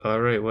All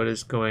right, what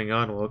is going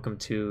on? Welcome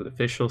to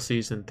official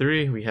season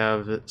 3. We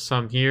have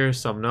some here,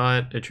 some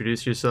not.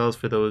 Introduce yourselves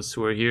for those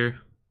who are here.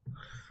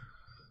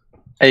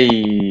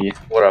 Hey,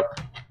 what up?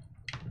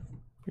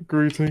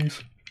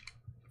 Greetings.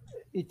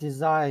 It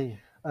is I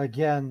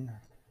again,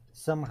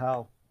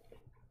 somehow.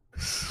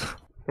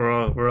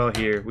 We're all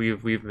here.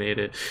 We've made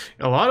it.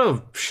 A lot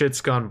of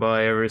shit's gone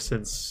by ever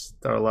since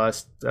our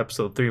last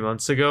episode 3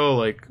 months ago.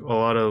 Like a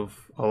lot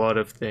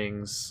of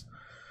things.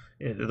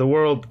 The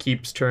world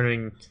keeps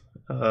turning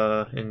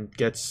and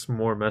gets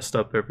more messed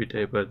up every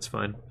day, but it's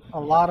fine. A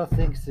lot of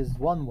things is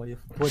one way of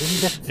putting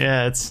it.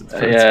 Yeah, it's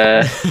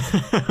Yeah.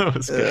 that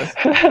was good.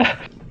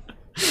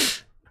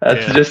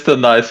 That's Yeah. just a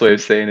nice way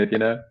of saying it, you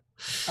know?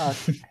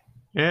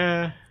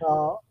 Yeah.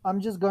 I'm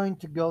just going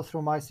to go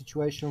through my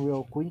situation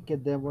real quick,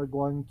 and then we're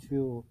going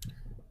to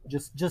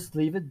just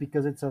leave it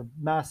because it's a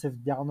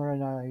massive downer,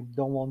 and I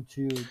don't want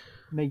to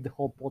make the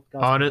whole podcast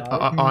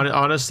about it.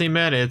 Honestly,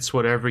 man, it's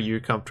whatever you're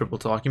comfortable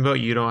talking about.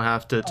 You don't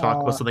have to talk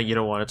about Uh, something you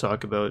don't want to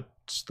talk about.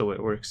 It's the way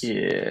it works.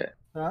 Yeah.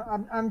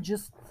 I'm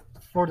just,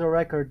 for the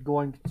record,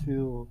 going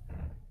to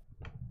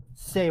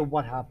say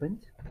what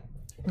happened.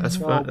 That's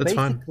So fine. That's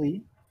fine.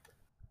 basically,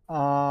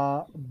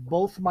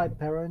 both my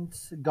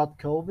parents got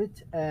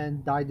COVID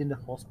and died in the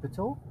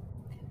hospital,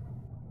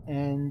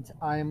 and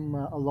I'm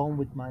alone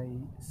with my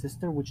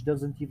sister, which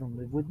doesn't even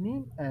live with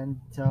me. And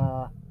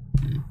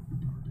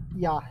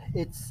yeah,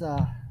 it's.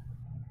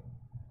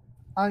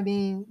 I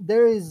mean,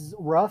 there is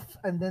rough,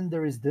 and then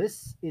there is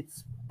this.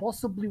 It's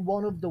possibly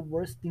one of the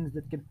worst things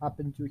that can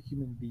happen to a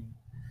human being.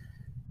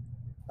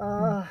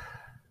 Uh,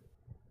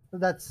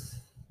 that's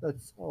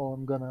that's all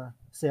I'm gonna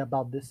say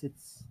about this. It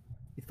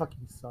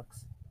fucking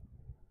sucks.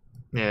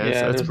 Yeah, Yeah,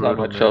 that's there's not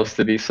brutal, much man. else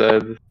to be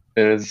said.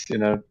 It is,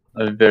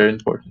 a very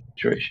important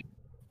situation.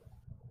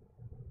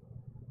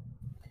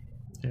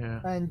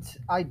 Yeah, And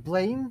I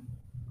blame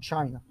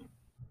China.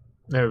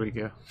 there we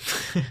go.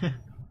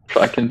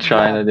 Fucking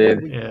China, Yeah, there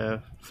dude. we go. Yeah,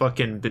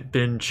 fucking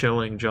been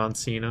chilling John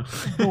Cena.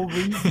 The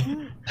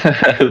reason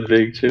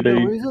Big the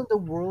chili. reason the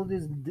world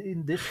is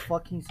in this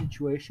fucking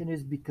situation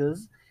is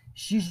because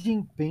Xi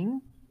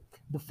Jinping,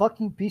 the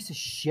fucking piece of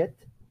shit,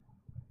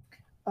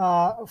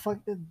 fuck,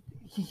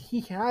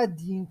 he had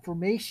the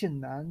information,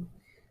 man.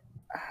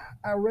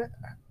 I read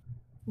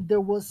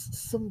there was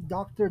some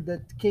doctor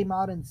that came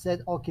out and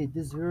said, okay,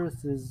 this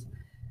virus is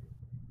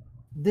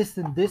this,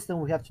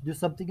 and we have to do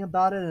something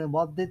about it. And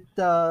what did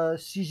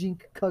Xi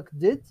Jinping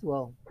did?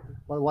 Well,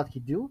 what he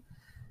do?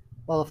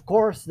 Well, of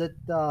course, that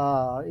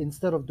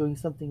instead of doing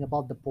something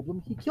about the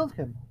problem, he killed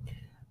him.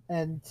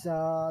 And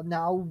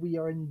now we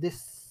are in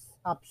this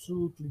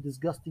absolutely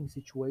disgusting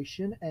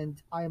situation,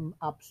 and I'm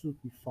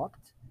absolutely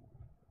fucked.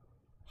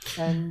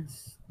 And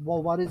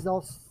well, what is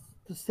else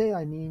to say?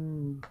 I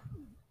mean,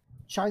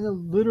 China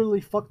literally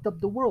fucked up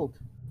the world.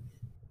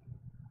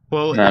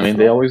 Well, I It's mean,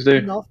 they not always do.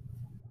 enough.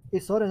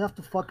 It's not enough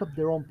to fuck up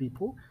their own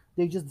people.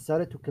 They just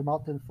decided to come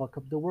out and fuck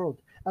up the world.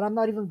 And I'm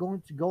not even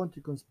going to go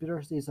into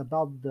conspiracies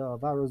about the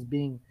virus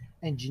being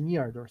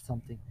engineered or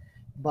something.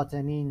 But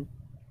I mean,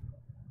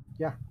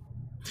 yeah,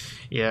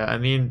 yeah, I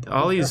mean,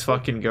 all it's their these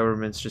fault. fucking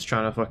governments just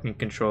trying to fucking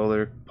control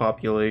their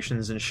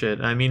populations and shit.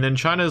 I mean, and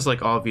China's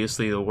like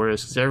obviously the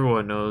worst because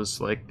everyone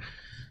knows like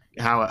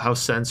how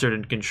censored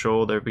and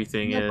controlled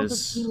everything Yeah, but the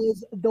is. thing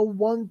is, the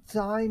one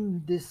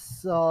time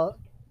this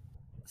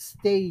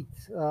state,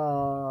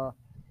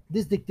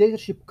 this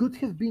dictatorship could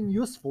have been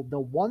useful, the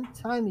one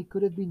time it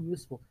could have been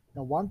useful,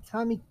 the one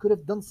time it could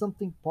have done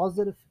something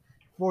positive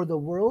for the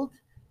world,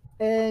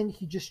 and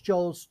he just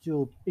chose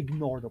to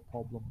ignore the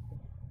problem.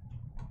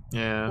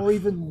 Yeah, Or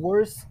even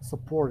worse,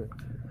 support it.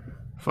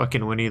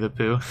 fucking Winnie the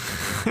Pooh.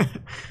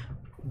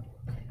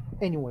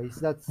 Anyways,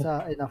 that's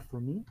enough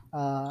for me.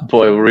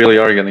 Boy, we really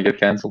are gonna get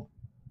cancelled.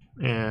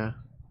 Yeah.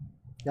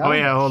 I Oh don't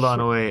yeah, give a hold on,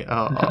 shit. wait.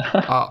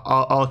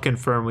 I'll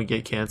confirm we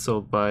get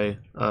canceled by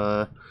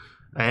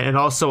and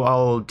also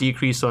I'll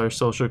decrease our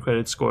social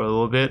credit score a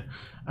little bit.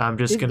 I'm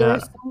just If there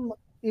is gonna some,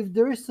 if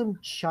there is some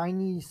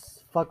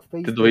Chinese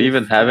fuckface Did that we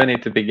even is have any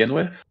to begin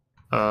with?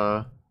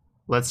 uh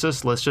let's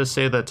just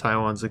say that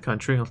Taiwan's a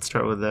country. Let's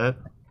start with that.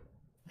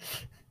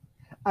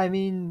 I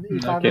mean,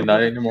 if I Okay, ever not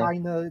go to anymore.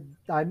 China,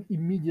 I'm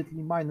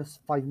immediately minus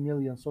 5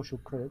 million social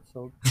credit.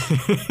 So,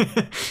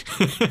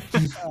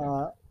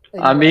 uh,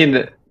 I anyway,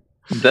 mean,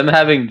 them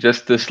having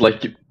just this,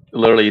 like,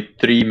 literally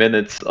 3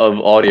 minutes of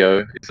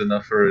audio is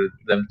enough for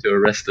them to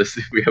arrest us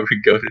if we ever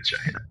go to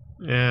China.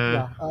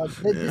 Yeah. yeah,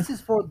 Yeah. this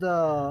is for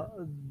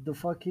the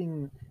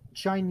fucking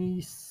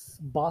Chinese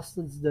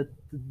bastards that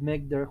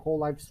make their whole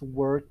lives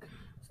work,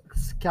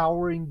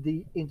 scouring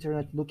the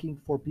internet looking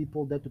for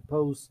people that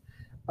oppose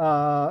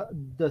uh,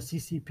 the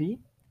CCP.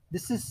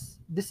 This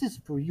is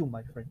for you,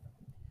 my friend.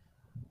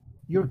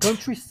 Your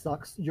country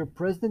sucks. Your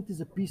president is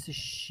a piece of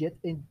shit,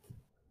 and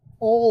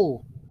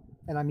all,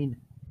 and I mean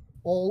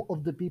all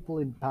of the people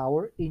in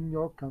power in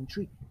your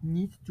country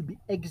need to be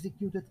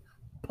executed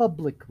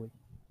publicly.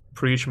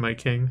 Preach, my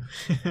king.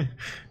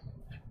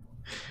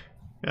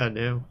 God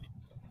damn.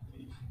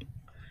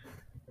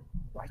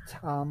 Right.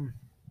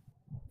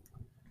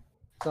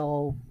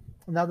 So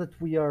now that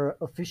we are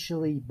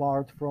officially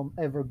barred from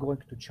ever going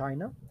to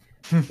China,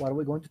 what are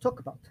we going to talk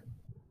about?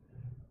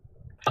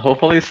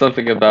 Hopefully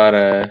something about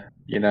a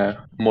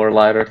more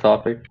lighter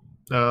topic.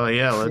 Oh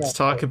yeah, let's Yeah,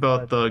 talk so,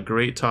 about the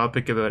great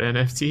topic about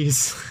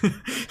NFTs.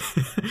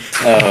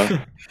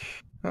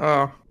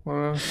 Oh,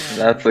 well,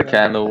 that's a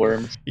can of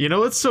worms. You know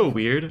what's so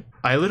weird?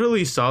 I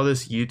literally saw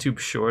this YouTube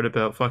short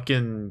about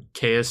fucking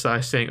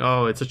KSI saying,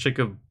 "Oh, it's such like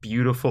a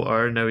beautiful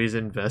art. Now he's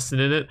investing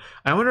in it."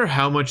 I wonder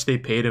how much they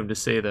paid him to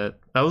say that.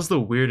 That was the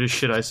weirdest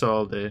shit I saw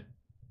all day.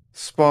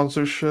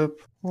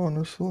 sponsorship,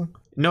 honestly.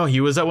 No, he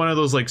was at one of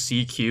those like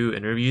CQ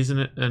interviews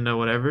and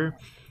whatever,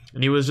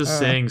 and he was just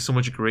saying so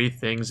much great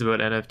things about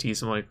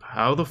NFTs. I'm like,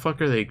 how the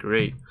fuck are they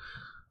great?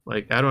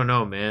 Like, I don't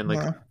know, man. Like,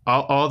 Nah.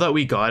 all that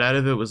we got out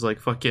of it was like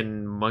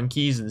fucking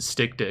monkeys and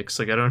stick dicks.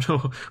 Like, I don't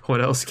know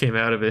what else came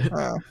out of it.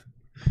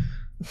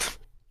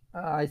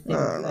 I think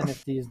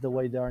NFTs the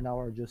way they are now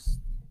are just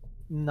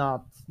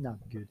not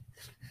good.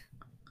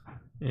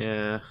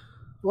 Yeah.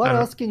 What I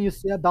don't- else can you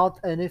say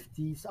about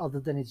NFTs other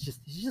than it's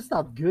just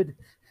not good?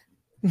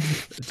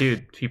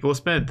 Dude, people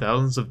spend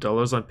thousands of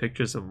dollars on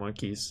pictures of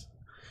monkeys.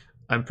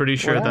 I'm pretty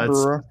sure Yeah. that's.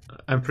 Bruh.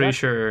 I'm pretty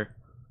Exactly. sure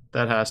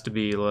that has to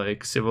be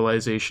like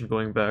civilization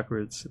going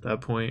backwards at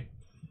that point.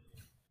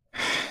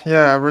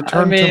 Yeah,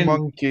 return to mean-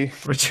 monkey.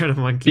 Return of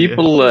Monkey.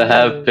 People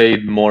have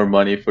paid more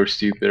money for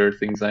stupider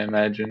things, I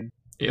imagine.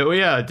 Oh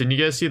yeah, didn't you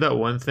guys see that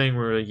one thing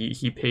where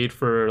he paid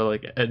for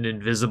like an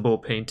invisible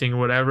painting or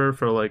whatever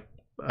for like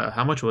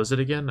how much was it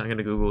again? I'm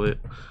gonna Google it.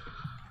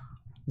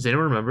 Does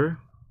anyone remember?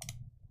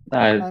 I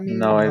I have mean,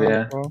 no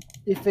idea. Bro.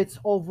 If it's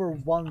over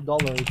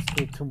 $1, it's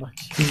still too much.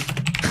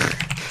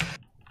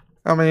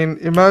 I mean,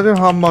 imagine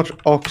how much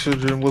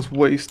oxygen was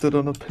wasted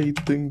on a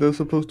painting that's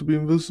supposed to be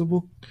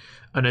invisible.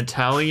 An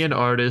Italian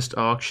artist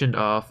auctioned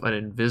off an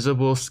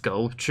invisible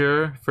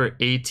sculpture for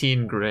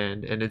 18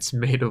 grand, and it's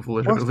made of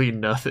literally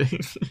nothing.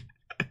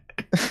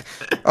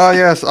 Oh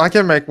yes, I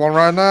can make one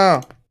right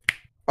now.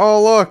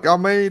 Oh look, I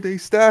made a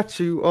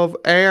statue of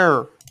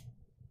air.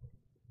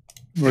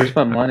 Where's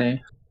my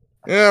money?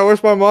 Yeah,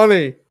 where's my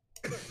money?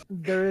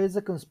 There is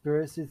a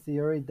conspiracy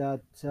theory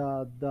that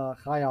the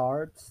high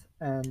arts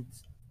and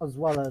as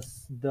well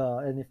as the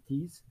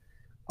NFTs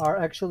are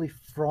actually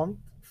front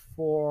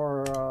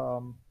for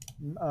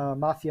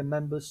mafia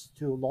members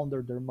to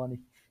launder their money.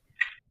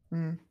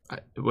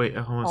 Wait,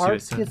 I want to see what it Art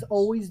has says.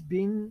 always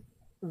been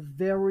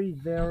very,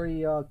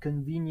 very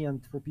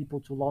convenient for people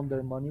to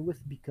launder money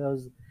with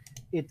because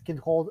it can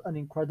hold an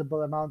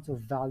incredible amount of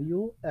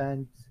value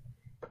and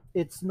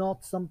it's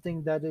not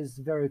something that is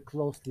very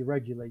closely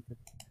regulated.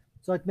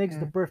 So it makes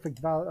the perfect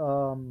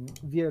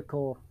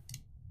vehicle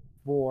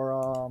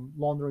for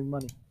laundering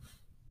money.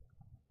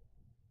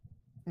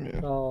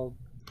 Yeah. So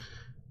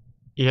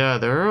Yeah,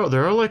 there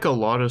are like a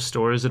lot of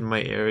stores in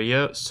my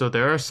area. So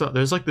there's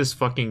like this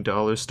fucking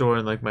dollar store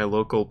in like my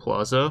local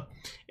plaza,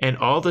 and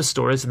all the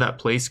stores in that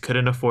place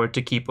couldn't afford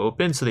to keep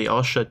open, so they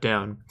all shut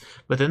down.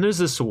 But then there's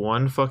this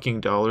one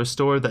fucking dollar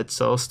store that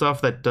sells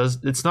stuff that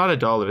it's not a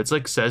dollar. It's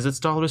like says it's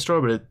dollar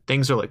store, but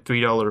things are like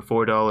 $3,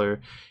 $4.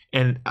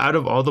 And out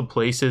of all the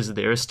places,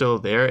 they're still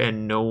there,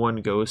 and no one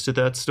goes to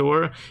that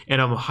store. And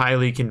I'm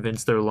highly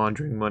convinced they're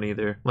laundering money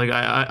there. Like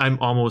I'm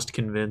almost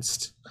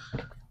convinced.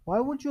 why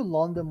would you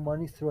launder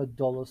money through a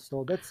dollar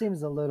store? That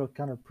seems a little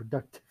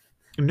counterproductive.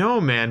 No,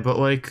 man, but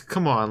like,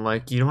 come on,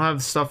 like you don't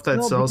have stuff that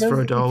No, sells for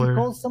because $1. if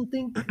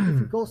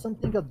you call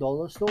something a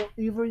dollar store,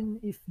 even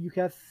if you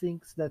have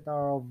things that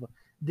are of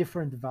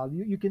different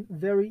value, you can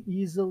very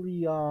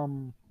easily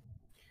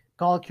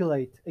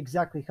calculate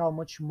exactly how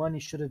much money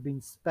should have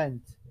been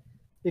spent.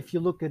 If you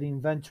look at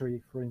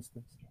inventory, for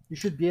instance, you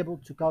should be able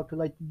to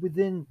calculate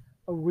within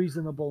a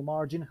reasonable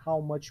margin how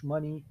much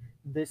money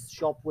this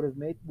shop would have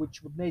made,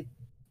 which would make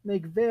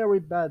very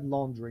bad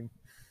laundering.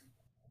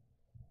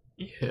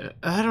 Yeah,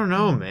 I don't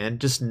know, man.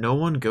 Just no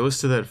one goes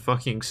to that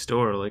fucking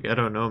store. Like, I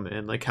don't know,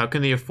 man. Like, how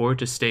can they afford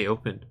to stay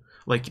open?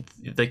 Like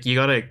you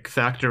gotta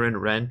factor in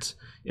rent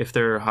if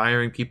they're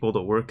hiring people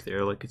to work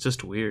there. Like, it's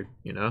just weird,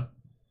 you know?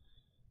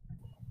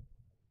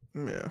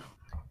 Yeah.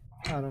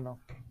 I don't know.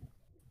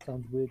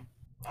 Sounds weird.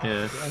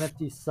 Yeah.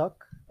 NFTs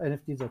suck.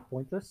 NFTs are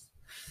pointless.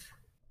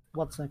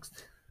 What's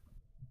next?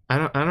 I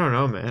don't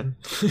know, man.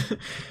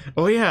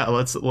 Oh yeah,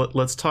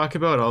 let's talk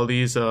about all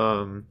these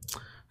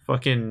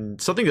fucking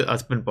something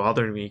that's been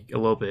bothering me a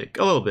little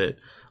bit.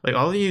 Like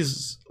all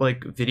these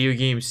like video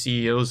game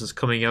CEOs is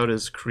coming out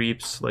as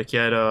creeps. Like you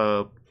had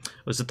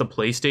was it the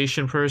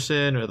PlayStation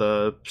person or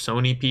the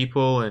Sony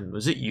people, and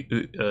was it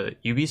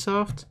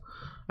Ubisoft?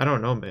 I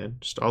don't know, man.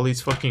 Just all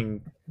these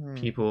fucking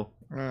people.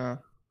 Yeah.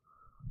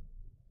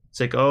 It's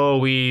like,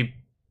 oh,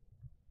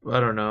 I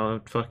don't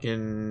know,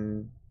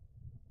 fucking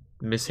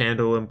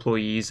mishandle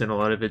employees, and a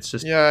lot of it's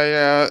just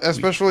Yeah,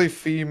 especially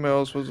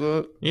females, was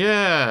it?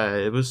 yeah,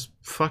 it was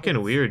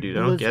fucking weird, dude.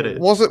 I don't get it.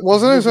 Wasn't it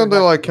Blizzard something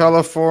like Activision.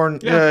 California?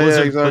 Yeah, Yeah,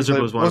 Blizzard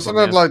exactly. was one of Wasn't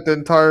them, it yeah. like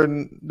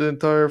the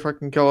entire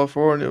fucking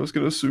California was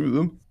gonna sue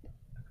them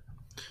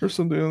or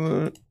something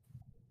like that?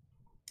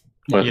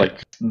 What, Yeah.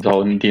 like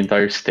the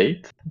entire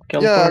state?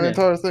 of Yeah, the California?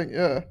 entire thing.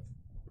 Yeah.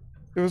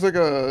 It was like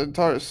a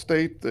entire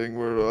state thing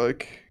where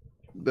like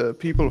the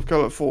people of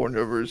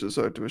California versus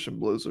Activision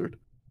Blizzard.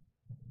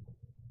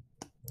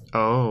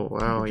 Oh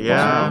wow, Wow.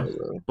 yeah. Yeah,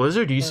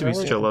 Blizzard used to be I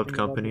such a was loved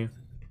thinking about company.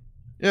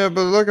 yeah,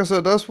 but like I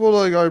said, that's what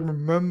like I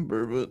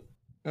remember, but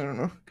I don't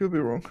know, could be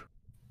wrong.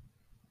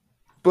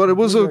 But it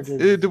was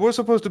Blizzard is- they were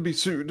supposed to be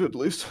sued at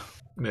least.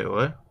 Wait,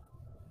 what?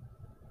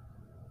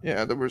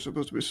 Yeah, they were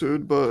supposed to be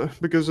sued, but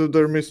because of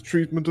their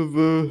mistreatment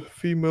of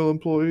female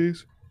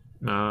employees.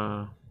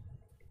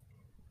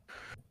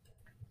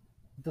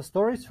 The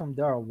stories from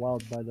there are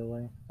wild, by the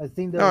way. I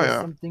think there Oh, was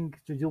yeah. something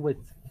to do with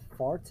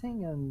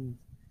farting, and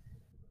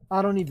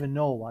I don't even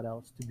know what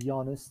else, to be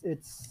honest.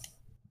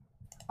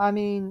 I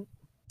mean,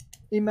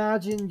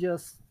 imagine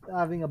just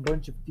having a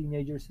bunch of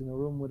teenagers in a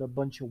room with a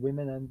bunch of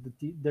women, and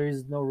there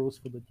is no rules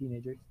for the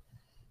teenagers.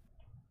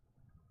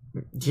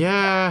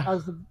 Yeah.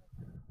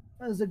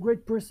 As a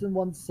great person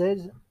once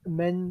said,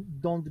 men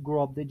don't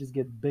grow up; they just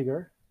get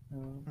bigger.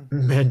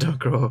 Men don't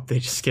grow up; they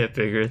just get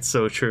bigger. It's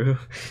so true.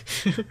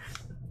 Yeah.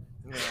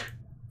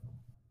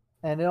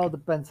 And it all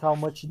depends how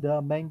much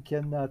the man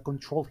can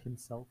control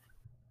himself.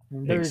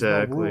 When there is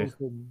Exactly. no rules,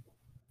 then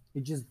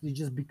it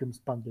just becomes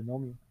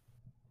pandemonium.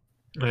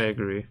 I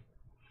agree.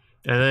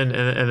 And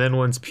then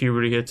once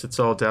puberty hits, it's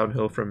all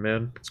downhill from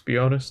men. Let's be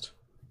honest.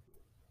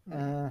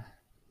 Uh,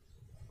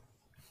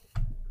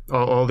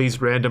 All these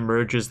random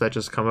merges that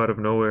just come out of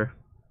nowhere.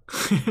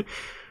 What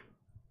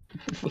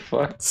the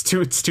fuck?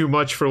 It's too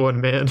much for one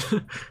man.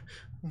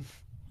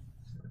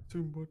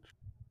 Too much.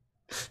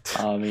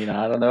 I mean,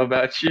 I don't know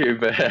about you,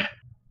 but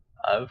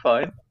I'm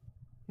fine.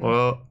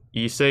 Well,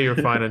 you say you're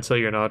fine until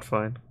you're not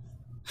fine.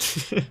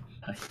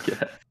 I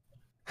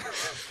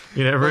guess.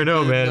 You never know,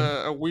 Fucking,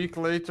 man. a week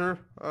later,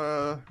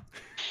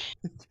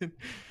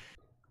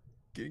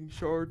 getting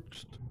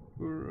charged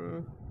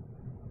for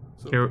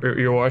some-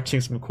 You're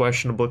watching some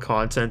questionable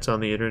content on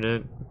the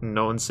internet. And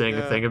no one's saying a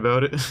Yeah. thing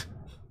about it.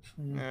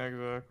 Yeah,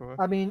 exactly.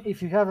 I mean,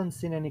 if you haven't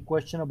seen any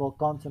questionable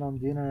content on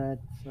the internet,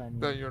 I mean,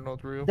 Then you're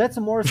not real. that's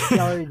more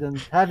scary than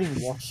having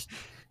watched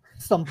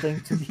something,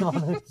 to be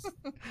honest.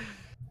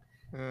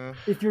 Yeah.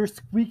 If you're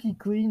squeaky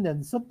clean,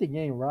 then something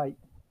ain't right.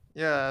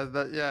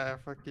 Yeah,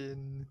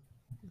 fucking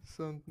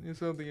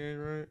something ain't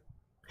right,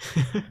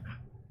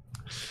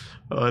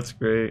 Oh, that's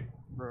great.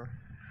 bro.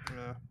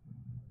 Yeah.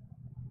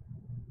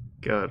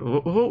 God,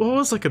 what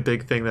was like a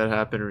big thing that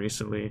happened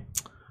recently?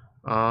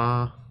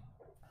 I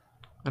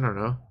don't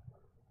know.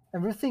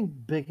 Everything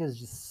big has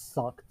just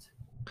sucked.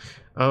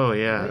 Oh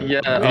yeah.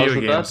 Yeah, I Video was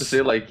about to games.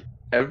 say, like,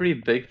 every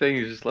big thing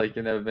is just, like,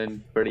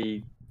 been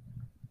pretty,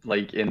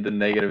 like, in the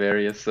negative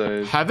area,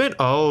 so... Haven't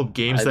all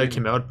games I that didn't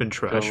came out been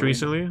trash go in.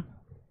 recently?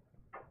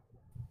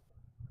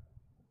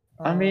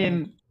 I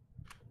mean,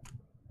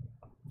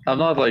 I'm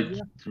not, like,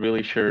 yeah.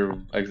 really sure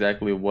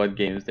exactly what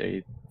games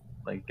they,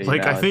 like, came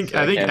Like I out, think so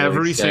I think can't really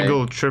every say.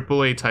 single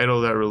AAA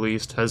title that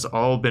released has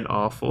all been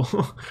awful.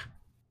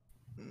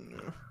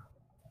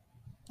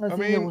 I think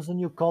there mean- was a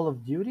new Call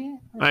of Duty.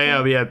 Oh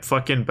yeah, we had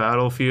fucking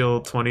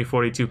Battlefield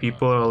 2042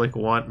 people are like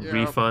want Yeah,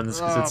 refunds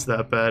because it's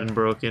that bad and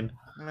broken.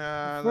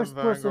 Nah, First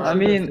person I shooter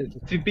mean, stage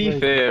is to be crazy.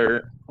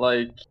 fair,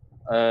 like,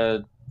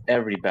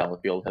 every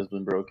Battlefield has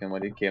been broken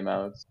when it came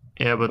out.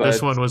 Yeah, but this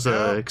But- one was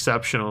Yeah.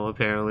 exceptional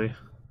apparently.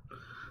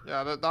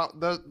 Yeah,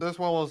 this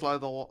one was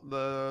like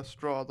the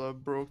straw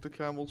that broke the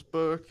camel's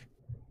back.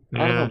 I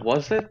don't Yeah. know,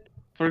 was it?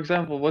 For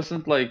example,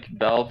 wasn't, like,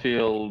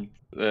 Battlefield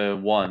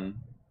 1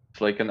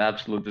 like an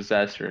absolute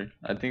disaster?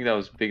 I think that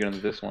was bigger than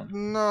this one.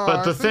 No, But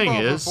I the think thing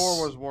Battlefield is-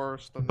 4 was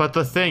worse than But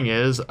the thing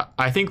is,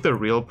 I think the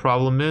real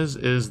problem is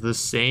the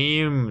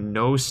same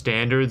no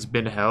standards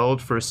been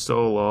held for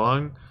so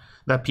long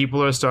that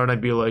people are starting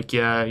to be like,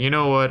 yeah, you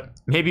know what?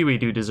 Maybe we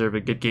do deserve a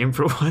good game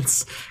for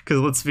once. Because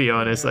let's be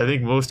honest, I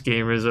think most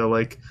gamers are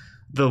like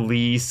the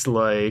least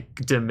like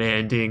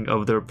demanding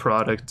of their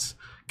products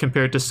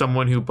compared to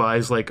someone who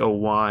buys like a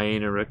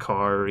wine or a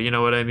car. You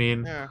know what I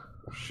mean? yeah,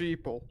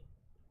 sheeple.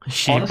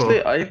 Sheeple.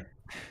 Honestly,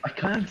 I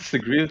kind of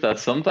disagree with that.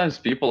 Sometimes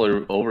people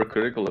are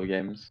overcritical of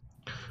games.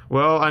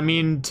 Well, I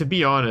mean, to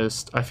be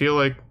honest, I feel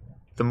like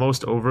the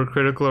most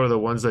overcritical are the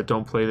ones that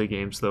don't play the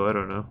games, though. I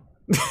don't know.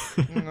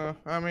 No,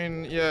 I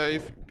mean, yeah,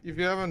 if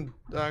you haven't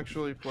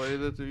actually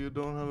played it, you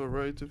don't have a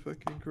right to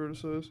fucking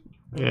criticize.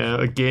 Yeah,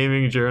 a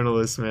gaming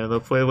journalist, man. They'll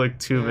play like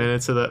 2 Yeah.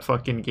 minutes of that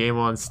fucking game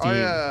on Steam, Oh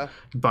yeah,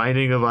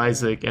 Binding of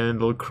Isaac, and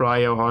they'll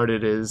cry how hard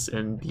it is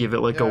and give it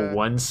like Yeah. a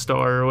 1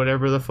 star or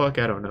whatever the fuck.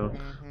 I don't know,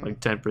 mhm. like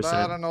That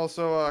 10%. and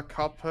also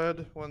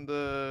Cuphead when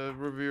the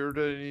reviewer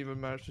didn't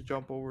even manage to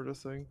jump over the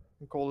thing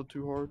and called it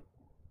too hard.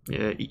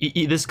 Yeah,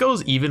 this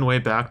goes even way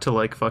back to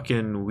like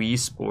fucking Wii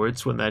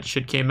Sports when that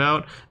shit came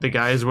out. The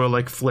guys were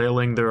like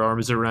flailing their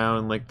arms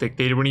around, like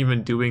they weren't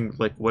even doing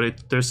like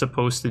what they're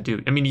supposed to do.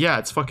 I mean, yeah,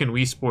 it's fucking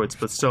Wii Sports,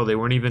 but still, they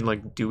weren't even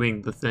like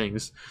doing the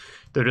things.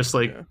 They're just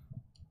like, Yeah.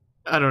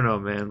 I don't know,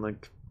 man.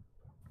 Like,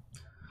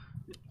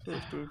 So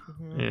stupid.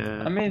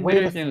 yeah. I mean, Wait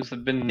video a- games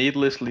have been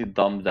needlessly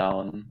dumbed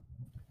down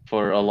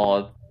for a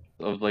lot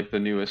of like the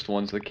newest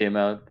ones that came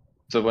out.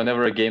 So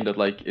whenever a game that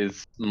like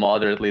is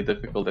moderately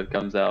difficult that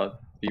comes out,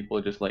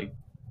 people just like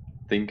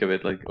think of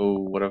it like, oh,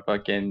 what a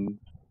fucking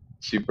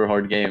super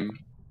hard game.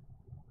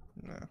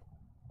 Yeah.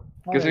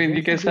 Oh, Because yeah, I mean,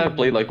 you games have guys have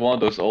played like been one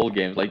of those old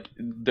games. Like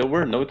there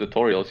were no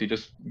tutorials. You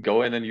just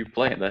go in and you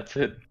play, and that's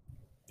it.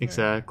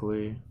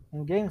 Exactly.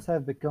 and games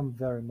have become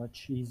very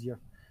much easier.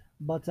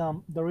 But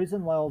the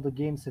reason why all the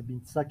games have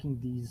been sucking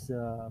these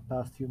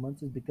past few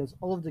months is because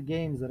all of the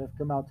games that have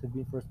come out have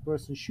been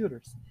first-person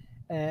shooters.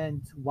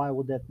 And why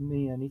would that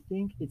mean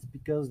anything? It's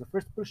because the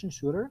first-person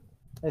shooter,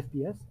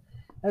 FPS,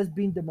 has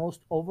been the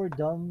most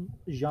overdone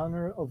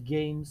genre of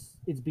games.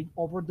 It's been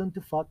overdone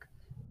to fuck.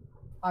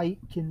 I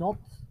cannot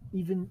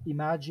even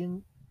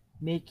imagine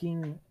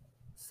making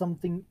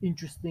something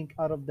interesting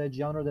out of that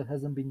genre that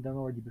hasn't been done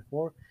already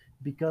before,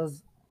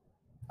 because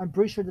I'm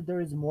pretty sure that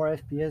there is more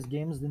FPS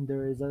games than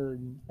there is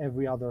in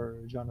every other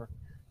genre.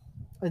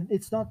 And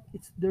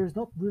there's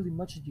not really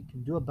much that you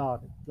can do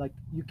about it. Like,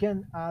 you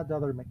can add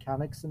other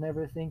mechanics and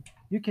everything.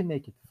 You can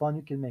make it fun,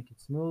 you can make it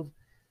smooth,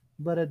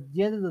 but at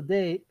the end of the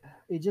day,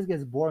 it just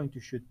gets boring to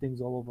shoot things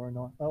all over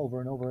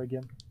and over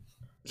again.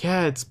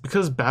 Yeah, it's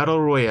because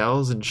battle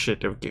royales and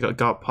shit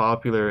got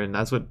popular, and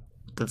that's like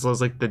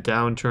the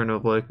downturn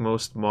of like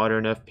most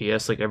modern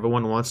FPS. Like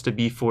everyone wants to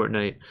be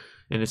Fortnite,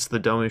 and it's the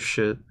dumbest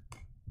shit.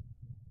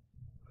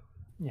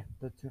 Yeah,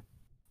 that too.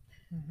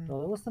 Mhm. So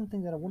there was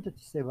something that I wanted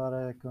to say about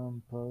it. I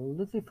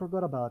completely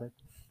forgot about it.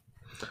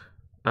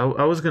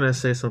 I was gonna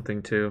say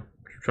something too.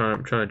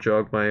 I'm trying to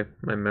jog my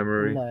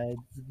memory.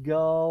 Let's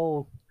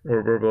go.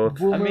 Or we're both I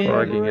Boomer mean,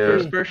 fogging out. memory.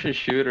 first-person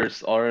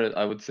shooters are,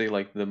 I would say,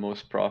 like the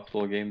most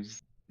profitable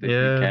games that you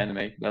Yeah. can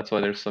make. That's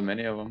why there's so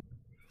many of them.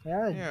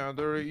 Yeah, Yeah,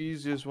 they're the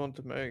easiest one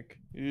to make.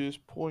 You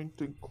just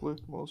point and click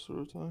most of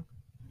the time.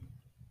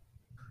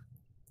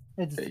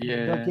 it's the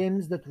Yeah.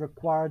 games that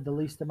require the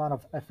least amount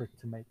of effort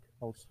to make.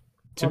 Also,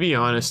 To be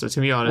honest,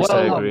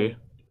 I Well, agree.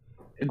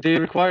 They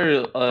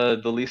require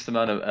the least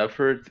amount of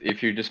effort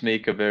if you just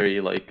make a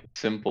very like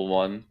simple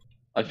one.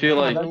 I feel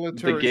Yeah, like the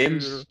military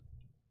shooter.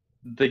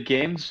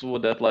 games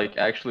would that like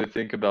actually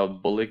think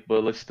about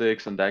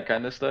ballistics and that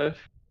kind of stuff.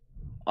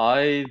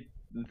 I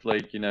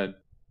like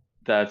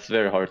that's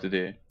very hard to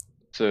do.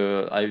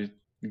 So I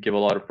give a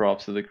lot of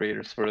props to the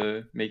creators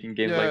for making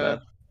games like Yeah, that.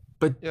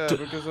 But yeah,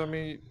 because I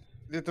mean,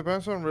 it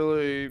depends on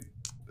really.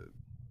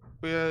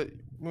 We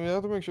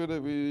have to make sure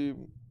that we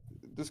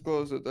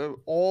disclose that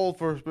all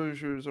first-person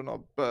shooters are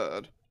not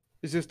bad.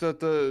 It's just that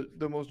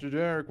the most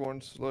generic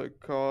ones like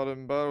COD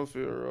and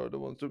Battlefield are the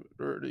ones that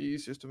are the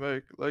easiest to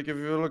make. Like if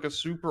you look at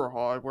Super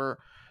High, where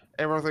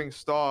everything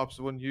stops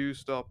when you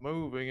stop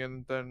moving,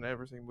 and then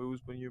everything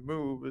moves when you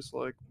move, it's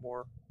like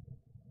more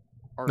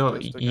no,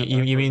 artistic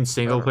and you effort mean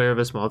single better. player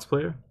versus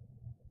multiplayer?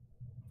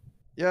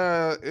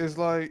 Yeah, it's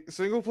like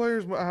single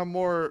players have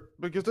more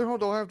because they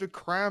don't have to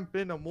cramp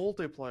in a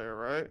multiplayer,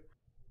 right?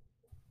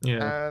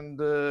 Yeah. And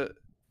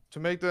to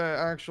make the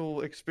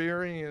actual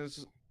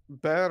experience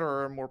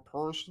better and more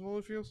personal,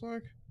 it feels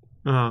like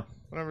Uh,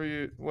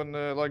 when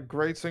like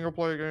great single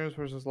player games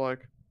versus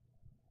like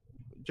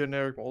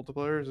generic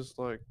multiplayer is just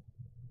like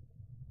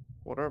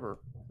whatever,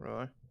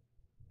 really.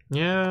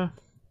 yeah.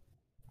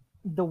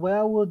 the way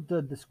I would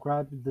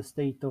describe the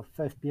state of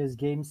FPS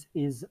games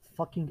is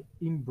fucking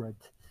inbred.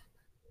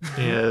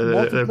 Yeah,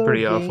 they're Multiplayer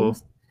pretty awful.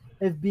 games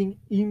have been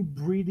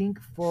inbreeding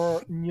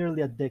for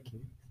nearly a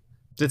decade.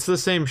 It's the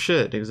same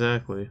shit,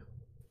 exactly.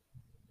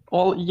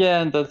 Well,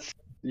 yeah, and that's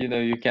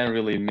you can't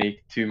really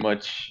make too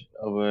much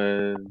of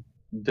a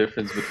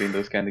difference between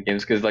those kind of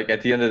games because like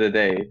at the end of the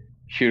day,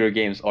 shooter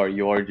games are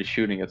you are just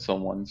shooting at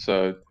someone,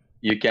 so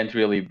you can't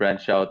really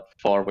branch out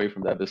far away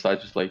from that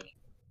besides just like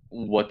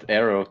what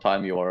era of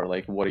time you are,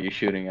 like what are you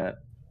shooting at?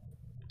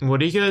 What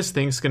do you guys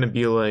think is gonna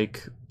be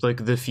like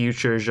the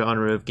future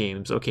genre of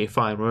games? Okay,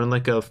 fine, we're in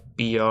like a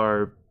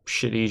BR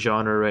shitty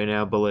genre right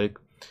now, but like,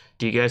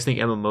 do you guys think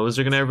MMOs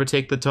are gonna ever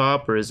take the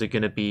top, or is it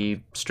gonna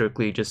be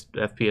strictly just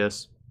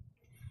FPS?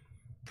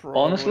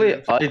 Honestly,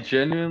 Probably. I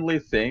genuinely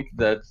think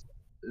that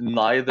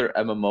neither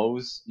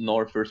MMOs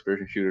nor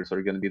first-person shooters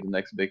are going to be the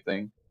next big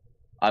thing.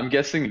 I'm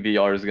guessing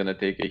VR is going to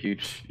take a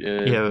huge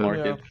Yeah,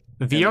 market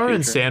in the VR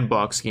and future.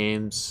 sandbox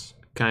games,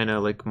 kind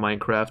of like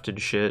Minecraft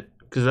and shit,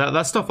 because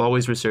that stuff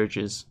always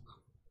resurges.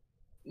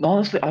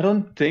 Honestly, I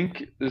don't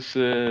think this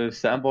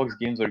sandbox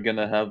games are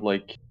gonna have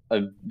like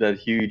that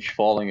huge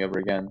following ever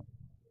again.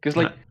 Because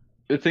Uh,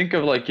 like, think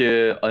of like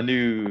a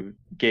new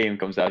game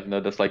comes out,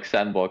 that's like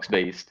sandbox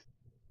based.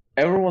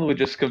 Everyone would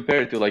just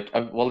compare it to like,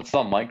 well, it's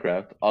not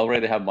Minecraft. I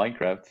already have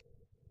Minecraft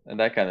and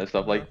that kind of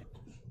stuff. Yeah. Like,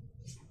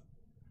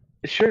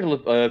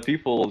 sure,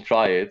 people will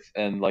try it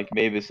and like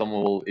maybe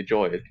someone will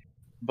enjoy it,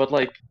 but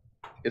like,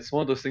 it's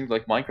one of those things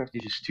like Minecraft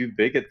is just too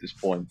big at this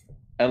point.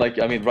 And like,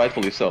 I mean,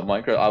 rightfully so.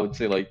 Minecraft, I would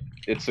say like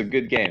it's a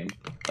good game.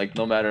 Like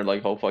no matter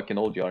like how fucking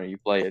old you are and you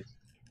play it,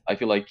 I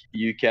feel like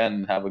you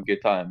can have a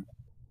good time,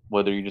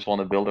 whether you just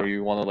want to build or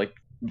you want to like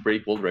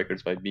break world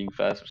records by being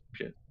fast or some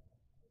shit.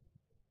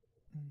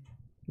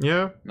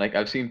 yeah, Like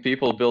I've seen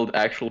people build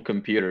actual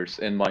computers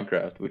in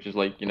Minecraft, which is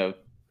like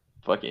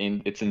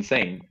fucking it's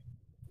insane.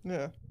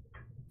 Yeah.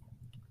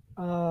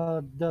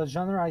 The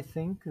genre I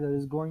think that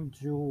is going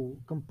to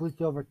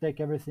completely overtake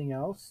everything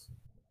else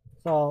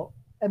So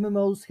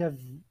MMOs have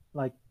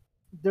like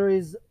there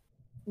is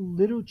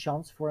little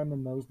chance for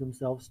MMOs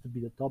themselves to be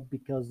the top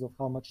because of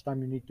how much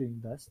time you need to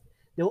invest.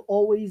 There'll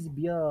always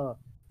be a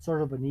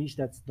sort of a niche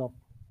that's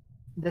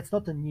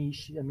not a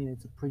niche. I mean,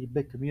 it's a pretty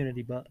big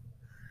community, but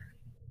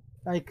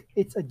like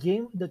it's a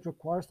game that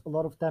requires a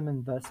lot of time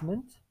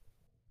investment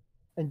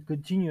and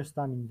continuous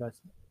time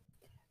investment.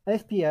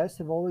 FPS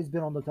have always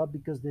been on the top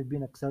because they've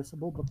been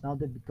accessible, but now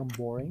they've become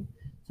boring.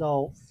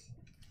 So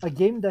a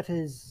game that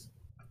is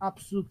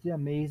absolutely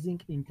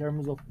amazing in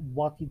terms of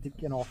what it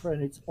can offer,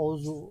 and it's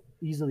also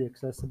easily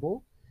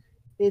accessible.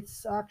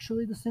 It's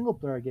actually the single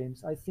player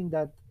games. I think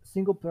that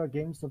single player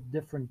games of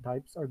different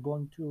types are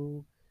going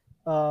to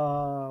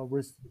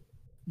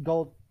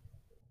go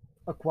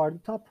acquire the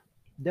top.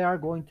 They are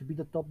going to be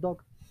the top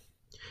dog.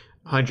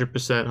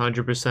 100%,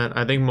 100%.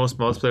 I think most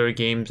multiplayer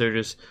games are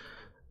just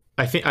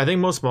I think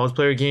most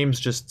multiplayer games,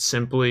 just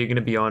simply gonna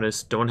be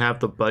honest, don't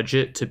have the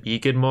budget to be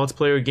good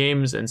multiplayer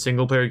games, and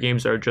single player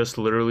games are just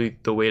literally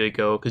the way to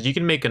go. Because you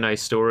can make a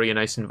nice story, a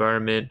nice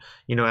environment,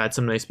 add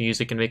some nice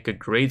music, and make a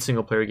great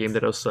single player game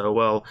that'll sell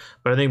well.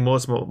 But I think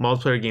most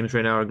multiplayer games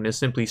right now are gonna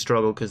simply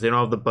struggle because they don't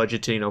have the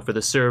budget to, for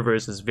the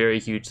servers. It's very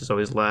huge. There's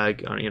always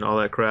lag, all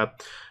that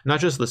crap.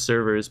 Not just the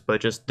servers, but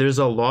just there's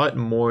a lot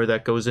more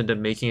that goes into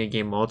making a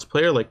game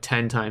multiplayer, like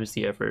 10 times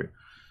the effort.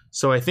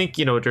 So I think,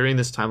 during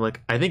this time,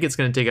 like, I think it's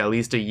going to take at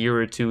least a year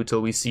or two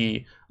till we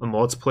see a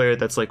multiplayer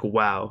that's like,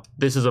 wow,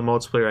 this is a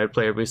multiplayer I'd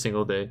play every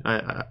single day.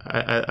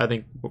 I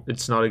think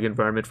it's not a good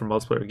environment for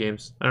multiplayer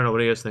games. I don't know. What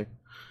do you guys think?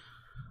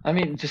 I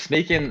mean, just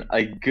making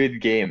a good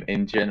game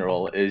in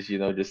general is,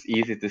 just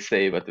easy to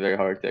say, but very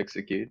hard to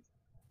execute.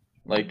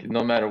 Like,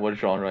 no matter what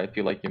genre I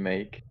feel like you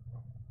make.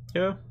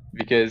 Yeah.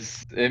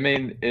 Because, I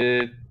mean,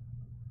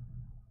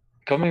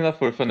 coming up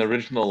with an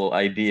original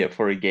idea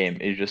for a game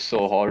is just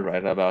so hard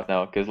right about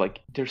now. Because, like,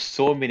 there's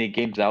so many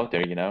games out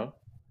there,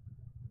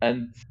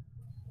 And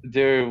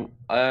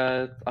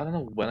I don't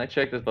know when I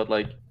checked this, but,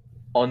 like,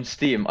 on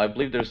Steam, I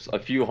believe there's a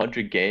few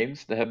hundred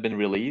games that have been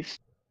released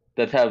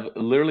that have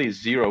literally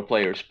 0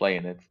 players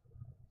playing it.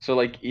 So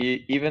like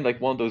even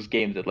like one of those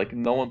games that like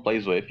no one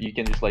plays with, you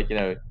can just like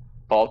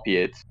copy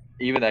it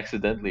even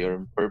accidentally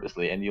or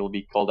purposely, and you'll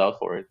be called out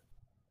for it.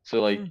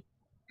 So like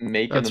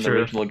making That's an true.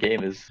 original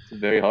game is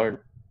very hard.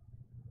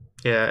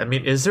 Yeah, I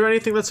mean, is there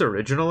anything that's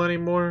original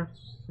anymore?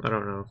 I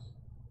don't know.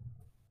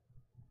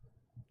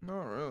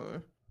 Not really.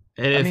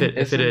 And I mean,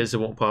 if it is, it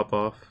won't pop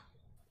off.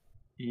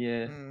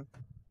 Yeah. Mm.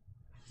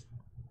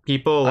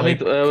 People I mean,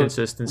 like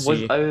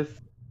consistency.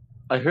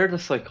 I heard a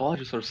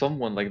psychologist or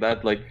someone like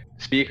that like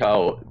speak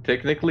how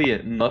technically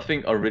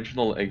nothing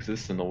original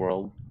exists in the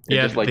world. It's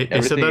Yeah, just like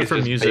they said everything that is for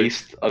just music.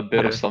 based a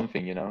bit of Yeah.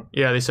 something.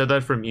 Yeah, they said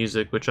that for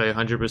music, which I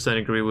 100%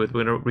 agree with.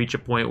 We're gonna reach a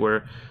point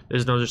where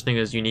there's no such thing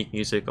as unique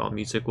music. All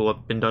music will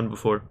have been done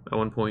before at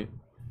one point.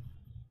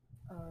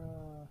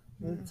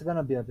 It's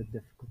gonna be a bit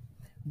difficult.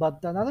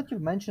 But now that you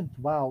mentioned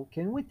WoW,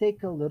 can we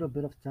take a little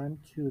bit of time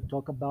to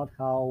talk about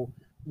how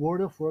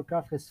World of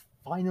Warcraft has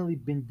finally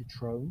been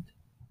dethroned?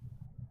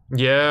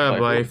 Yeah, By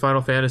by who?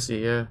 Final Fantasy.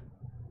 Yeah,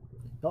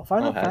 Now,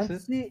 Final Has it?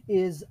 Fantasy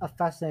is a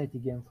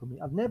fascinating game for me.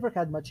 I've never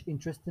had much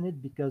interest in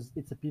it because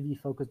it's a PvE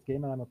focused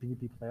game and I'm a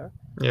PvP player.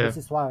 yeah. This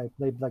is why I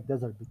play Black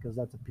Desert because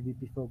that's a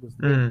PvP focused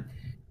game. Mm.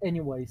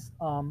 Anyways,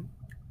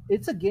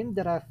 it's a game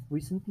that I've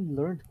recently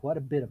learned quite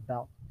a bit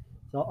about.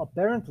 So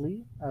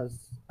apparently, as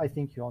I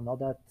think you all know,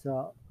 that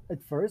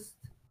at first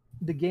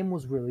the game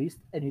was released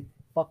and it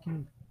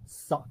fucking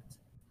sucked.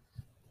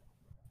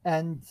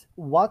 And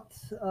what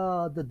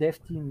the dev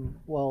team,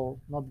 well,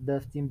 not the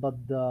dev team, but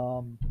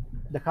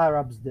the higher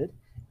ups did,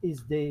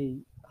 is they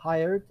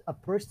hired a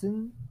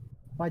person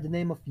by the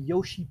name of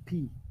Yoshi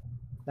P.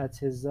 That's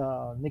his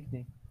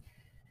nickname.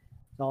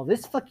 Now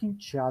this fucking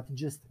chat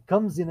just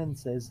comes in and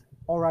says,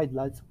 "All right,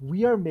 lads,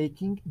 we are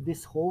making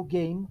this whole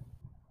game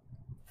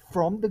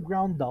from the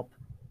ground up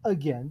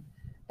again,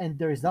 and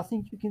there is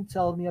nothing you can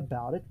tell me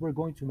about it. We're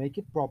going to make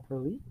it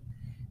properly."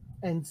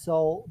 And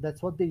so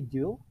that's what they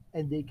do,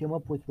 and they came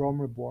up with Rome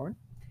Reborn,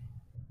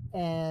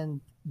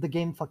 and the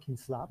game fucking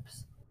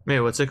slaps. Wait,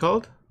 what's it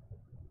called?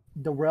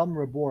 The Realm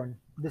Reborn.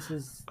 This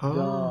is the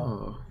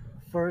Oh,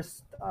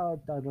 first, I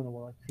don't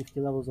know, like 50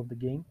 levels of the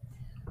game.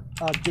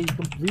 They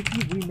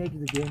completely remake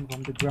the game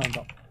from the ground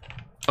up.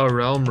 A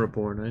Realm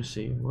Reborn. I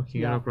see. I'm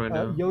looking it Yeah, up right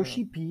now.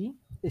 Yoshi P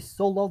is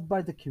so loved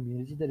by the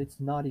community that it's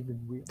not even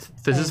real.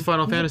 This is And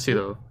Final he Fantasy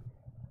did though.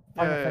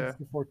 Final Yeah,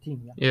 Fantasy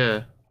 14, yeah.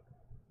 Yeah.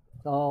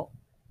 So,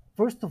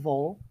 first of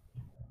all,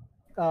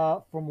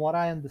 from what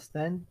I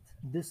understand,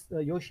 this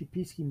Yoshi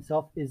Peace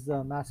himself is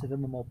a massive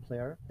MMO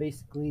player.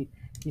 Basically,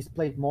 he's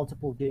played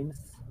multiple games,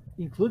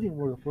 including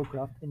World of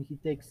Warcraft, and he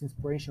takes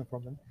inspiration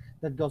from them.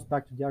 That goes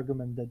back to the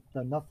argument that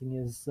um, nothing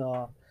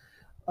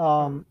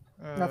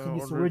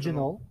is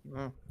original.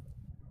 Yeah.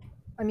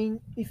 I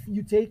mean, if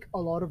you take a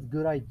lot of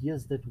good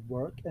ideas that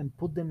work and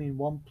put them in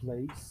one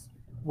place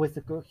with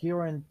a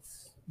coherent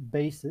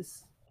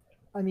basis,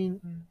 I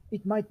mean,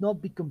 it might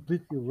not be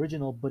completely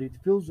original, but it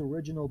feels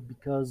original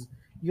because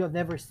you have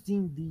never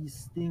seen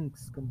these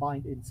things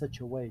combined in such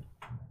a way.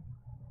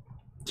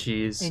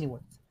 Jeez.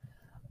 Anyways,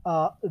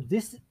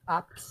 this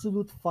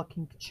absolute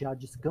fucking chat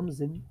just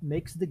comes in,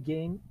 makes the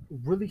game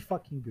really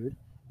fucking good,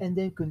 and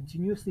then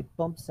continuously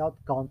pumps out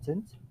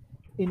content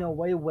in a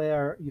way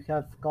where you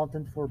have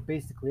content for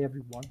basically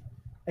everyone,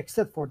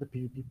 except for the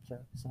PvP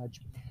player, Saj.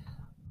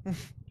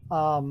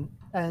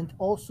 And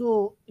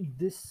also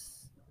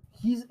this,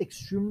 he's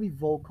extremely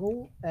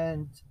vocal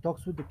and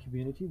talks with the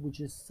community, which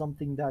is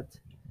something that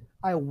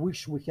I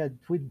wish we had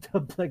with the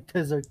Black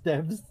Desert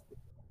devs.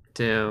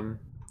 Damn.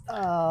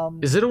 Um,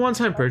 Is it a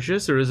one-time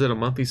purchase or is it a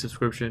monthly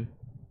subscription?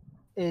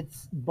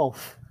 it's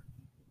both.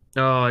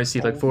 Oh, I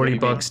see. Like Oh, 40 do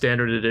you mean? bucks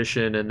standard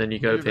edition, and then you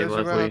gotta You pay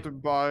basically monthly. have to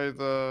buy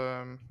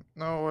the.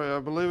 No, wait, I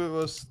believe it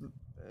was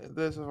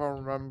this if I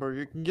remember.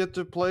 You can get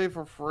to play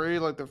for free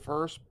like the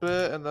first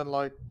bit and then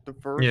like the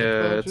first Yeah,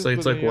 expansion, it's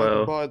but then like you have to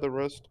WoW. buy the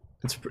rest.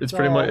 It's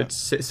pretty much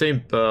So it's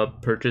same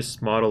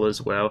purchase model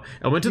as WoW.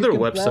 I went to you their can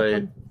play up website.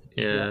 un-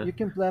 yeah, Yeah. you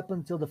can play up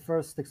until the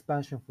first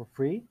expansion for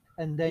free,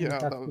 and then you Yeah,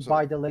 have that to was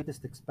buy it. the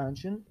latest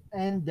expansion,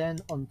 and then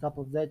on top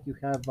of that you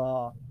have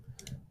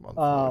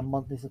Monthly.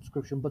 monthly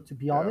subscription. But to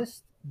be Yeah.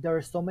 honest, there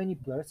are so many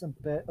players and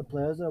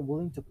players that are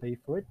willing to pay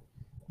for it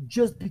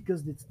just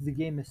because the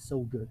game is so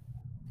good.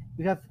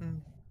 You have Mm.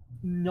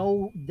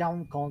 no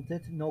down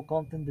content, no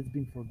content that's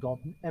been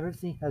forgotten.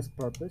 Everything has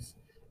purpose,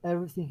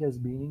 everything has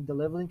meaning. The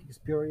leveling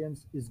experience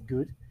is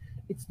good.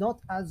 It's not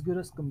as good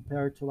as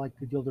compared to like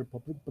the Old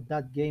Republic, but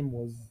that game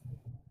was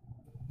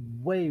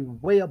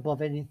way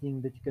above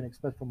anything that you can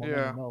expect from an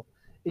Yeah. MMO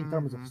in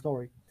terms of Mhm.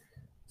 story.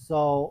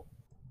 So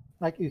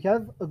like you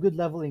have a good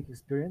leveling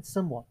experience,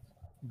 somewhat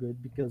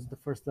good because the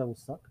first level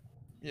suck.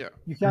 Yeah.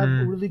 You have a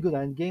Mm. really good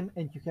end game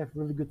and you have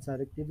really good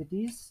side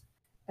activities.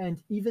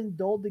 And even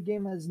though the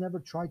game has never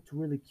tried to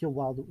really kill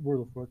World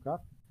of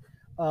Warcraft,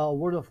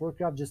 World of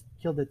Warcraft just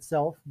killed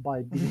itself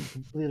by being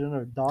complete and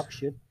utter dog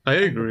shit, I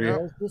and the agree. Yep.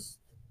 players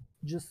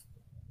just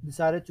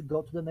decided to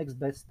go to the next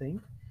best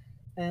thing,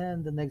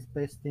 and the next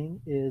best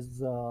thing is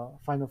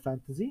Final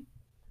Fantasy,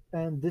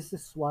 and this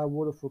is why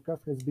World of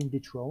Warcraft has been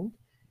dethroned.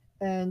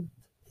 And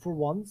for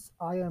once,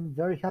 I am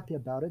very happy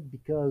about it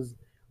because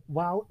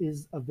WoW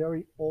is a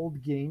very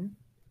old game,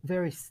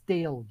 very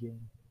stale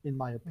game, in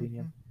my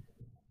opinion. Mhm.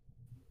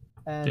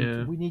 And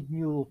Yeah. we need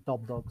new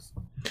top dogs.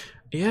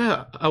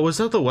 Yeah, I was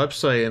at the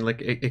website and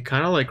like it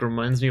kind of like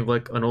reminds me of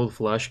like an old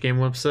Flash game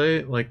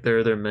website, like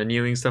they're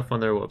menuing stuff on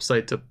their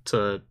website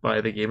to buy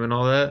the game and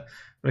all that,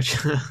 which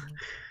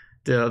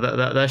yeah,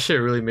 that shit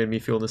really made me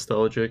feel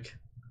nostalgic.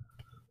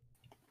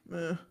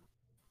 Eh.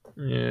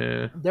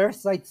 Yeah. Their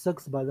site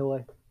sucks, by the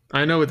way.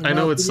 I In my know it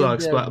opinion,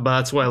 sucks, but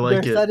that's why I their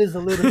like it. site is a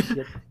little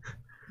shit.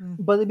 Mm.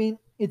 But I mean,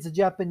 it's a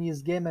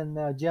Japanese game,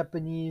 and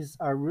Japanese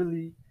are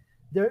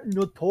they're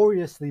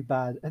notoriously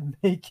bad at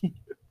making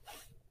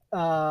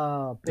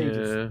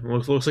pages. Yeah,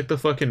 looks like the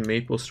fucking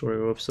Maple Story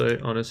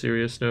website on a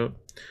serious note.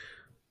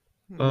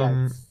 Yeah,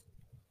 Um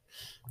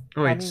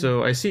oh I wait, mean,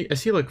 so I see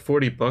like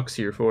 40 bucks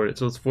here for it.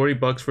 So it's 40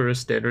 bucks for a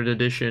standard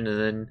edition and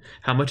then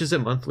how much is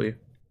it monthly?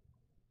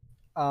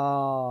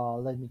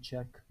 let me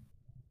check.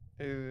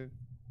 15?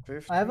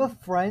 I have a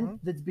friend Huh?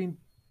 that's been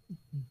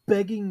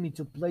begging me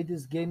to play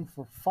this game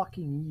for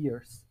fucking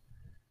years.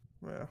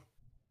 Yeah.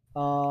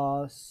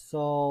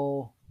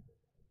 So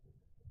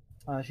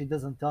she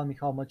doesn't tell me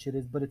how much it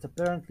is, but it's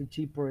apparently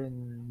cheaper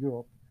in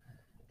Europe.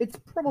 It's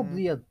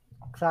probably a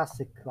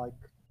classic like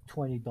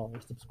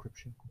 $20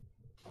 subscription.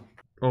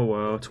 Oh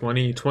wow,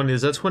 20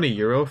 is that 20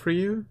 euro for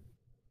you?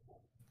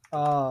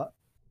 Uh,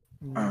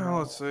 no.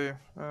 Let's see.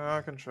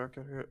 I can check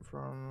it here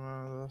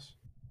from this.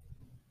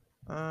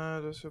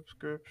 The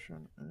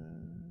subscription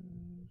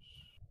is.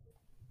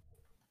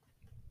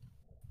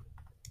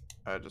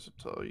 I just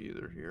tell you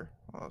either here.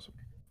 Awesome.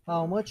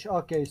 How much?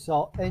 Okay,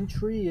 so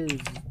entry is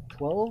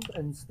 12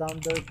 and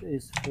standard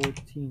is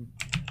 14.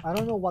 I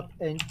don't know what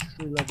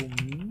entry level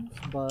means,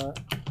 but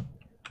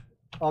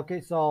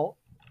okay, so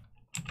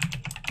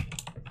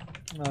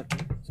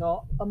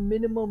a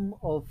minimum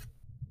of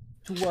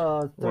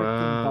Wow.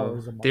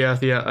 $13 a month.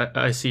 Yeah,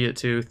 I see it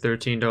too.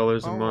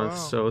 $13 a Oh, month. wow.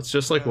 So it's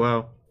just like Yeah.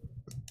 wow.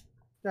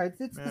 Yeah, it's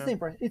the Yeah. same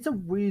price. It's a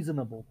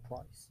reasonable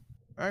price.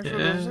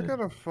 Actually, this is Yeah.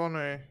 kind of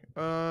funny.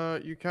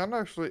 You can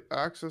actually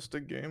access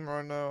the game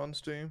right now on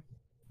Steam.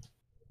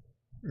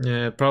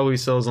 Yeah, it probably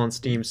sells on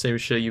Steam. Same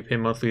shit. You pay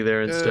monthly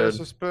there Yeah, instead.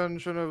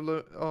 suspension of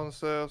on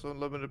sales on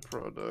limited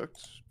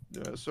products.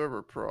 Yeah,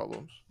 server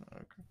problems.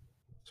 Okay.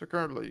 So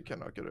currently you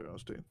cannot get it on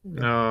Steam.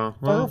 Oh, Final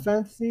well,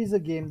 Fantasy is a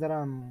game that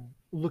I'm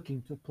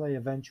looking to play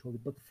eventually,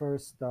 but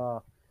first I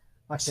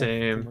have too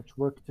same. much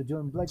work to do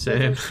in Black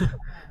Same. Desert.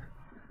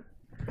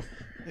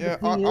 Yeah,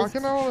 thing I is-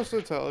 can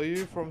honestly tell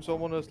you from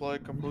someone that's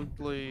like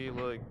completely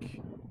like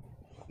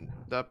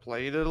that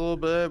played it a little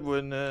bit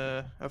when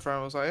a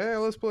friend was like, "Hey,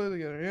 let's play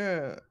together."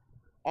 Yeah,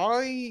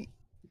 I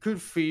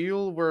could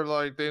feel where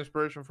like the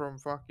inspiration from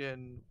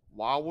fucking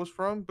WoW was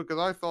from because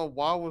I thought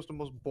WoW was the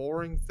most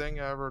boring thing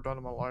I ever done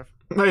in my life.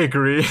 I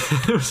agree.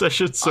 That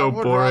shit's so I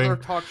would boring.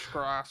 rather touch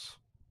grass.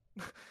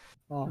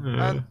 Oh,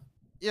 Yeah. And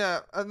yeah,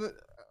 and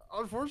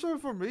unfortunately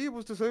for me, it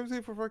was the same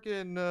thing for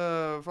fucking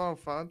Final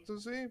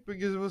Fantasy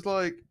because it was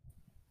like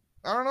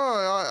I don't know.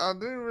 I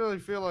didn't really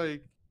feel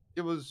like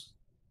it was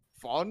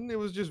fun. It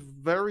was just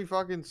very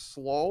fucking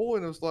slow,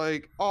 and it was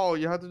like, oh,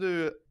 you had to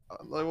do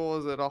like what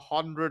was it,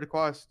 100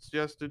 quests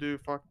just to do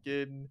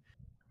fucking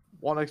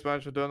one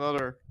expansion to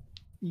another,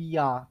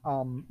 Yeah,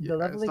 yeah, the and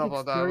leveling stuff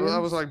like that. I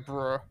was experience, like,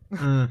 bruh.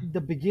 Mm.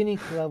 the beginning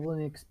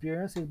leveling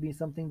experience has been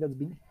something that's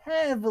been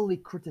heavily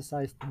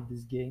criticized in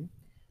this game,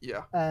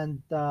 Yeah.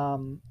 and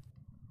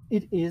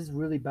it is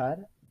really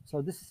bad.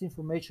 So this is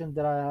information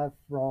that I have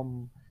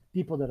from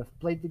people that have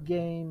played the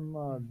game,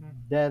 Mhm.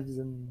 devs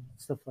and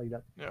stuff like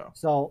that. Yeah.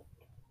 So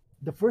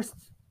the first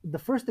the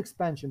first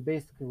expansion,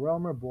 basically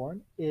Realm Reborn,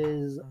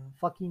 is Mhm.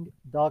 fucking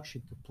dog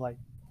shit to play.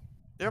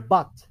 Yep.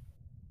 But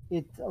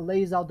it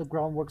lays out the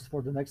groundworks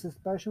for the next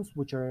expansions,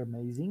 which are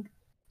amazing.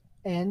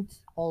 And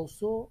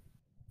also,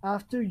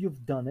 after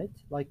you've done it,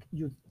 like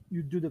you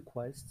do the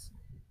quests,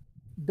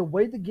 the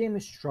way the game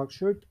is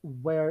structured,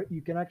 where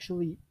you can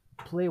actually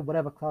play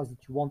whatever class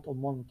that you want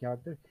on one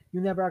character, you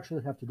never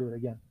actually have to do it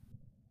again.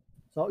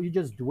 So you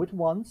just do it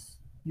once.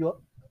 You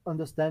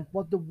understand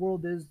what the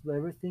world is,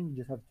 everything. You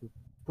just have to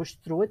push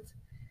through it.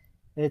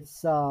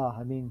 It's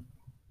I mean,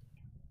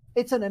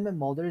 it's an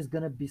MMO. There is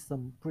gonna be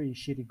some pretty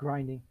shitty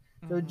grinding.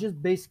 So you Mhm.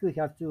 just basically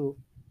have to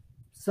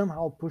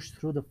somehow push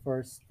through the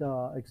first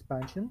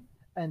expansion,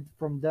 and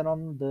from then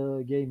on,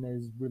 the game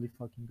is really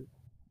fucking good.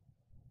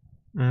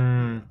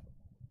 Mm.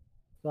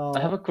 I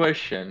have a So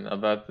question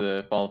about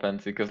the Final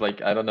Fantasy because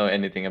like I don't know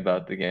anything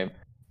about the game.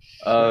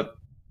 Uh,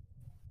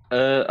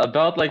 Shit.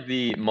 about like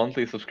the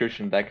monthly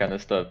subscription, that kind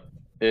of stuff.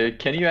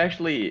 Can you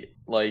actually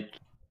like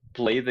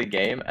play the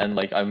game and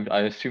like I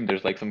assume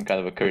there's like some kind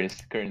of a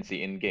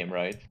currency in game,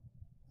 right?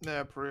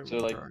 Yeah, pretty So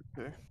much. like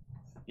Okay.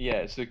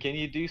 yeah, so can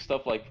you do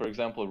stuff like for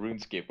example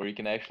RuneScape where you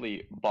can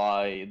actually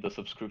buy the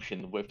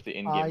subscription with the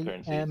in-game I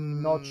currencies?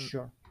 am not Mm,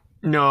 sure.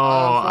 No,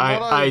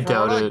 I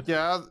doubt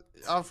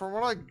it. From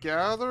what I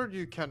gathered,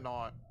 you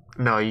cannot.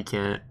 No, you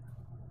can't.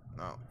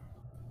 No.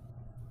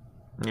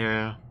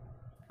 Yeah.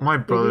 My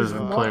It brother's is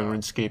been not. playing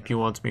RuneScape. He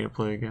wants me to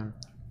play again.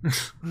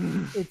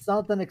 It's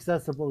not an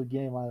accessible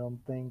game, I don't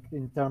think,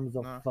 in terms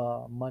of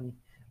No. money.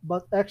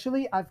 But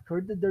actually, I've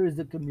heard that there is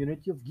a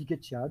community of Giga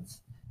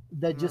Chads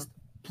that No. just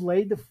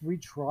play the free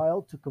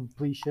trial to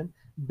completion.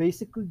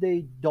 Basically,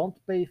 they don't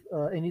pay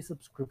any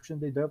subscription.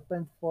 They don't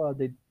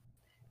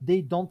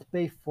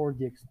pay for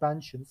the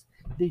expansions.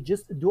 They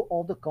just do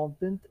all the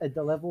content at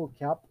the level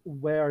cap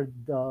where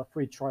the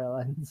free trial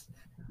ends.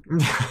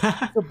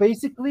 So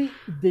basically,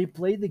 they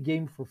play the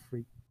game for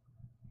free.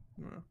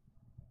 No.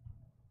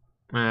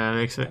 Man,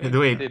 makes I sense.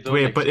 mean, they don't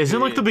Wait, but isn't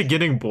like the experience.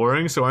 beginning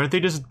boring? So aren't they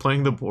just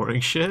playing the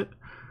boring shit?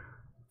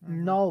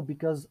 Mhm. No,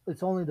 because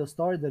it's only the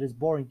story that is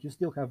boring. You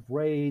still have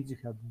raids, you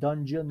have How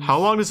dungeons.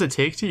 long does it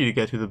take to you to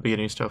get through the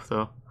beginning stuff,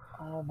 though?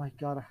 Oh my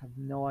god, I have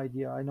no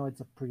idea. I know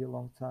it's a pretty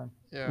long time.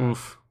 Yeah.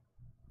 Oof.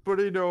 But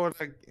you know what?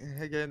 Like,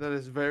 again, that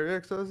is very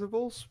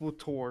accessible.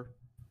 SWTOR.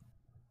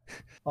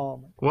 Oh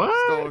my. What?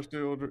 Star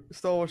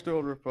Wars: The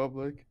Old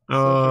Republic. Such a great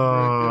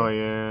Oh game.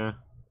 yeah.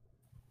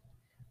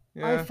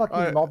 I Yeah.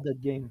 fucking love that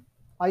game.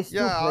 I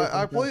still Yeah. play I from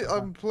time play. to I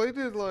time. played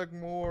it like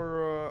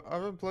more. I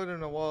haven't played it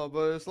in a while,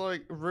 but it's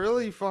like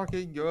really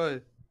fucking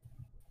good.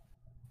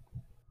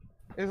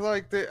 It's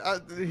like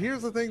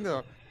here's the thing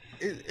though,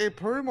 it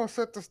pretty much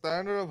set the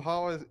standard of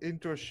how an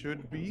intro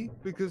should be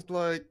because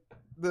like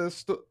the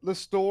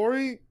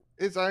story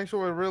is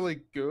actually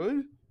really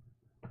good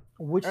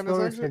Which and it's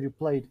stories actually have you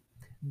played?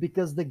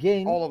 Because the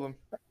game, all of them.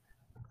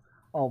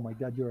 oh my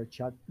god, you're a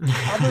chat.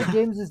 Other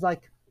games is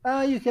like,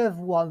 you have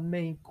one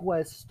main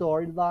quest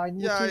storyline,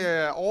 which Yeah, is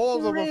yeah, yeah. All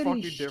of them are pretty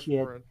fucking shit.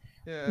 different.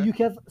 Yeah, You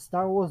have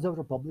Star Wars: The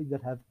Republic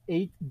that have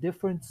 8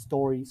 different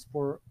stories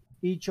for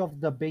each of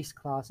the base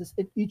classes,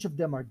 and each of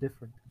them are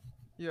different,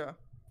 yeah,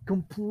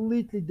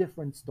 completely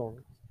different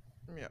stories.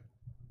 yeah.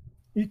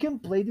 You can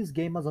play this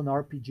game as an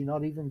RPG,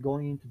 not even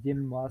going into the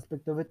MMO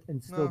aspect of it,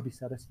 and still No, be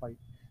satisfied.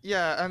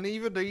 yeah, and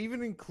even they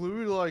even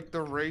include like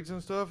the raids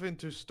and stuff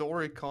into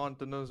story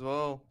content as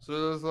well.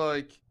 So there's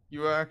like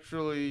you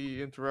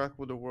actually interact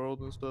with the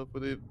world and stuff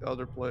with the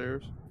other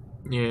players.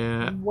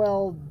 Yeah.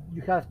 Well,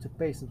 you have to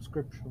pay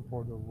subscription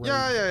for the raid.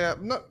 Yeah, yeah, yeah.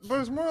 No, but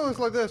it's more or less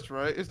like this,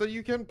 right? Is that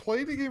you can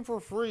play the game for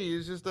free.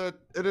 It's just that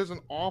it is an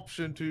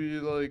option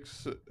to like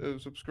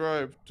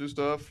subscribe to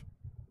stuff,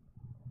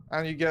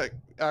 and you get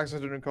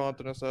access to the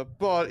content and stuff.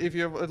 But if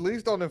you've at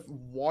least done it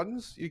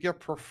once, you get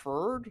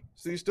preferred,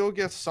 so you still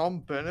get some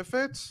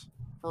benefits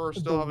for The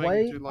still having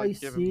way to I like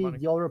give it see money.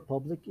 The Old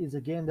Republic is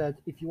a game that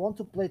if you want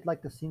to play it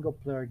like a single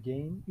player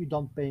game, you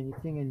don't pay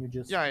anything and you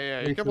just Yeah, yeah, yeah.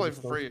 You play can through play the it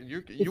for stories. free, and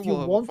you If you will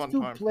have a want fun to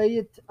time. play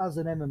it as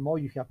an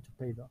MMO, you have to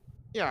pay though.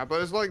 Yeah,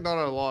 but it's like not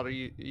a lot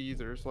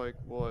either. It's like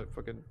what,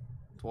 fucking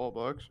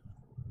 $12.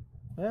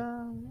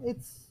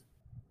 It's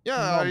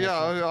Yeah, normal yeah.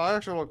 price. I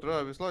actually looked it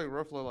up. It's like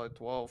roughly like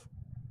 12.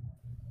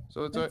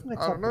 So it's It's an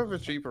I don't know if acceptable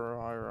it's price. cheaper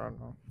or higher. I don't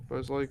know, but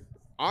it's like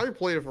I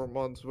played it for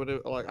months when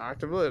it like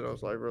actively, and it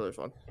was like really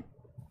fun.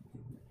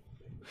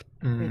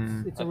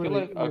 Mm. It's I a feel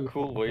really like a really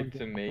cool fucking way fun to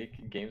game.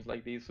 make games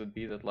like these would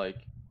be that like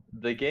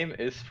the game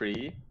is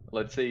free.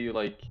 Let's say you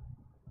like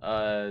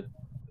uh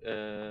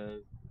uh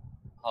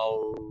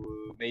how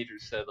Major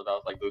said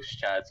about like those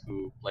chats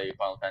who play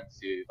Final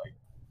Fantasy, like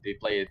they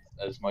play it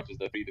as much as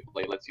the free to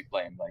play lets you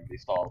play, and like they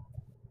stall.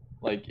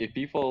 Like if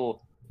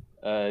people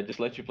just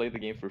let you play the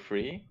game for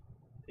free,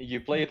 you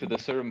play it to the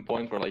certain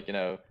point where like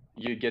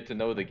you get to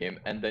know the game,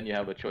 and then you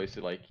have a choice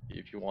to like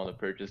if you want to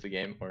purchase the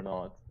game or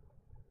not.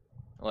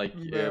 Like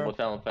Yeah. what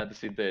Final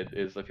Fantasy did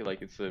is I feel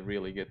like it's a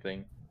really good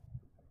thing.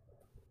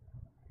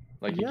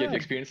 Like you get Yeah. to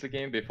experience the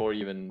game before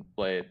you even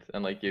play it,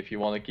 and like if you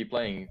want to keep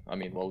playing, I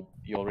mean, well,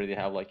 you already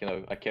have like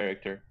a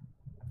character.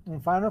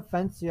 And Final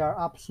Fantasy are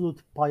absolute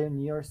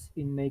pioneers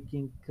in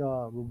making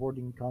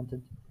rewarding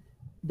content.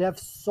 They have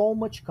so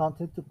much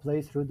content to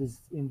play through this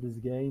in this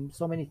game,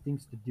 so many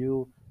things to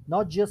do,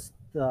 not just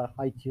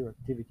high tier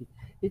activity.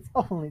 It's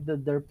only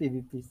that their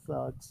PvP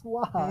sucks.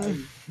 Why?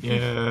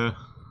 Yeah.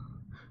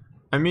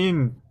 I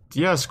mean,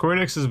 yeah, Square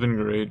Enix has been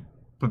great,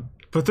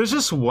 but there's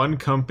just one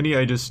company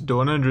I just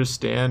don't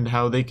understand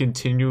how they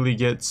continually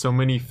get so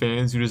many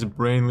fans who just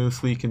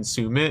brainlessly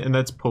consume it, and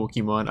that's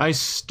Pokemon. I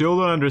still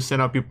don't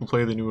understand how people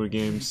play the newer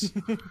games.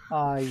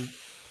 I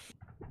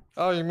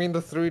Oh, you mean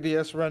the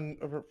 3DS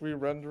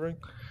re-rendering?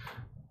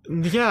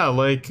 Yeah,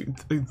 like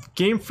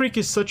Game Freak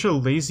is such a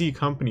lazy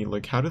company.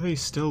 Like, how do they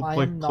still I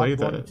like am not play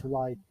going that? to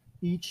lie.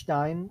 Each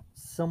time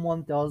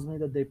someone tells me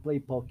that they play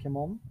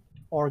Pokemon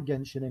or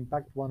Genshin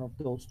Impact, one of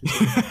those two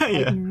things, I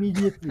Yeah,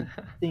 immediately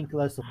think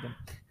less of them.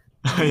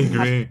 I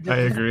agree. I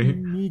Just agree.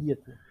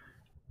 immediately.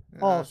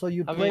 Oh, so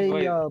you I mean,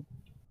 play wait.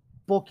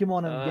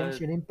 Pokemon and Uh,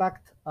 Genshin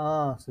Impact?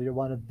 Ah, so you're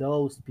one of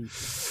those people.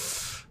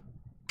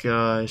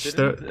 Gosh,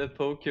 there. Didn't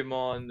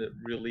Pokemon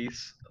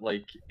release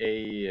like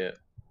a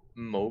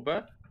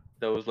MOBA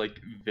that was like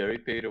very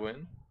pay to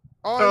win?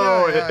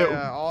 Oh, Oh,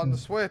 yeah. On the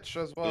Switch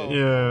as well. On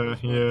Yeah, the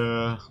Switch.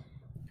 yeah.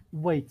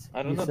 Wait, I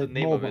you don't know the said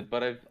name of MOBA. it,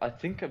 but I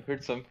think I've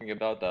heard something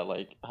about that,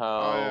 like Oh,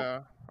 how yeah.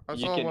 I you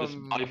saw can one.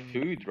 just buy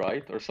food,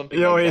 right, or something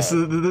Yo, like okay, that.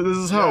 so this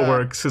is how it Yeah.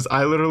 works. Cause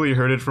I literally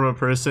heard it from a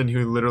person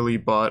who literally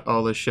bought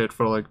all the shit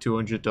for like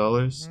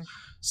 $200. Mhm.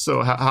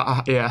 So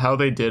how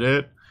they did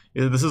it?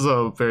 This is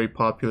a very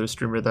popular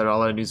streamer that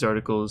all our news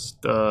articles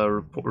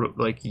report,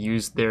 like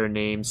use their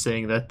name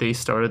saying that they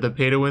started the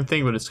pay to win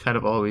thing, but it's kind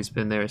of always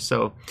been there.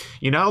 So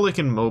you know, how, like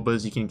in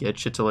MOBAs, you can get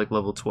shit to like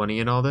level 20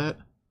 and all that.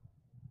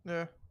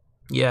 Yeah.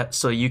 Yeah,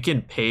 so you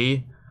can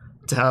pay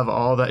to have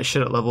all that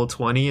shit at level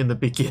 20 in the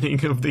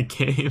beginning of the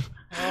game.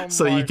 Oh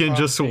So you my can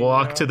just fucking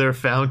walk God. to their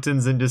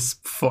fountains and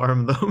just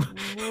farm them.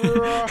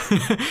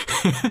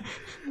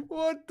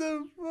 What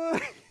the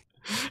fuck?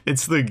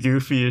 It's the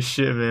goofiest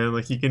shit, man.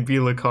 Like you can be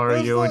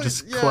Lucario like- and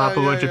just yeah, clap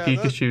a bunch yeah, of yeah,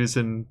 that- Pikachus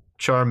and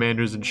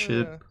Charmanders and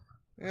shit.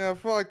 Yeah,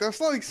 fuck.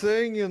 That's like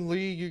saying in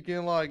League you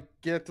can like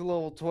get to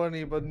level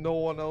 20, but no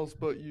one else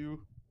but you.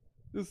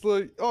 It's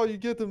like, oh, you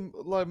get the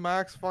like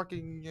max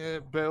fucking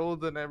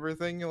build and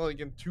everything like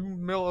in 2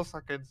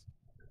 milliseconds.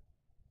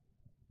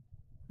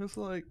 It's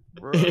like,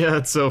 bro. Yeah,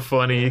 it's so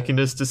funny. You Yeah. can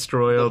just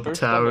destroy all The the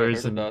first time I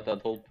towers heard and about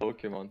that whole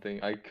Pokemon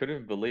thing, I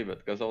couldn't believe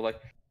it because I was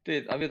like,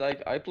 dude, I mean,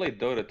 like I played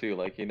Dota too,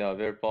 like a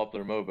very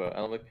popular MOBA, and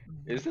I'm like,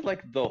 is it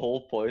like the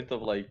whole point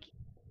of like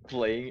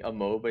playing a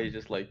MOBA is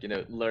just like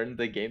learn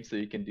the game so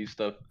you can do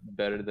stuff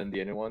better than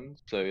the other one,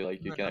 so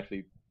like you can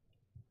actually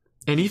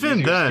and use even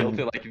your skill then,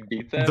 to like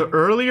beat them. the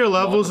earlier not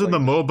levels in the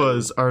like just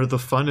MOBAs are the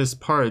funnest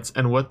parts,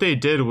 and what they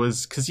did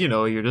was because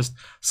you're just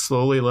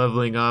slowly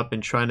leveling up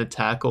and trying to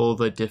tackle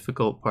the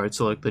difficult parts,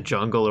 so like the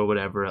jungle or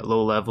whatever at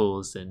low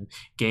levels and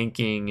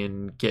ganking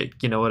and get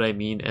what I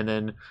mean, and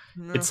then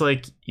Yeah. it's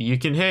like you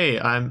can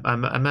I'm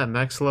at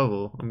max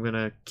level. I'm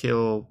gonna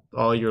kill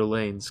all your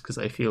lanes because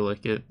I feel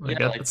like it. Like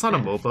Yeah, like- it's not a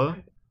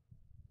MOBA.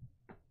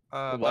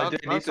 Why do I need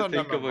that's to an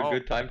think of a MMO.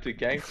 good time to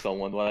gank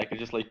someone when I can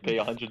just like pay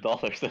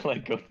 $100 and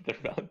like go to the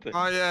fountain?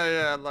 Oh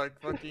yeah, like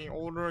fucking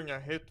ordering a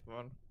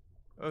hitman,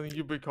 and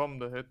you become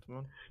the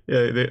hitman.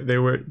 Yeah,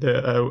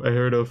 I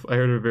heard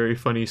a very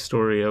funny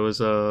story. I was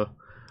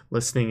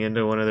listening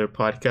into one of their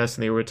podcasts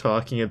and they were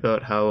talking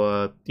about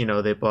how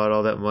they bought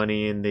all that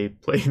money and they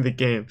played the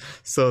game.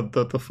 So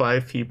the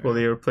five people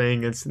they were playing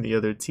against in the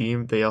other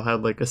team, they all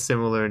had like a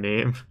similar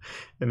name,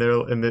 and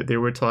they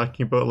were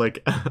talking about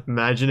like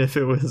imagine if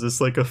it was just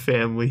like a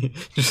family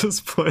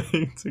just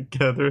playing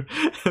together,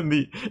 and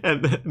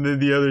then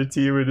the other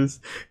team were just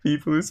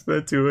people who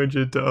spent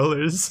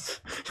 $200.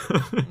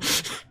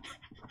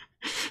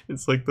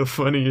 It's like the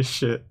funniest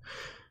shit.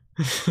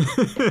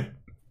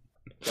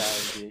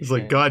 It's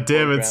like, God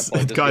damn it,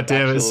 God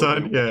damn it,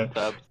 son.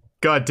 Yeah.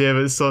 God damn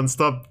it, son,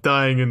 stop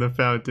dying in the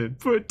fountain.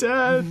 But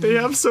dad, they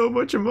have so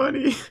much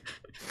money.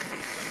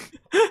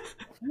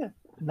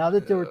 Now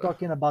that you were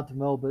talking about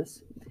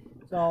MOBAs,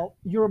 so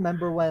you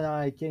remember when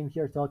I came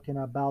here talking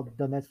about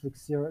the Netflix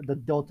series, the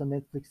Dota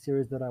Netflix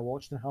series that I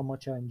watched, and how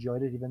much I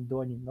enjoyed it, even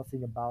though I knew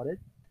nothing about it.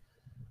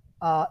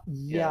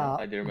 Yeah,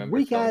 I do remember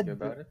we talking had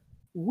about it.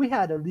 we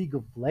had a League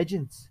of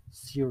Legends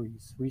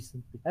series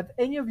recently. Have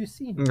any of you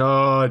seen it?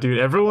 Oh, dude,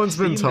 everyone's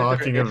been Seen there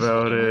talking is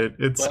about some, it.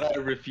 It's But I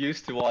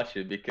refuse to watch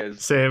it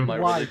because Same. my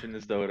Why? religion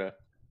is Dota.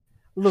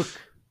 Look,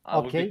 I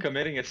would Okay. be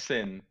committing a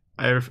sin.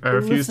 I refuse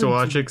Listen to to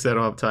watch it me. because I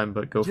don't have time.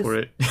 But go for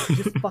it.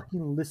 just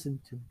fucking listen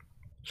to me.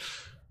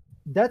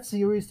 that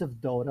series of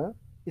Dota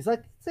is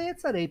like, say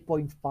it's at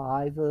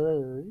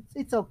 8.5.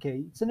 It's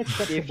okay. It's an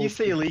acceptable. If you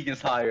say score. League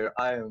is higher,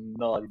 I am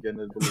not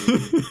gonna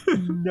believe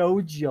you.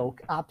 No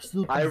joke,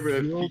 absolutely I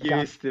zero cap.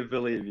 refuse to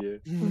believe you.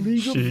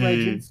 League of Gee.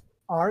 Legends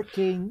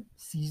Arcane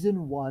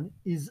Season 1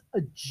 is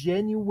a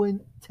genuine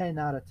 10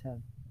 out of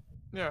 10.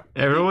 Yeah.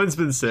 Everyone's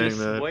been saying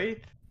Just that.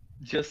 wait.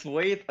 Just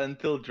wait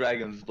until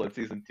Dragon's Blood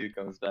Season 2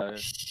 comes down.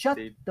 Shut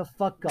They- the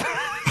fuck up.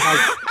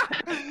 Like,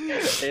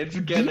 It's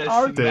gonna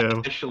art-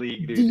 Damn. smash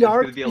League, dude. the It's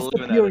art gonna be is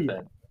 11 out of superior.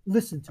 10.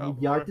 Listen to me, Oh,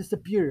 the art boy. is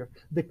superior.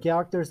 The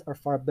characters are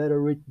far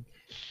better written.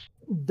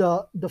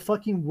 The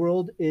fucking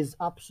world is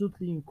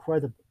absolutely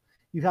incredible.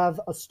 You have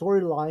a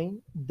storyline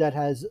that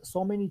has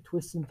so many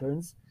twists and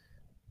turns.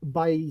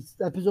 By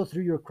episode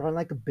 3, you're crying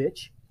like a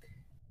bitch.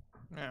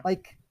 Yeah.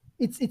 Like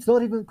it's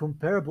not even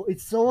comparable.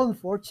 It's so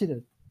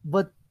unfortunate,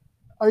 but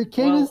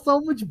Arcane is so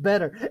much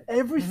better.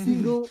 Every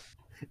single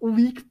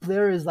week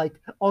player is like,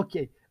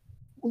 okay,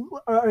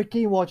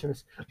 Arcane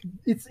watchers,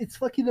 it's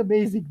fucking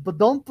amazing, but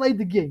don't play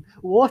the game.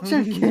 Watch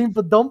Arcane,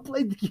 but don't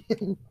play the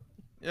game.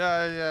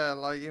 Yeah,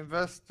 like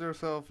invest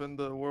yourself in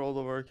the world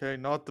of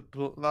Arcane, not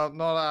not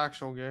an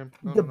actual game.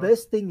 No, The no, no.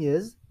 best thing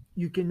is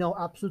you can know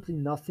absolutely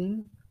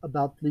nothing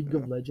about League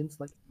of Legends,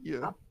 like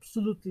Yeah.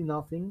 absolutely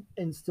nothing,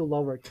 and still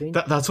love Arcane.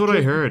 That's what I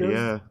Just heard. because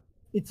Yeah.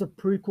 It's a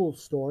prequel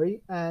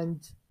story, and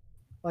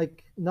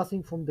like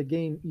nothing from the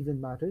game even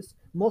matters.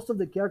 Most of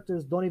the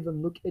characters don't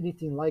even look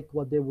anything like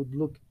what they would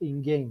look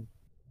in game.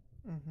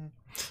 Hmm.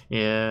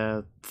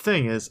 Yeah.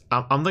 Thing is,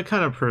 I'm the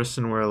kind of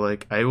person where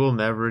like I will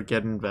never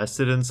get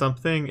invested in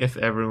something if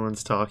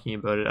everyone's talking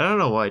about it. I don't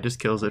know why. It just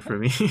kills it for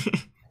me.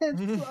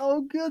 It's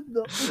so good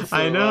though. It's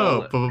I so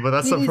know, Well, but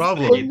that's It the is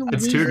problem.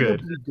 It's too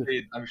good. unreasonably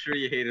good. I'm sure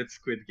you hated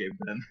Squid Game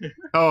then.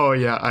 Oh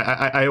yeah,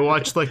 I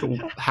watched like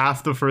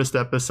half the first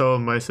episode.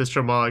 And my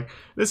sister-in-law like,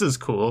 this is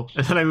cool,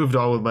 and then I moved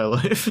on with my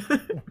life.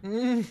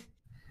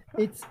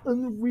 It's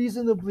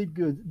unreasonably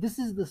good. This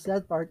is the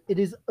sad part. It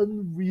is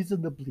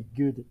unreasonably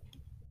good.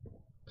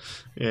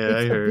 Yeah, I It's a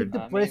bit heard. I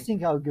mean- depressing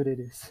how good it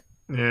is.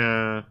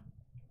 Yeah.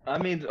 I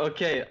mean,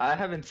 okay, I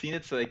haven't seen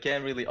it, so I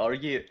can't really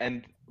argue.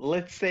 And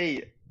let's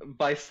say,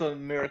 by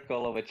some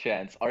miracle of a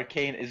chance,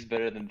 Arcane is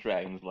better than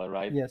Dragon's Blood,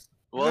 right? Yes.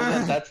 Well,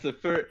 then that's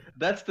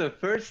the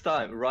first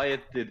time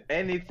Riot did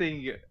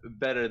anything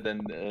better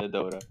than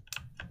Dota.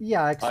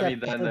 Yeah, except I mean,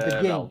 than the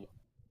game. Valve.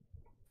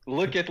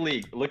 Look at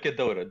League. Look at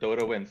Dota.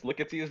 Dota wins. Look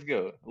at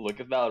CS:GO. Look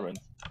at Valorant.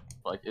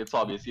 Like, it's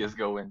obvious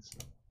CS:GO wins.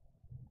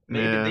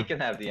 Maybe Yeah. they can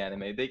have the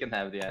anime. They can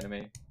have the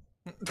anime.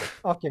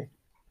 Okay.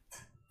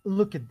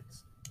 Look at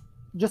this.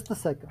 Just a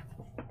second.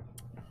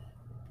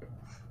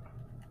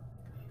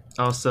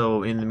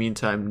 Also, in the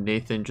meantime,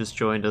 Nathan just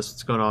joined us.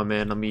 What's going on,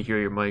 man? Let me hear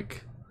your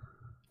mic.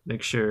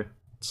 Make sure it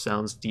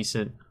sounds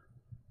decent,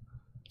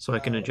 so I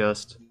can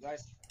adjust. You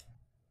guys,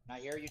 can I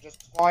hear you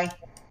just fine?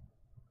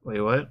 Wait,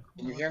 what?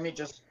 Can you hear me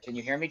just? Can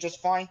you hear me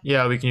just fine?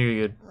 Yeah, we can hear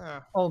you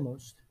Yeah.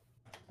 Almost.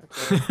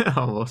 good.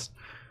 Almost.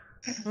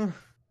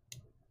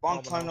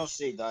 Long time no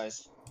see,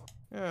 guys.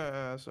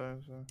 Yeah. So.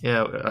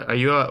 Yeah, are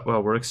you at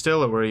work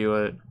still, or where are you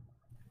at?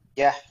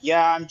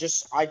 Yeah.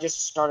 I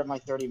just started my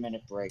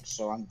 30-minute break,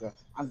 so I'm good.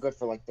 I'm good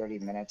for like 30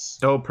 minutes.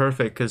 Oh,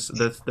 perfect, because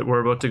we're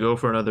about to go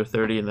for another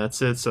 30, and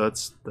that's it. So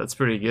that's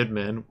pretty good,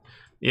 man.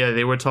 Yeah,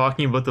 they were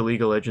talking about the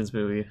League of Legends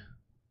movie.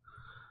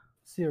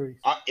 Series.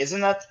 Isn't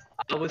that?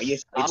 I was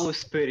Yes, I it's- was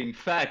spitting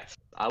facts.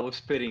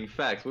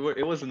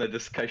 It wasn't a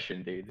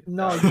discussion, dude.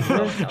 No, That you was-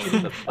 weren't that was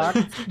spitting the-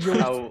 facts, you were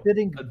how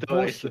spitting Dota is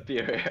bullshit.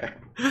 superior.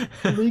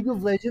 League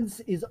of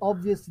Legends is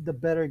obviously the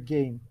better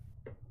game.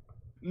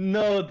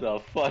 No, the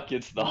fuck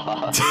it's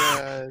not.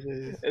 Yeah. It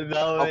is.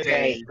 No, it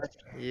Okay. ain't.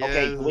 Yeah,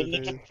 Okay. Do we it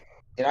need to? is.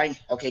 Did I?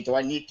 Okay. Do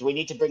we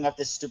need to bring up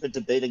this stupid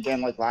debate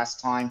again like last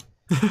time?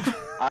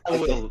 I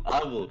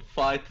will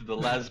fight to the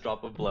last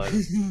drop of blood.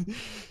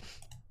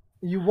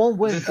 You won't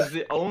win. This is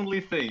the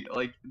only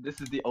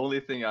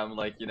thing. I'm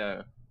like,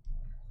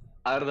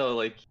 I don't know,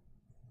 like,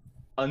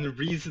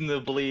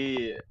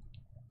 unreasonably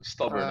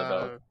stubborn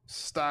about.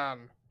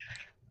 Stan.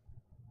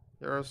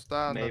 You're a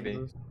Stan. Maybe.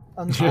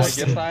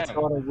 Unfortunately, I am.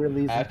 Dota really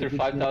isn't a After good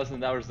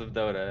 5,000 hours of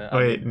Dota,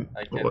 Wait,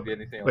 I can't be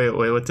anything else.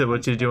 Wait, what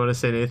did you want to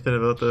say, Nathan,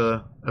 about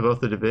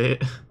the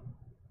debate?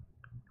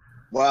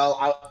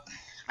 Well,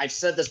 I've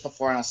said this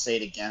before and I'll say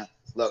it again.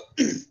 Look,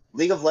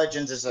 League of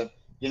Legends is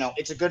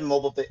it's a good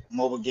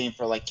mobile game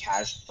for like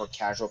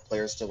casual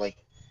players to like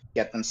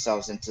get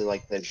themselves into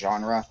like the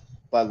genre.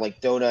 But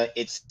like Dota,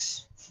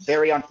 it's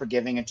very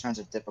unforgiving in terms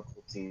of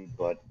difficulty,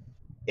 but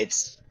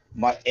it's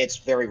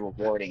very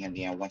rewarding in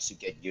the end once you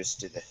get used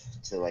to the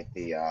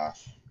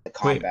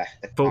combat.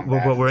 the But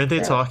combat. weren't they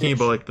Yeah. talking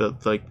about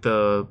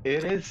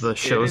It is the it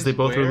shows is they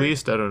both weird.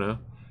 released? I don't know.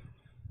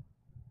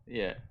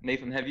 Yeah,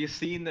 Nathan, have you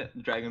seen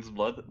Dragon's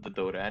Blood, the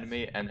Dota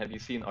anime, and have you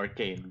seen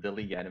Arcane, the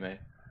League anime?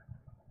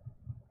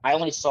 I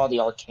only saw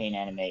the Arcane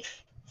anime.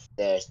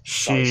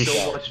 Sheesh.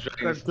 Go watch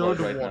Dragon's The Blood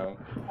third right one.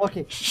 now.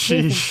 Okay,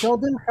 Nathan, Sheesh. tell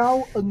them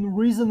how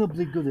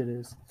unreasonably good it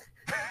is.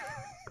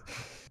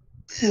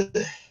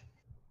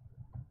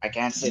 I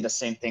can't say the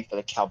same thing for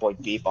the Cowboy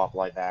Bebop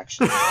live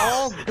action.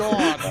 Oh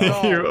God,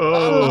 no.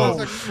 Oh,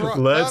 That is a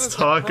let's that is a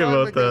talk crime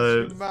about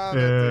against that.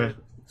 humanity.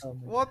 Oh,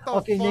 man. What the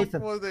Okay, fuck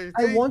Nathan, were they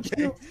I want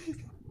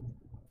thinking?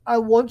 I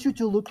want you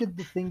to look at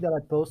the thing that I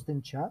post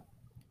in chat.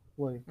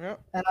 Wait. Yeah.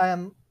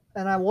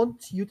 And I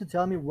want you to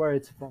tell me where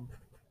it's from.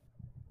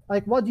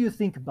 Like, what do you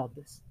think about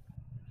this?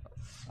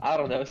 I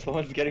don't know.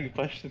 Someone's getting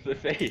punched in the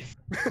face.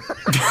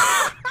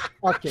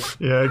 Okay.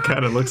 Yeah, it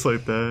kind of looks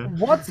like that.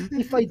 What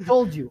if I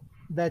told you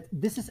that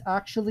this is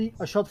actually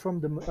a shot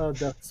from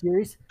the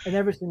series and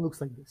everything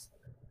looks like this?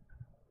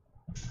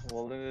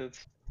 Well, then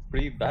it's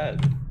pretty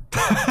bad.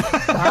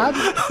 Bad?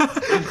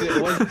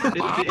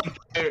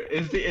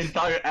 Is the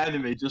entire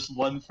anime just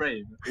one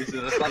frame? Is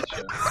it a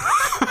slideshow?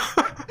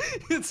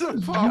 It's a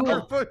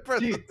PowerPoint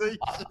presentation.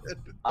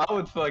 I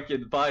would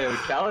fucking buy a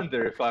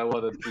calendar if I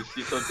wanted to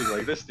see something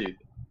like this, dude.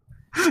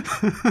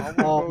 I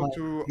will Oh go my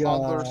to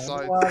God. other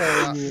sites. What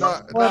are you-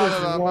 what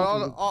is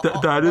wrong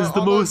with That is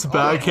the most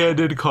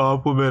backhanded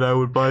compliment. I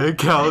would buy a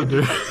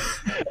calendar.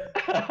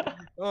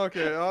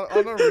 Okay,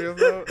 on a real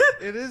note,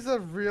 it is a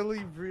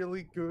really,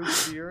 really good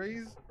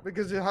series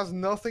because it has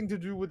nothing to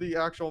do with the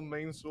actual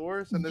main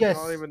source and it's Yes.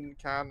 not even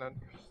canon.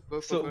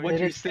 That's the So thing. what It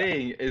you're is-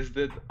 saying is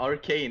that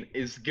Arcane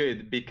is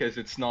good because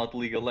it's not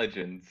League of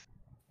Legends.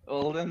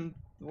 Well then,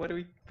 what are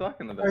we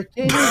talking about?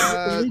 Arcane is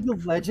Uh, League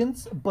of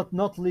Legends, but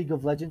not League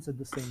of Legends at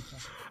the same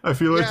time. I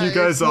feel like Yeah, you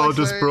guys it's all like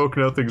just saying- broke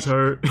Nothing's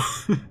heart.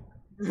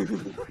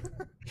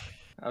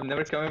 I'm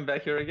never coming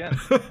back here again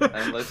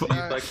unless you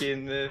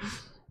fucking.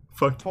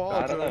 Fuck. Paul,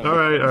 I don't know.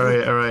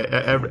 All right.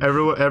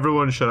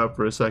 Everyone, shut up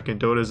for a second.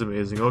 Dota's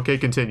amazing. Okay,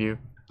 continue.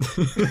 Dota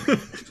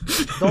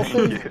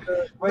is the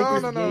No,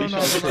 greatest no, no, no, game no,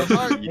 ever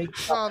no,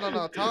 made.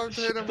 no, time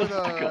to hit him with a...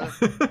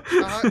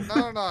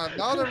 No,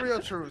 not the real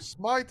truth.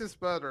 Smite is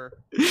better.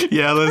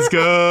 Yeah, let's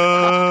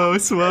go,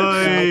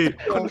 Smite.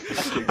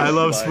 I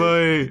love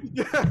Smite.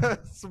 Yeah,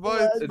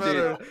 Smite's Dude.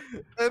 better.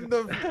 And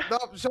no,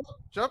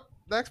 jump.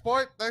 Next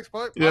point. I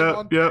Yeah,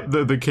 won. yeah.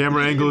 The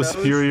camera angle is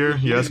superior.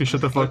 You guys can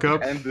shut the fuck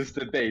up. End this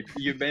debate.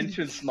 You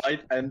mentioned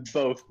Smite and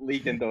both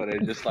League and Dota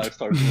and just like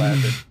started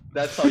laughing.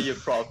 That's how you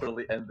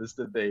properly end this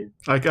debate.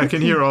 I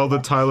can hear all the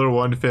Tyler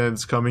 1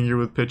 fans coming here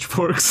with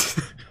pitchforks.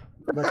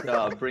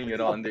 But Bring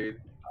it on, dude.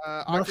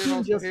 I can Nothing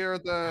also just- hear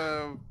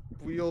the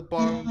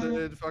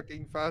wheel-bounded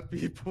fucking fat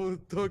people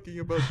talking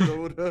about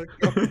Dota.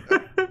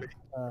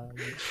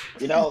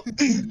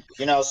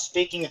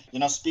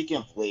 Speaking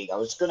of League, I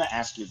was gonna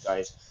ask you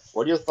guys,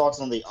 what are your thoughts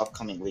on the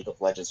upcoming League of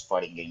Legends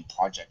fighting game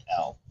Project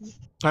L?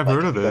 I've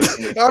heard of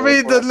it. I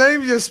mean, the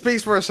name just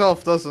speaks for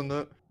itself, doesn't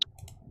it?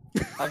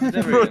 I've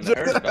never even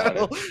heard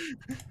about it.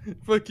 I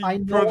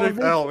Fucking know Project of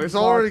it, L. It's but-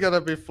 already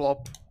gonna be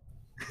flop.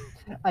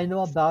 I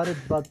know about it,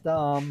 but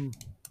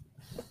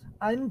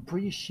I'm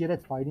pretty shit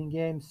at fighting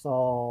games,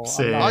 so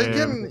Same. I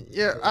can,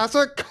 as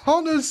a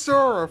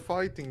connoisseur of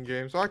fighting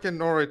games, I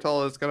can already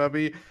tell it's gonna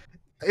be.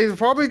 It's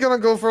probably gonna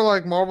go for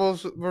like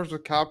Marvel's versus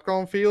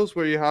Capcom feels,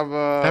 where you have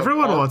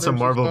Everyone wants a partners and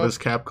Marvel stuff. vs.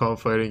 Capcom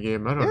fighting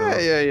game. I don't know.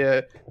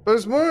 Yeah. But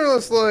it's more or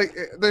less like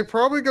they're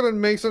probably gonna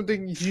make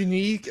something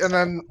unique, and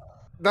then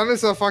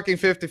it's a fucking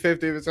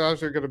 50-50 if it's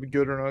actually gonna be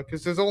good or not.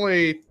 Because there's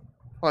only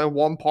like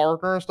one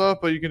partner and stuff,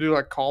 but you can do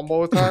like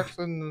combo attacks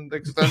and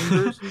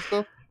extenders and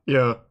stuff.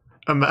 Yeah.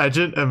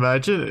 Imagine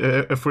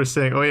if we're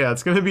saying, oh yeah,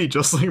 it's gonna be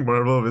just like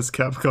Marvel vs.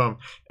 Capcom,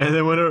 and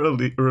then when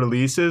it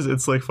releases,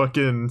 it's like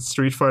fucking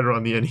Street Fighter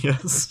on the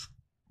NES.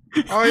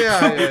 Oh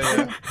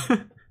yeah.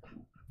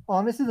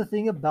 honestly, the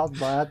thing about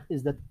that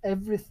is that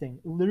everything,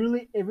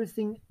 literally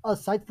everything,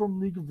 aside from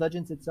League of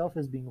Legends itself,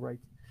 is being right.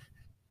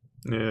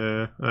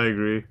 Yeah, I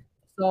agree.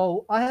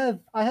 So I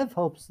have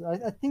hopes.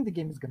 I think the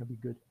game is gonna be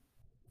good.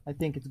 I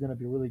think it's gonna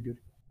be really good.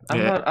 I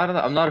don't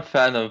know. I'm not a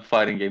fan of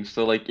fighting games.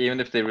 So like,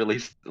 even if they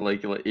released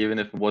like even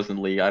if it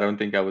wasn't League, I don't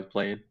think I would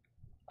play it.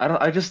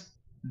 I just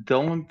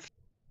don't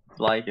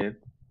like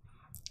it.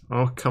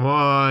 Oh come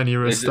on,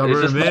 you're a It's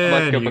stubborn just not my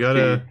man. cup You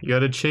of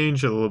gotta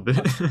change a little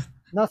bit.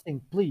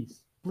 Nothing,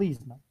 please,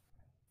 man.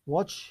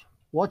 Watch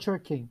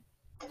Arcane,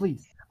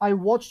 please. I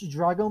watched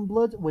Dragon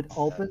Blood with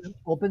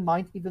open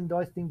mind, even though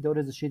I think Dota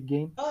is a shit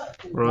game.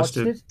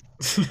 Roasted.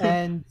 Watched it,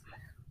 and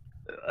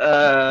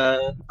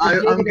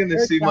I'm gonna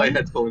see my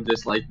headphone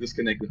just like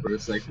disconnected for a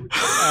second.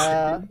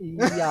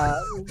 yeah.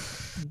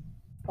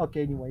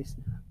 Okay. Anyways,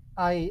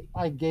 I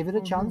gave it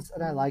a chance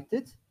and I liked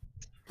it.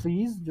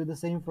 Please do the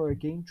same for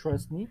Arcane.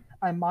 Trust me.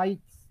 I might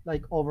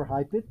like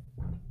overhype it.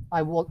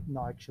 I won't.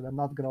 No, actually, I'm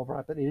not gonna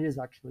overhype it. It is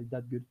actually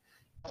that good.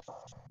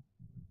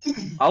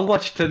 I'll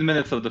watch 10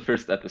 minutes of the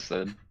first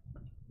episode.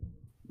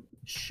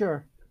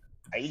 Sure.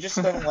 Are you just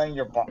letting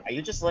your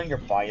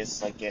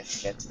bias like get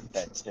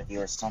to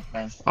you or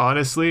something?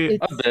 Honestly,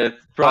 It's- A bit,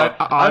 bro.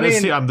 honestly,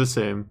 I mean, I'm the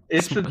same.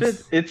 it's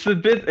a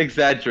bit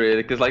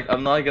exaggerated because like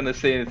I'm not gonna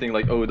say anything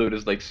like oh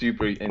Dota's like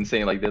super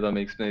insane like they don't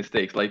make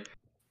mistakes. Like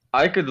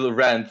I could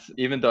rant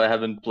even though I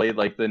haven't played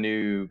like the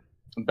new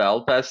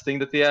Battle Pass thing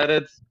that they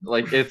added.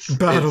 Like it's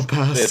Battle it's,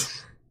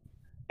 Pass.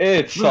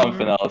 It's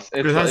something else.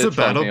 It's, It has a it's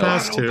Battle something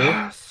Pass else.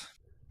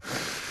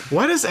 too.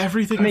 Why does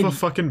everything I mean, have a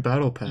fucking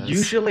battle pass?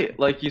 Usually,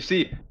 like you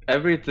see,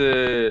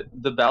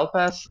 the battle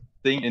pass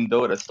thing in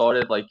Dota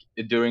started like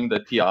during the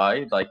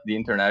TI, like the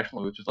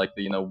international, which is like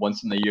the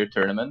once in a year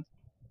tournament,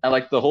 and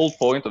like the whole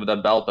point of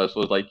that battle pass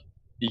was like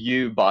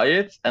you buy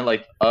it and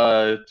like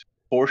a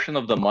portion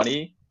of the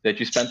money that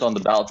you spent on the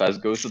battle pass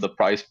goes to the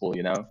prize pool,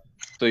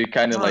 So you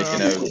kind of like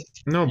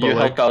no, but you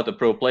like help out the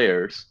pro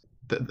players.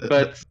 the-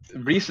 But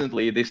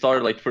recently they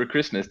started like for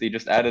Christmas they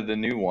just added a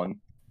new one,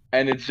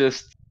 and it's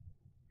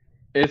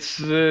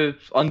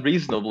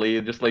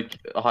unreasonably just like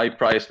a high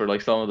price for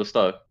like some of the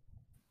stuff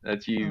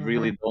that you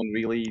really don't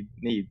really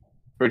need.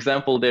 For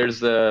example,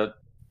 there's a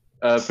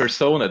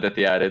persona that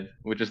they added,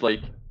 which is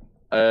like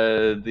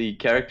the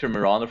character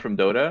Mirana from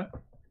Dota,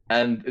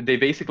 and they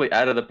basically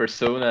added a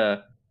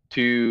persona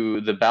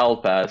to the battle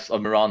pass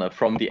of Mirana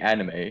from the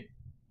anime.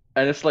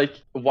 And it's like,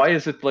 why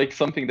is it like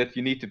something that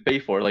you need to pay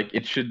for? Like,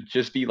 it should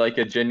just be like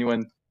a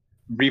genuine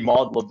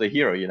remodel of the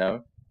hero,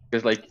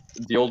 Because like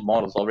the old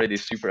model's already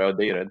super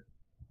outdated.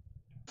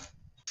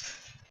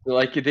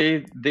 Like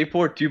they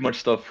poured too much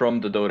stuff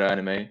from the Dota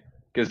anime.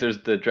 Because there's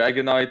the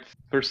Dragonite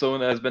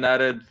persona has been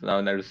added.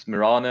 Now there's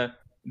Mirana.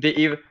 They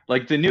even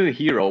like the new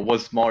hero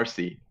was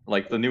Marcy.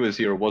 Like the newest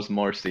hero was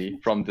Marcy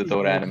from the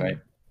Dota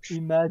anime.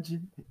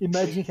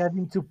 Imagine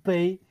having to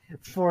pay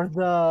for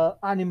the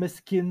anime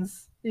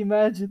skins.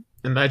 Imagine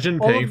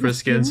all paying of for the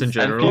skins in skins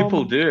general. And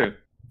people do.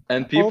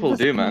 And people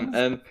do, man. skins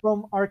And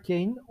from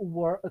Arcane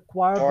were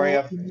acquirable Story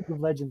of- in League of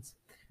Legends.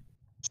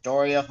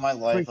 Story of my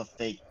life of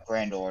Fate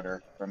Grand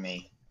Order for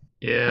me.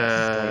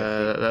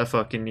 Yeah, that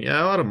fucking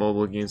a lot of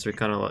mobile games are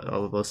kind of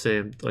all the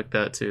same like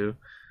that too.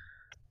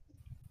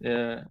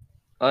 yeah.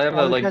 I don't Oh,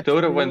 know, like that's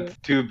Dota the-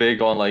 went too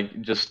big on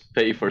like just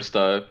pay for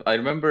stuff. I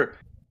remember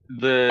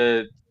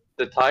the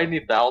tiny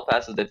battle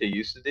passes that they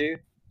used to do,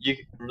 you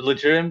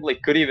legitimately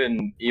could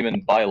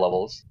even buy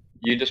levels.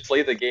 You just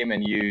play the game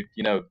and you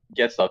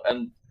get stuff.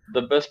 And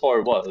the best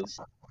part was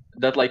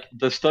that like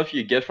the stuff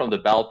you get from the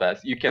battle pass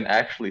you can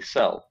actually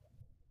sell.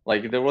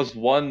 Like there was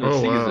one Oh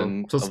wow!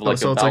 season So, of like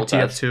so a it's like battle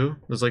pass. TF2.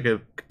 There's like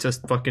a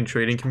just fucking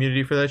trading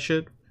community for that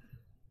shit.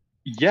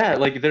 Yeah,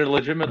 like there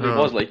legitimately Oh.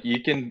 was like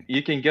you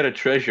can get a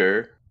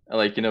treasure,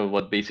 like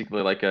what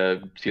basically like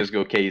a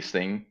CS:GO case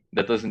thing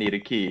that doesn't need a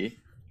key,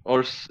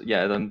 or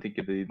yeah, I don't think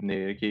it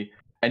need a key,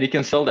 and you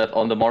can sell that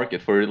on the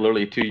market for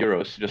literally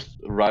 €2 just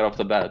right off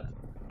the bat.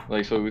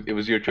 Like so, it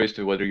was your choice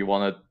to whether you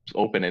want to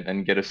open it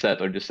and get a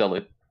set or just sell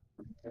it,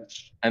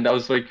 and that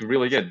was like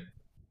really good.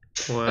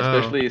 Wow.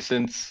 Especially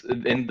since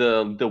in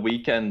the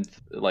weekend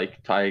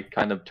like tie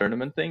kind of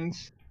tournament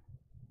things,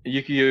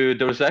 you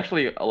there was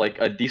actually like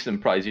a decent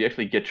prize. You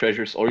actually get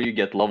treasures or you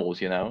get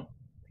levels.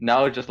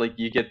 Now it's just like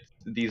you get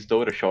these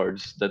Dota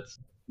shards. That's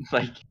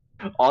like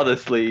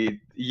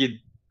honestly,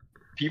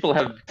 people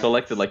have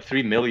collected like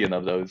 3 million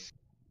of those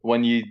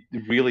when you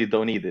really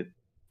don't need it.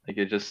 Like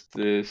it's just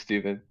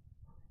stupid.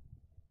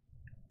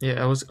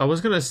 Yeah, I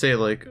was gonna say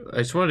like I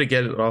just wanted to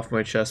get it off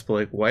my chest, but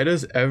like why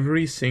does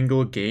every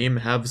single game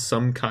have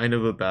some kind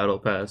of a battle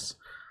pass?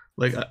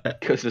 Like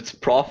Because it's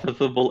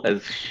profitable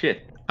as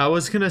shit. I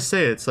was gonna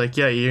say it's like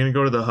yeah, you're gonna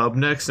go to the hub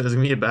next, and there's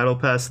gonna be a battle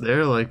pass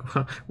there. Like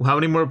how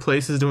many more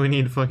places do we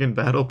need fucking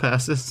battle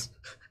passes?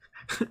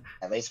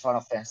 At least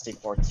Final Fantasy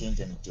 14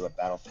 didn't do a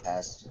battle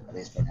pass. At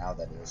least for now,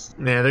 that is.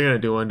 Yeah, they're gonna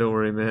do one. Don't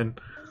worry, man.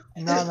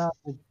 No.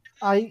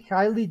 I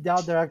highly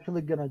doubt they're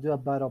actually gonna do a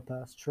battle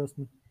pass. Trust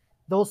me.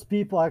 Those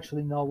people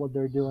actually know what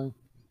they're doing.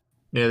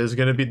 Yeah, there's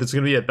gonna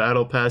be a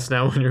battle pass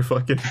now when you're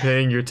fucking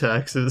paying your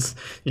taxes.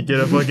 You get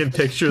a fucking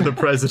picture of the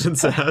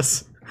president's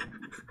ass.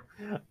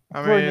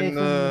 I For mean,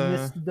 Nathan, you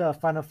missed the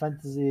Final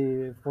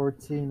Fantasy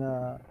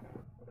 14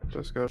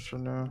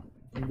 discussion now.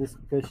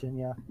 discussion.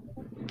 Yeah,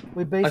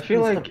 we I basically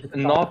feel said like it's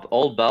not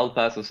all battle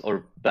passes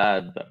are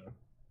bad though.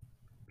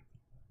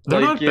 They're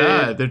Like, not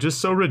bad. They're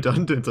just so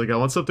redundant. Like I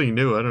want something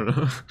new. I don't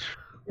know.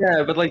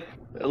 Yeah, but like,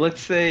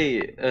 let's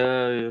say,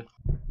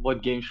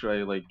 what game should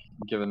I like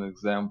give an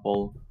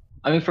example?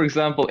 I mean, for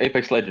example,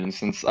 Apex Legends,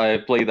 since I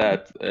played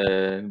that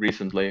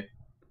recently.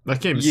 That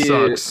game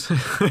Yeah. sucks.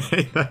 I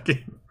hate that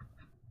game.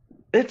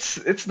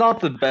 It's not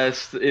the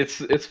best.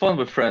 It's fun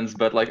with friends,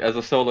 but like as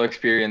a solo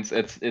experience,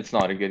 it's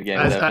not a good game.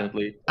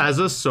 Definitely. As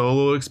a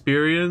solo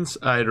experience,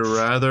 I'd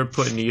rather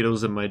put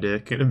needles in my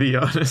dick, to be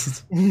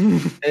honest.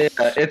 Yeah,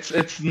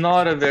 it's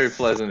not a very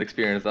pleasant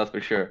experience, that's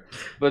for sure.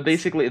 But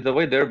basically, the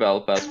way their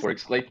battle pass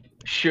works, like,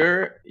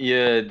 sure,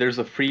 yeah, there's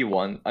a free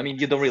one. I mean,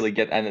 you don't really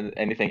get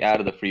anything out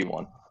of the free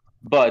one.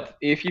 But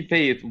if you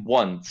pay it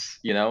once,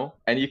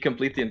 and you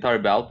complete the entire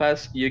battle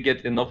pass, you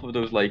get enough of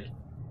those, like,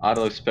 I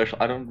don't know, special.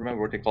 I don't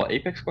remember what they call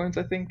Apex coins,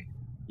 I think.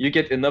 You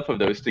get enough of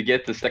those to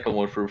get the second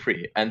one for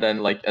free, and then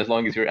like as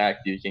long as you're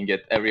active, you can get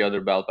every other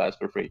battle pass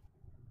for free.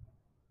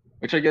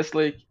 Which I guess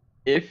like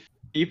if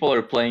people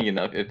are playing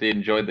enough, if they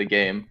enjoy the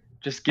game,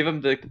 just give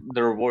them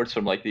the rewards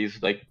from like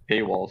these like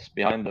paywalls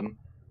behind them.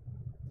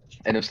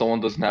 And if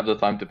someone doesn't have the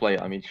time to play,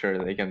 I mean, sure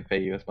they can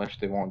pay you as much as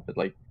they want, but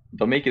like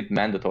don't make it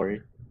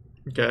mandatory.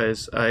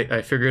 Guys,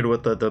 I figured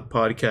what the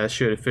podcast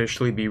should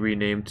officially be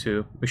renamed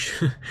to.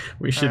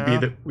 We should be Yeah.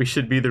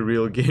 the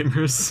real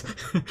gamers.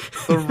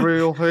 The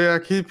real, yeah,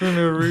 keeping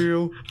it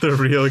real. The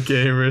real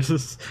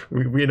gamers.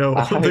 We know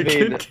all I the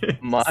mean, good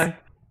games.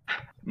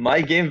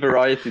 my game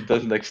variety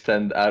doesn't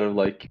extend out of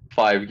like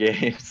 5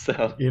 games,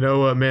 so. You know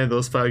what, man?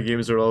 Those 5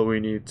 games are all we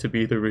need to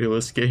be the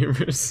realest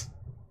gamers.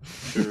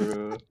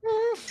 True.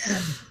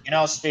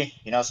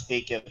 Speaking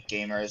of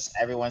gamers,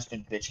 everyone's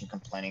been bitching,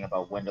 complaining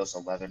about Windows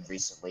 11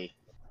 recently.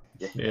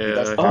 You Yeah,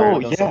 guys I tried heard.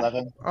 Windows Oh, yeah.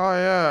 11? Oh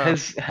yeah.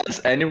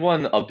 Has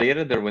anyone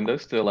updated their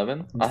Windows to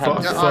 11? I Fuck,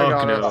 haven't. Yeah, I fuck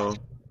got it. no.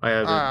 I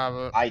haven't.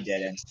 But, I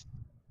didn't.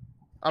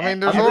 I mean,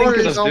 there's I'm thinking already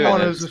of doing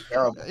someone it. who's.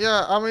 Terrible.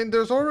 Yeah, I mean,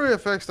 there's already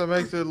effects that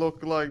makes it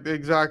look like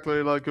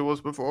exactly like it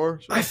was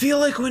before. So. I feel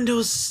like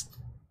Windows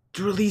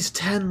released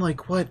 10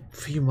 like what, a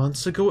few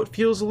months ago it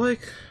feels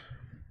like?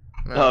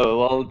 Yeah. Oh,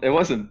 well, it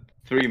wasn't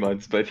 3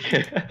 months, but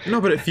yeah. No,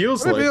 but it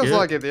feels But like it feels it.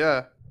 like it,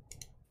 yeah.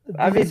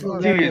 I mean, This is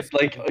hilarious.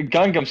 dude, like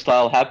Gangnam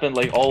Style happened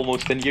like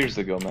almost 10 years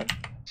ago, man.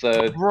 So,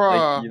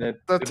 Bruh, like, you know,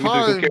 The who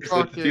time cares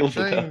what it fucking feels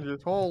like?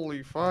 changes.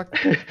 Holy fuck.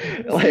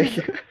 Like,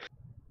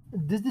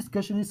 This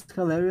discussion is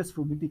hilarious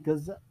for me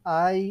because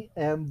I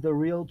am the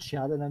real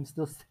Chad and I'm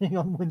still staying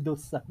on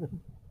Windows 7.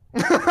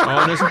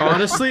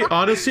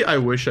 Honestly, I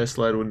wish I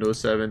slid Windows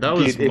 7. That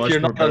was dude, if much you're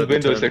more not better on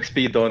than Windows 10.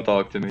 XP, don't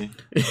talk to me.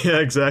 Yeah,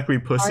 exactly,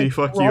 pussy. I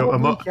Fuck you.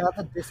 probably have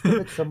a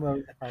disconnect somewhere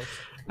in the house.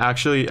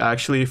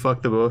 Actually,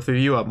 fuck the both of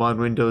you. I'm on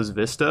Windows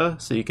Vista,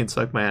 so you can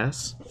suck my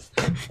ass.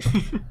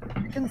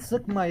 You can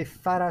suck my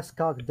fat ass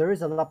cock. There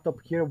is a laptop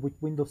here with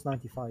Windows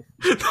 95.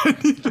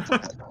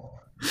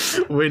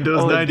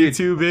 Windows Oh,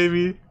 92,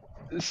 baby.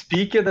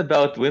 Speaking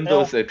about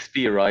Windows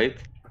XP, right?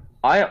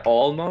 I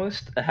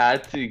almost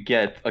had to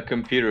get a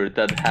computer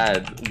that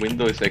had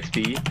Windows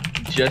XP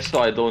just so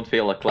I don't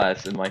fail a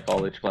class in my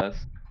college class.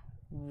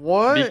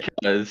 What?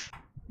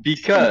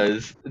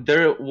 Because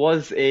there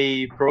was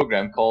a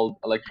program called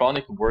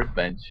Electronic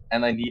Workbench,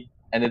 and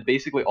it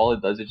basically all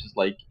it does is just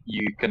like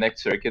you connect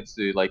circuits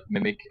to like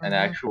mimic an Mhm.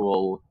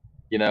 actual,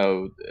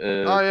 Oh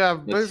yeah,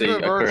 let's say basically a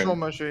a virtual current.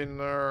 machine.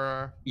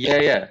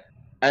 Yeah.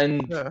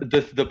 And Yeah.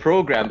 the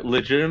program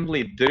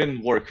legitimately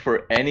didn't work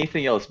for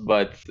anything else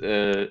but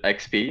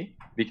XP,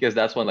 because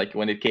that's when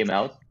it came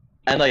out,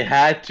 and I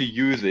had to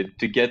use it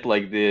to get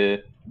like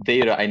the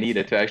data I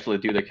needed to actually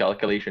do the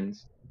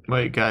calculations.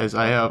 Wait, guys,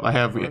 I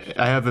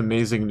have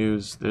amazing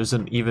news. There's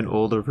an even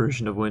older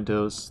version of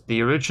Windows.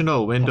 The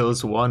original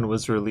Windows 1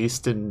 was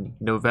released in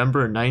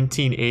November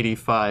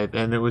 1985,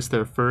 and it was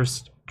their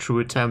first true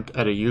attempt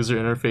at a user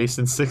interface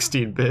in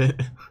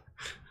 16-bit.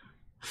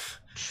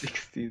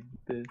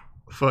 16-bit.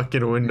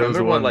 Fucking Windows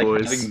Remember 1, when like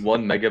boys. having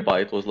 1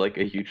 megabyte was like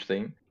a huge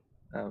thing?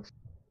 That was-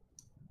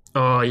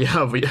 Oh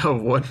yeah, we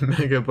have 1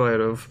 megabyte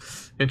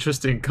of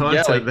interesting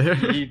content there.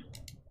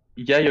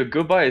 You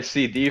go buy a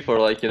CD for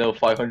like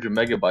 500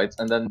 megabytes,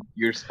 and then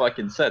you're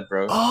fucking set,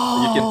 bro. You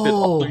can fit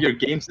all Oh, of your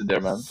games in there,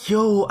 man.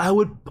 yo,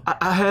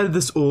 I had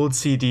this old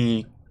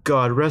CD.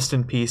 God, rest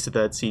in peace to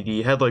that CD.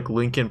 It had like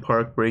Linkin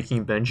Park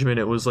Breaking Benjamin.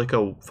 It was like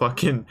a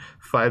fucking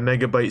 5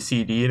 megabyte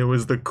CD, and it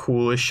was the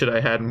coolest shit I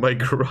had in my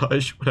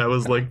garage when I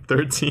was like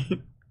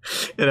 13.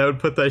 And I would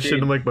put that shit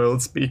in like my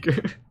old speaker.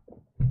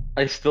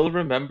 I still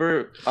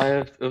remember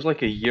it was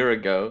like a year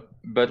ago,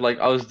 but like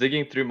I was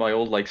digging through my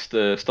old like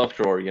stuff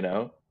drawer,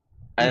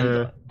 and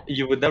Yeah.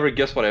 you would never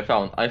guess what I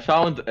found. I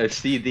found a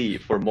CD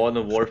for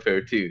Modern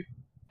Warfare 2,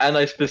 and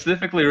I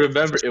specifically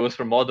remember it was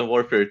for Modern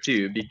Warfare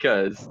 2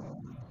 because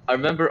I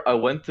remember I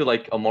went to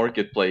like a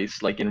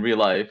marketplace, like in real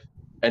life,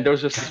 and there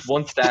was just this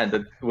one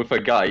stand with a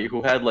guy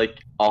who had like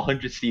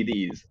 100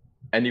 CDs,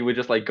 and you would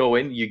just like go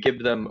in, you give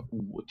them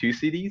 2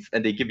 CDs,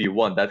 and they give you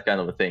 1, that kind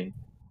of a thing.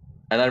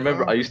 And I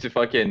remember I used to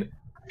fucking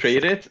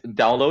trade it,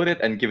 download it,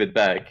 and give it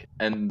back,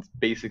 and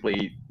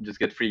basically just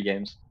get free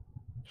games.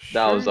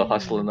 That was a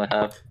hustle and a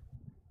half.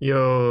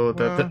 Yo,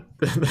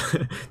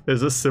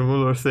 there's a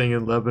similar thing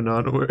in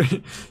Lebanon where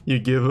you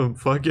give them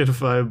fucking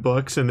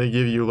 $5 and they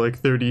give you like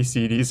 30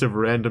 CDs of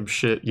random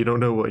shit. You don't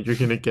know what you're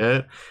gonna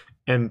get.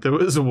 And there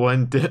was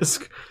one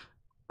disc.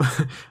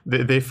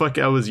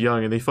 I was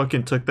young and they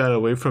fucking took that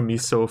away from me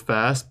so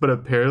fast. But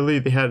apparently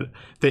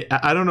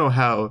I don't know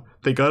how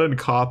they got a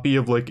copy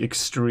of like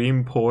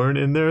extreme porn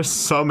in there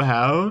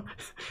somehow,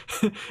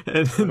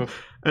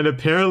 and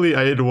apparently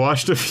I had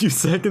watched a few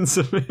seconds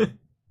of it.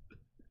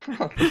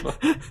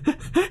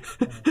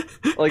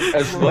 Like,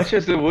 as much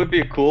as it would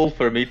be cool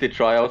for me to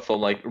try out some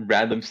like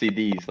random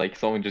CDs, like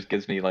someone just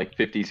gives me like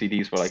 50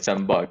 CDs for like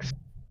 $10.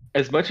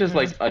 As much as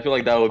like I feel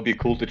like that would be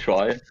cool to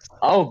try,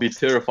 I would be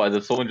terrified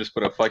that someone just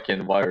put a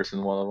fucking virus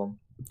in one of them.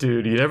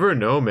 Dude, you never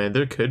know, man.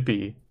 There could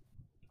be.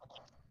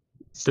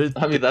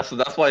 I mean, that's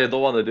why I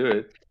don't want to do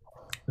it.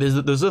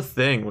 There's a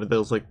thing where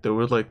there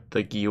were like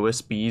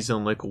USBs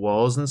on like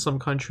walls in some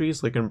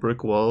countries, like in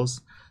brick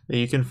walls that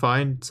you can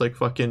find. It's like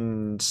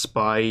fucking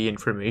spy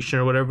information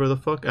or whatever the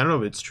fuck. I don't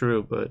know if it's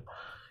true, but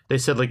they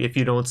said like if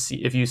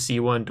you see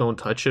one, don't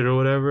touch it or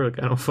whatever.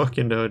 Like I don't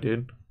fucking know,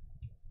 dude.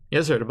 You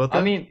guys heard about that?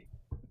 I mean,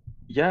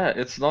 yeah,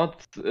 it's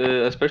not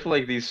especially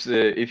like these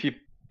if you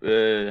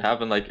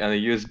having like a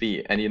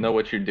USB and you know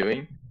what you're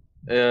doing,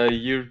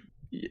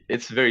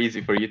 it's very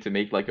easy for you to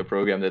make like a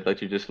program that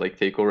lets you just like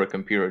take over a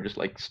computer, just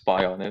like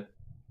spy on it.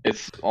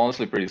 It's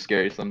honestly pretty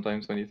scary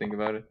sometimes when you think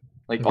about it.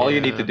 Like all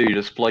you need to Yeah. do, you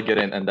just plug it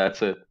in and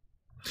that's it.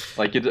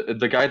 Like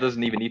the guy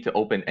doesn't even need to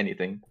open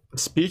anything.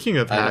 Speaking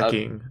of I-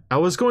 hacking, I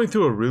was going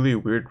through a really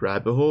weird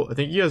rabbit hole. I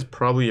think you guys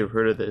probably have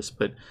heard of this,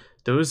 but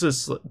there was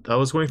this. I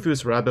was going through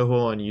this rabbit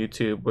hole on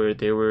YouTube where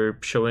they were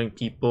showing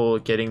people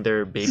getting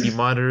their baby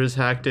monitors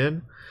hacked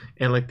in,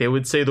 and like they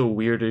would say the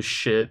weirdest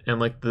shit, and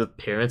like the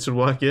parents would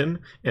walk in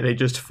and they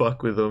just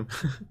fuck with them.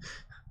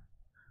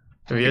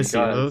 Have you guys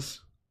seen God.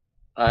 those?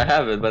 I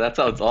haven't, but that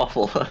sounds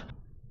awful.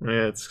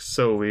 Yeah, it's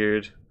so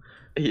weird.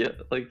 Yeah,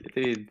 like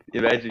dude,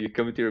 imagine you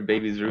come into your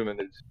baby's room and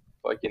there's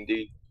fucking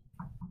dude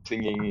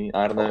singing,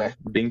 I don't know, Okay.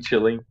 Bing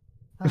chilling.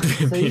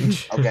 Saying,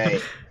 Okay.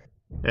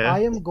 Yeah. I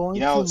am going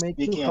You know, to make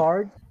speaking you of-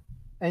 hard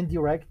and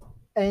direct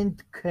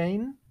and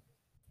came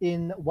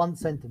in one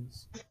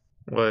sentence.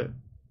 What?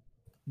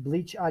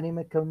 Bleach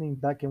anime coming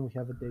back and we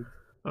have a date.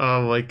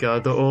 Oh my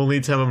god, the only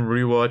time I'm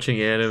rewatching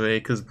anime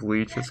because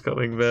Bleach is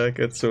coming back.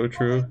 That's so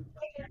true.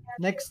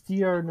 Next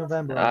year,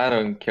 November. I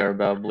don't care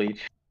about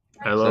Bleach.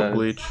 I love So-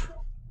 Bleach.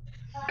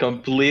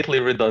 Completely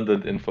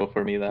redundant info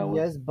for me, that was.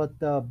 Yes, but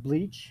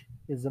Bleach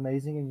is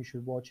amazing and you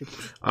should watch it.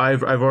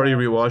 I've already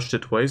rewatched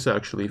it twice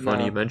actually. Funny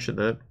No. you mentioned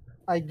that.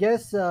 I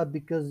guess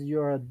because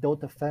you're a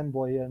Dota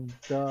fanboy and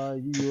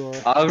you're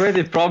I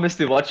already promised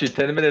to watch you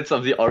 10 minutes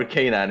of the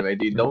Arcane anime,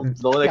 dude. Don't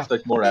Yeah.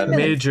 expect more 10 anime.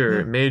 minutes.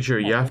 Major,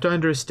 you have to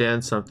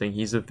understand something.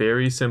 He's a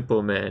very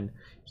simple man.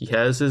 He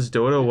has his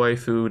Dota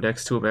waifu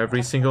next to him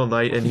every single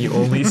night, and he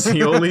only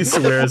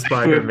swears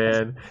by her,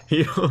 man.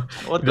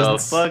 What the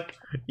doesn't- fuck?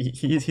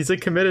 He's a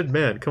committed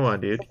man. Come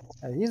on, dude.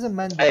 he's a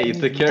man. that Hey, needs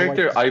the no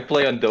character wife. I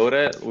play on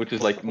Dota, which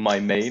is like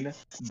my main,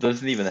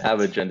 doesn't even have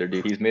a gender,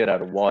 dude. He's made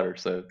out of water,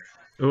 so.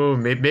 Oh,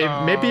 maybe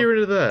you're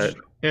into that.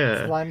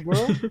 Yeah. Slime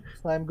girl?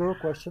 Slime girl?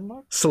 Question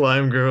mark?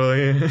 Slime girl.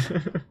 Yeah.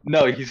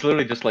 No, he's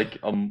literally just like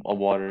a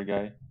water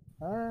guy.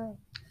 Ah,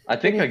 I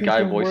think a anything guy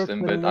can voiced work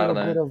him, with a but I don't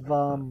little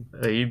know.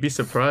 bit of You'd be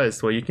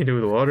surprised what you can do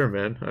with water,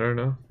 man. I don't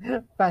know.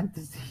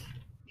 fantasy.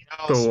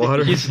 The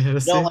water. He's-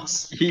 fantasy. No,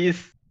 let's-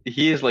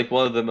 He is like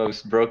one of the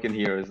most broken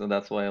heroes, and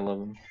that's why I love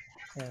him.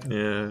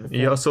 Yeah.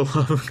 You also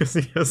love him because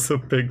he has a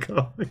big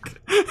comic.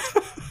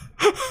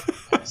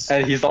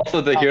 And he's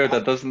also the hero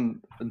that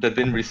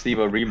didn't receive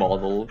a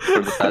remodel for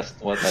the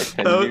past like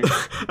 10 years.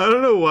 I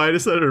don't know why I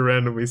decided to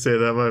randomly say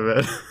that. My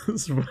bad.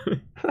 It's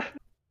funny.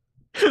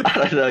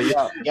 I don't know.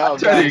 Yo, I'm trying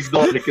to guys,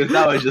 ignore it because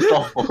that was just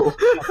awful.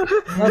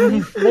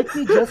 Let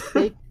me just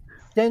take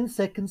 10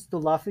 seconds to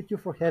laugh at you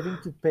for having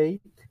to pay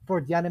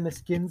for the anime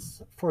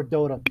skins for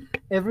Dota.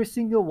 Every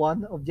single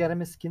one of the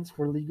anime skins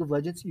for League of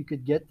Legends you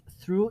could get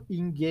through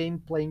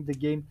in-game playing the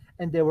game,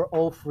 and they were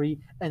all free.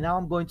 And now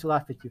I'm going to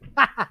laugh at you.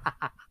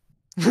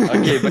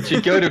 Okay, but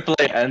you go to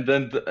play, and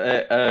then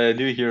a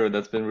new hero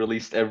that's been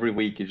released every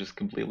week is just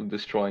completely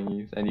destroying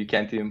you, and you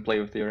can't even play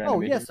with your enemy.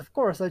 Oh yes, of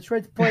course. I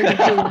tried to play the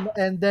game,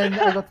 and then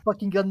I got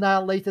fucking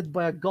annihilated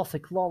by a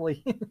gothic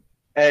lolly.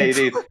 Hey,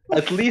 dude,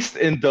 at least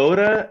in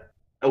Dota,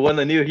 when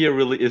a new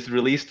hero is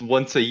released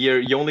once a year,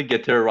 you only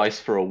get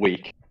terrorized for a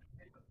week.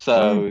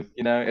 So,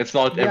 you know, it's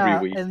not yeah,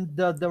 every week. and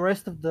the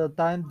rest of the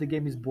time the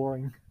game is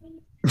boring.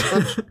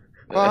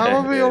 Well,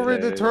 haven't we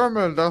already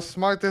determined that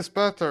Smite is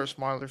better,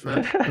 smiley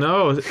face?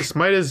 No,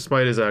 Smite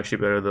is actually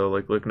better though.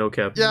 Like no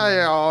cap.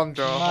 Yeah, I'm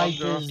Joe. I'm Smite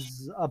Joe.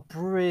 is a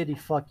pretty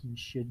fucking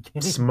shit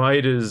game.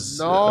 Smite is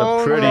a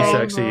No, pretty no,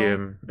 sexy no,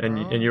 game, and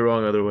no. and you're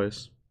wrong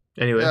otherwise.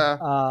 Anyway.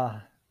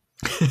 Yeah.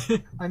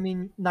 I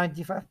mean,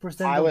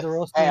 95% I of was, the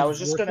roster. hey, I is was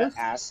just gonna worthless.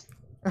 ask.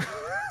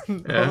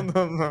 Yeah.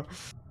 No.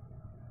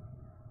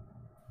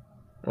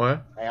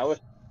 What? Hey,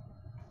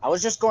 I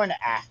was just going to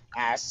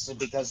ask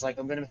because like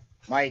I'm gonna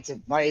my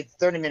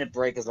 30-minute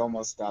break is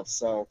almost up.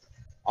 So,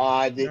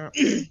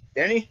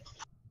 Danny,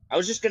 I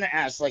was just gonna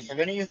ask like have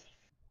any of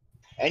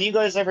you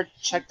guys ever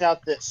checked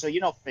out the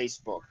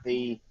Facebook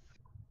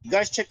you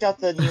guys checked out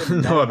the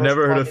new No, I've Metaverse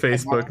never heard of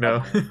project that Facebook.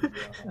 No.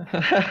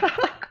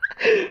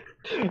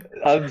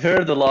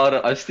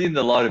 I've seen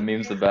a lot of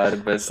memes about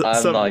it, but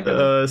I'm not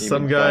gonna.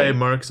 Some even guy, try it.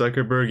 Mark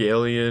Zuckerberg,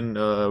 alien,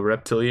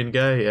 reptilian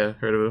guy. Yeah,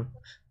 heard of him.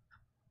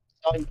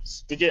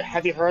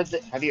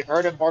 Have you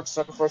heard of Mark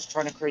Zuckerberg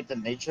trying to create the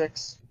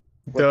Matrix?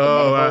 With the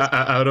Oh, metaverse?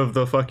 out of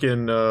the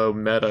fucking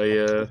meta,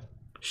 yeah.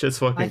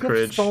 Shit's I fucking have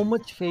cringe. so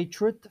much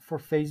hatred for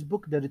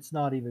Facebook that it's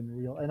not even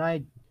real, and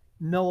I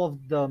know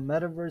of the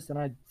metaverse, and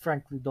I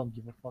frankly don't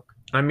give a fuck.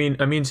 I mean,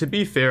 to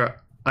be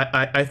fair,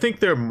 I think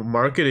they're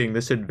marketing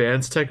this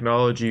advanced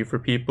technology for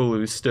people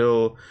who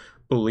still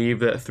believe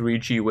that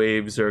 3G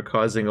waves are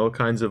causing all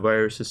kinds of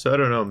viruses. So I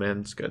don't know,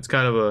 man. It's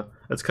kind of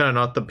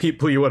not the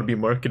people you want to be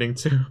marketing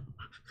to.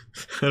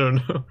 I don't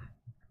know.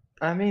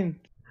 I mean,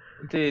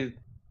 dude,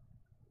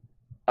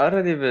 I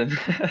don't even.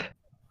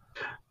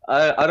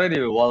 I don't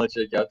even want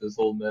to check out this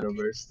whole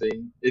metaverse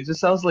thing. It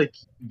just sounds like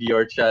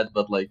VR chat,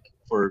 but like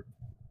for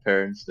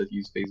parents that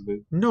use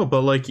Facebook. No,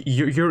 but like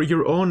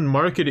your own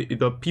market,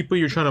 the people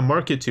you're trying to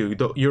market to,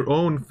 your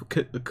own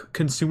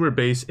consumer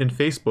base in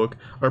Facebook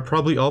are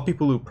probably all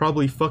people who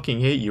probably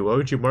fucking hate you. Why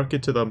would you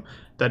market to them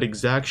that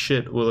exact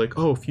shit with like,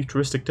 oh,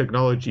 futuristic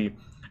technology,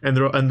 and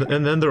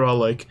then they're all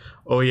like,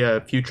 oh yeah,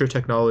 future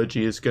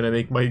technology is gonna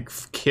make my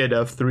kid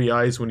have 3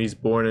 eyes when he's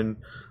born and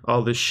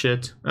all this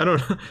shit. I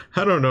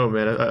don't know,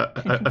 man.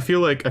 I feel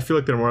like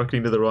they're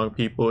marketing to the wrong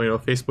people. You know,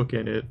 Facebook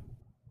ain't it.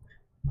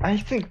 I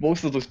think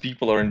most of those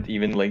people aren't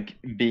even like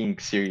being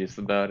serious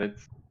about it.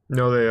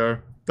 No, they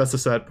are. That's the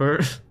sad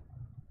part.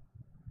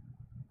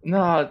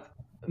 No,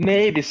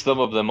 maybe some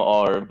of them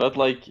are, but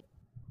like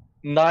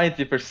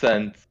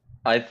 90%,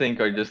 I think,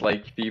 are just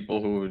like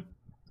people who,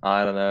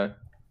 I don't know,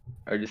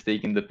 are just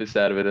taking the piss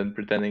out of it and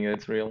pretending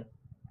it's real.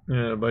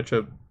 Yeah, a bunch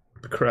of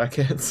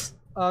crackheads.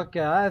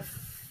 Okay, I have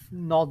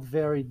not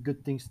very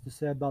good things to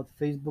say about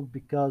Facebook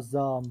because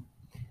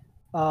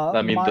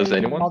I mean, my does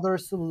anyone?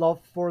 mother's love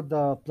for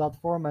the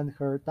platform and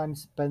her time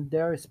spent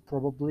there is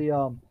probably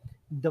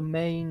the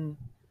main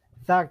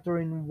factor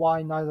in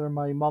why neither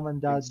my mom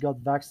and dad got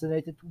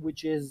vaccinated,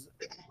 which is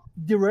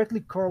directly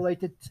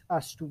correlated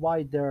as to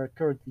why they're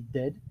currently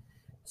dead.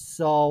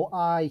 So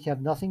I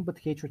have nothing but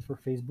hatred for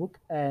Facebook,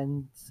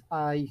 and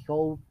I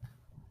hope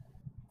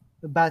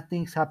bad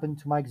things happen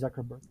to Mike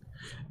Zuckerberg.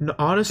 No,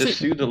 honestly, Just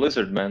sue the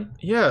lizard, man.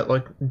 yeah,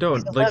 like don't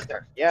He's a like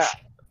lizard. Yeah.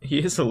 he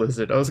is a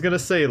lizard. I was gonna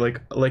say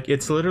like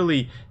it's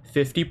literally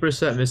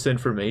 50%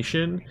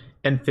 misinformation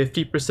and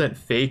 50%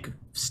 fake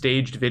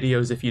staged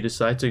videos. If you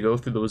decide to go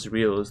through those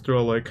reels, they're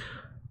all like,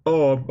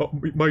 "Oh,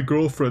 my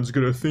girlfriend's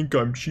gonna think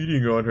I'm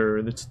cheating on her,"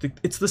 and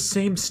it's the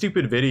same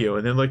stupid video.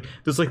 And then like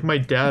there's like my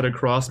dad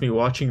across me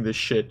watching this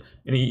shit,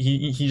 and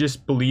he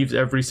just believes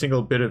every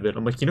single bit of it.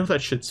 I'm like, you know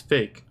that shit's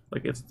fake.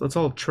 Like that's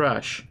all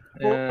trash.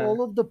 Yeah.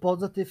 All of the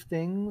positive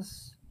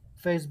things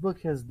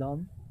Facebook has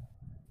done,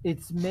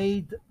 it's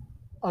made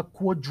a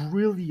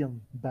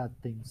quadrillion bad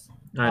things.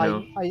 I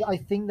know. I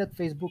think that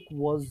Facebook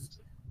was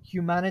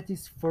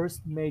humanity's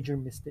first major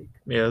mistake.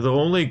 Yeah, the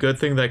only good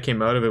thing that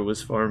came out of it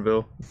was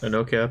Farmville.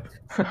 No cap.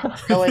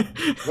 Really?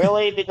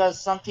 Really? Because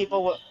some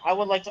people would, I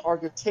would like to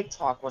argue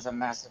TikTok was a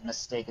massive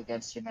mistake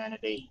against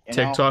humanity. You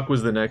know? TikTok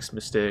was the next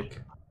mistake.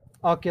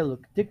 Okay,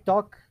 look,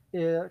 TikTok,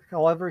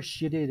 however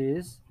shitty it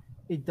is,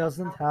 it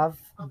doesn't have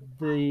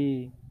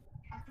the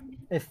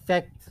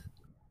effect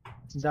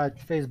that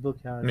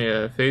Facebook has.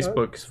 Yeah,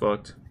 Facebook's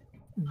fucked.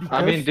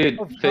 I mean, Because dude,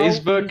 of how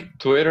Facebook, easy-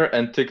 Twitter,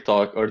 and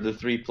TikTok are the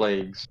three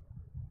plagues.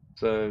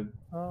 So,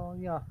 Oh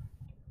yeah,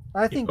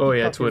 I think. Oh,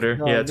 yeah, TikTok is Twitter.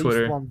 the Yeah, least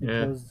Twitter. one Yeah.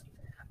 because,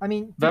 I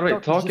mean, by the way,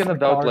 TikTok is talking just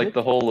about like retarded.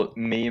 the whole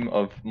meme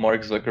of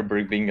Mark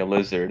Zuckerberg being a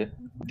lizard,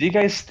 do you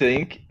guys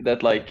think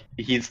that like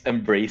he's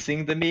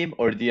embracing the meme,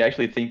 or do you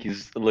actually think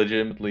he's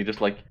legitimately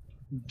just like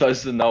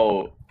doesn't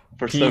know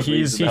for some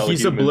reason how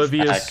He's humans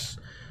oblivious. act?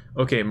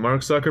 Okay,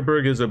 Mark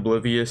Zuckerberg is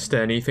oblivious to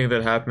anything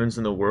that happens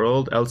in the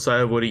world outside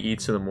of what he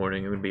eats in the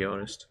morning. I'm gonna be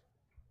honest.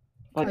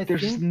 Like, I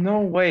there's think- no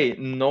way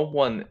no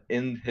one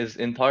in his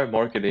entire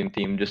marketing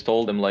team just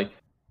told him like,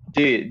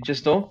 dude,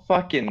 just don't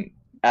fucking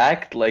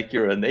act like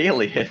you're an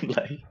alien.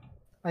 Like,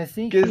 I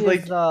think 'Cause, he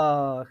like- is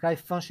a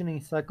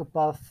high-functioning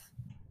psychopath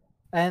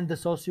and a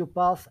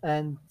sociopath,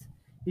 and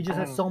he just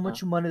has so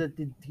much money that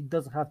he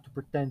doesn't have to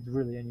pretend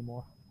really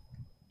anymore.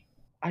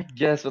 I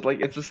guess, but like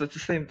it's just at the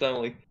same time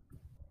like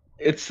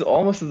it's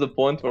almost to the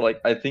point where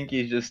like I think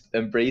he's just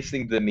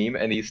embracing the meme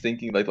and he's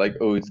thinking like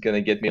oh it's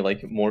gonna get me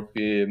like more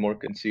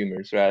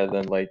consumers rather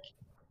than like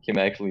him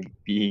actually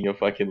being a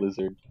fucking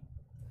lizard.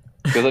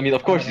 Because I mean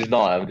of course he's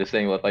not. I'm just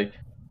saying like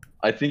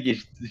I think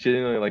he's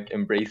genuinely like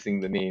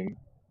embracing the meme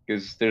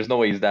because there's no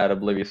way he's that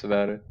oblivious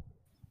about it.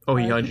 Oh,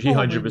 he Probably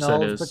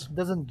 100% knows, is. but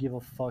doesn't give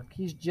a fuck.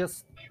 He's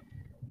just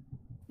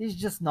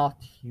not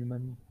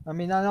human. I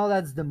mean, I know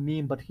that's the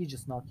meme, but he's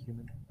just not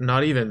human.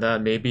 Not even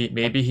that. Maybe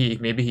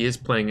he is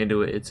playing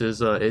into it. It's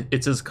his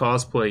it's his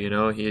cosplay. You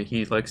know,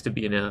 he likes to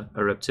be a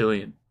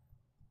reptilian.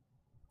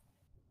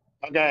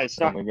 Okay,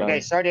 my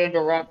God. sorry to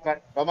interrupt,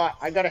 but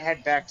I gotta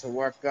head back to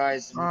work,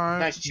 guys. Alright,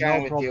 Nice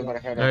chatting no with you,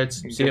 problem. but I All gotta. right,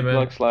 see you, Good man.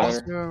 luck,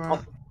 Slayer. Yeah,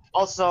 man.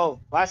 Also,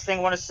 last thing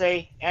I want to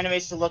say: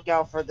 animes to look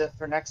out for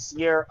next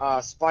year.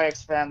 Spy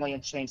X Family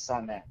and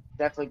Chainsaw Man.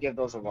 Definitely give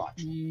those a watch.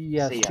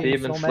 Yes, See ya. Chainsaw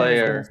Demon Man is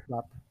Slayer. gonna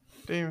slap.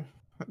 Damn.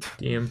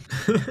 Damn.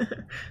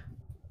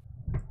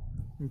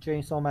 And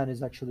Chainsaw Man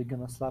is actually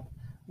gonna slap.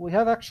 We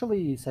have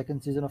actually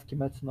second season of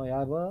Kimetsu no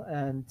Yaiba,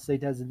 and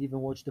Sade hasn't even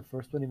watched the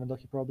first one, even though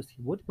he promised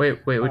he would.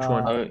 wait, which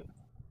one? Uh,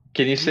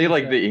 can you say Demon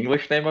like Slayer. the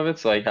English name of it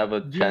so I have a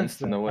Demon chance to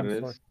Slayer, know what I'm it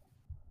sorry. is?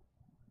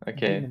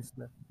 Okay. Demon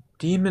Slayer.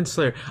 Demon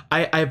Slayer.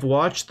 I've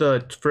watched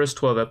the first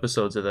 12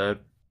 episodes of that.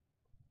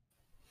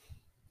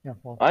 Yeah,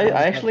 well, I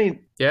that's- actually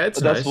Yeah, it's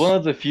that's nice. one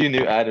of the few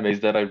new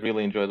animes that I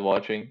really enjoyed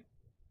watching.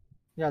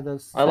 Yeah,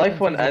 the I like second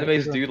when season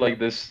is animes do good. like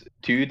this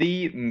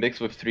 2D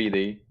mixed with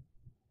 3D.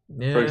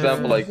 Yeah. For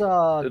example, This like is,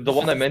 uh, the this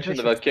one is I a mentioned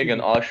special about King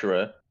and studio.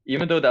 Ashura,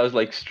 even though that was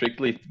like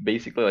strictly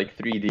basically like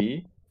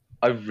 3D,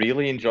 I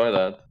really enjoy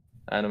that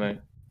anime.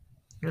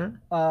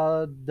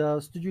 The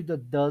studio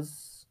that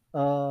does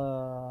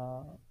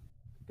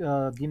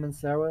Demon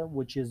Slayer,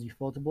 which is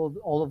Ufotable,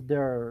 all of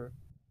their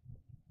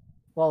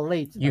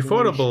late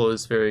Ufotable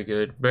is very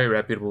good, very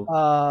reputable.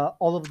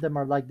 all of them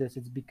are like this.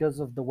 It's because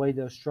of the way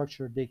they're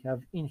structured. They have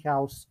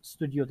in-house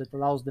studio that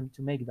allows them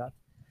to make that,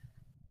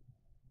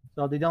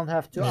 so they don't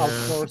have to Yeah.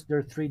 outsource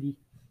their 3D.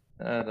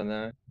 I don't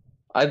know.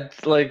 I'd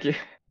like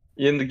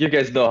you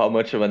guys know how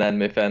much of an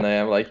anime fan I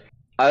am. Like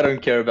I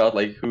don't care about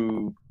like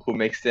who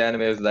makes the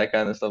animes, that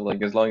kind of stuff.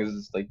 Like as long as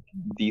it's like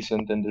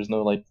decent and there's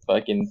no like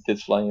fucking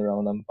tits flying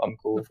around, I'm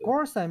cool with Of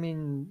course, I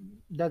mean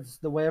that's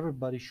the way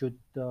everybody should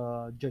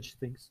judge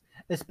things,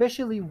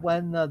 especially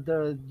when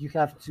you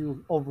have to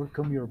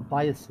overcome your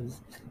biases.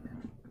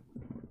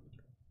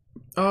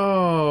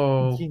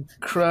 Oh, Hint.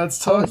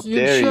 Kratz How talking in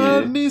dare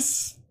chat, you.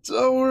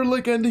 and we're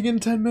like ending in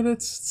 10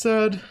 minutes.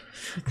 Sad.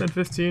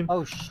 10:15.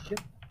 Oh shit!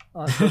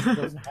 It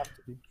doesn't have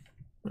to be.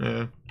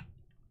 Yeah.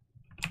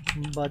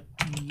 But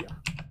yeah.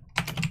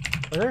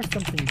 But there's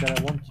something that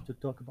I wanted to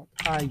talk about.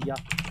 Yeah.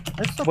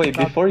 Let's talk Wait,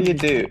 about before you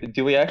this.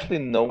 do we actually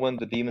know when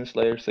the Demon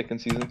Slayer second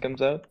season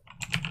comes out?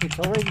 It's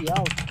already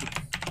out.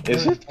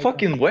 Is it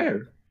fucking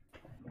where?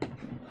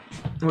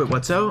 Wait,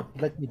 what's out?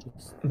 Let me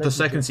just. The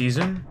second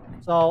season?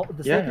 So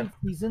the Yeah. second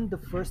season,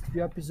 the first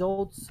few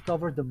episodes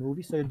cover the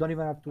movie, so you don't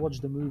even have to watch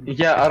the movie.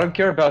 Yeah, I don't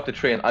care about the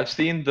train. I've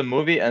seen the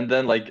movie, and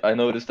then like I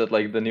noticed that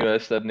like the new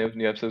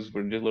episodes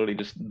were just literally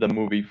just the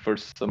movie for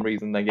some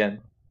reason again.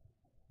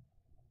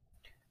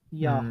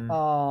 Yeah.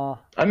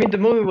 I mean, the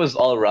movie was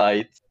all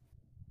right.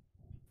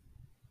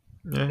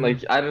 Yeah. Like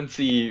I don't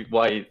see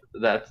why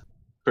that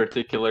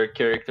particular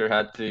character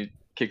had to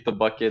kick the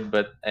bucket,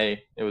 but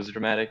hey, it was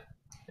dramatic.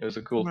 It was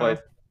a cool No. fight.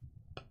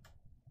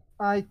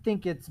 I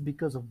think it's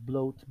because of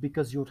bloat,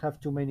 because you would have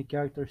too many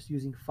characters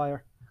using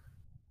fire.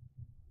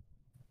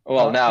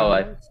 Well, now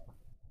anyways,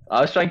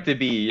 I was trying to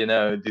be,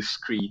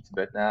 discreet,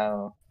 but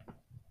now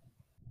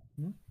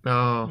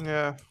Oh.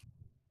 Yeah.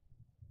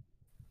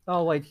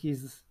 Oh wait,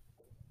 he's.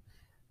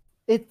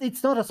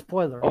 It's not a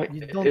spoiler. oh,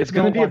 You don't it's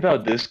gonna know be what-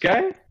 about this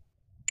guy.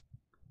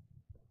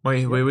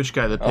 Wait, which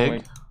guy? The Oh, pig?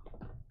 wait.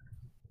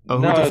 Oh,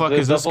 who the fuck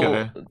is this double-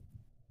 guy?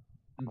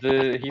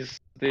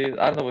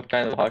 I don't know what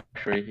kind of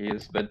Hakushi he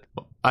is, but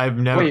I've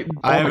never. Wait,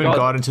 I oh my haven't God.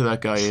 gotten to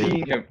that guy yet.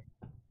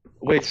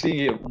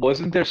 seeing him,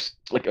 wasn't there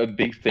like a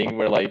big thing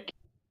where like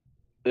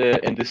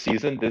in this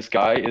season this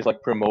guy is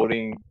like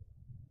promoting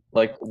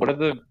like what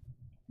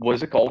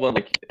is it called when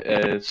like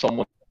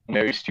someone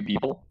marries two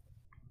people?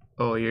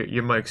 Oh,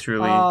 your mic's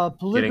really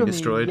polygamy.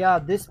 destroyed. Yeah,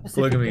 this specific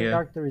Polygamy, yeah.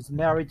 character is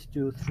married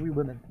to 3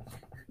 women.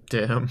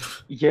 damn.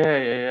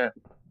 Yeah.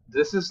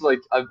 This is like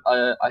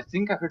I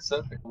think I heard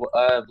something.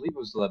 I believe it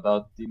was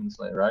about Demon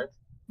Slayer, right?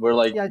 Where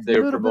like Yeah, it's a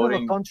they're little bit of a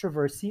promoting.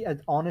 controversy,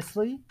 and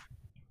honestly,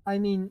 I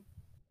mean,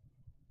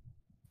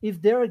 if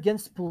they're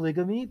against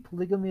polygamy,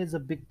 polygamy is a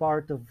big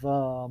part of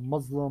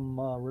Muslim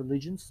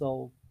religion.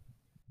 So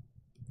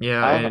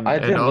Yeah, I and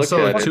didn't look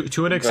also at it,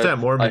 to an but extent I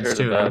Mormons heard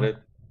too. about no? it.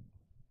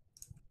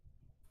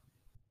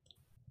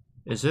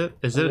 Is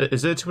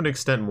it to an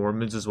extent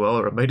Mormons as well,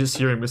 or am I just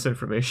hearing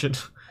misinformation?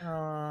 I'm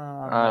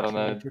I not don't sure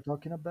know. what you're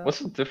talking about. What's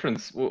the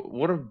difference?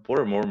 What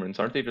are Mormons?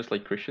 Aren't they just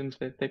like Christians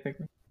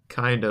technically?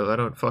 Kind of. I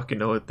don't fucking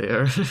know what they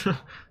are.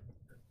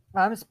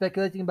 I'm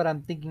speculating, but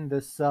I'm thinking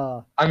this.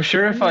 I'm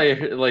sure if I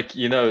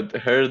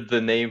heard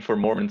the name for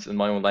Mormons in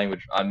my own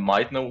language, I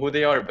might know who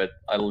they are, but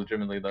I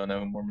legitimately don't know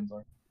who Mormons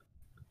are.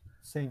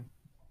 Same.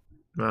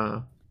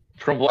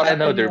 From what I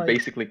know, they're Anyway.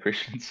 basically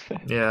Christians.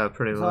 yeah,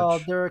 pretty So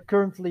much. there are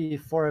currently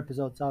 4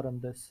 episodes out on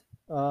this.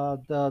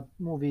 The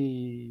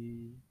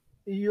movie.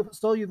 You've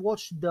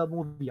watched the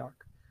movie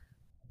arc.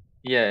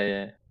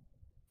 Yeah.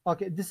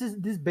 Okay, this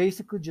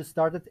basically just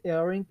started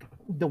airing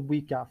the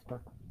week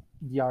after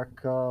the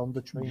arc on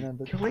the train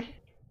ended. Really?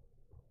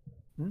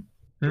 Hmm?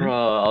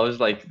 Bro, I was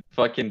like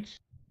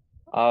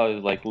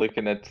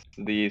looking at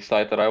the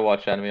site that I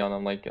watch anime on.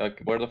 I'm like,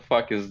 okay, where the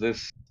fuck is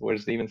this?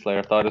 Where's Demon Slayer?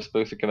 I thought it was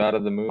supposed to come out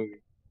of the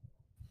movie.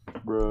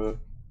 Bro.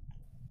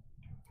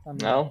 I mean,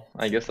 Well,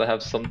 I guess I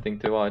have something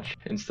to watch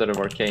instead of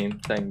Arcane.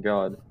 Thank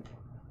God.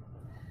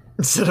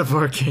 Instead of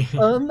Arcane.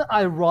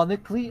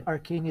 unironically,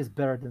 Arcane is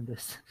better than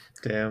this.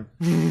 Damn.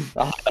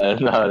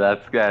 No,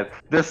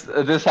 that's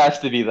this has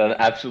to be the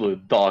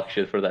absolute dog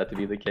shit for that to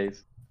be the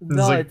case.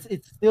 No, like-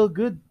 it's still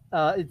good.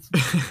 It's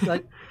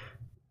like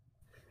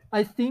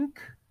I think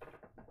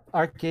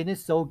Arcane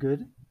is so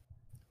good.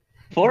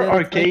 For Then it's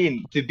like-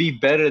 Arcane to be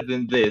better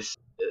than this,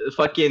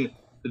 fucking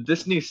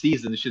this new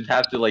season should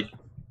have to like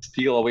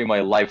steal away my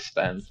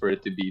lifespan for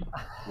it to be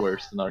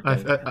worse than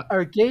Arcane.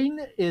 Arcane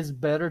is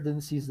better than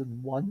season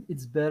 1.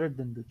 It's better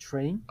than the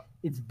train.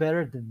 It's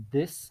better than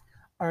this.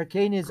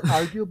 Arcane is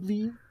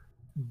arguably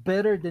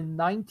better than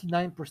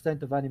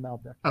 99% of anime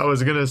out there. I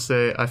was gonna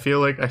say I feel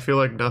like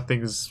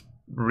nothing's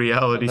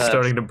reality That's-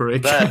 starting to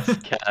break. That's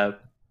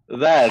cap.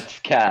 That's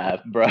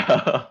cap, bro.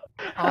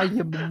 I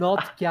am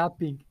not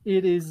capping.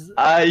 It is.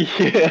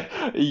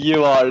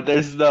 You are.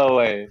 There's no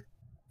way.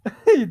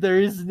 There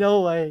is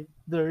no way.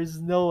 There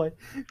is no way.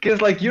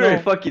 Cause like you're a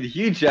No. fucking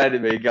huge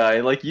anime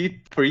guy. Like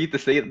for you to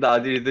say nah,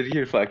 dude,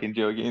 you're fucking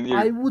joking.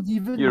 I would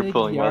even you're make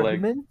pulling the my leg.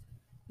 argument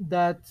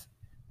that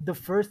the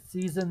first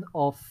season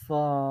of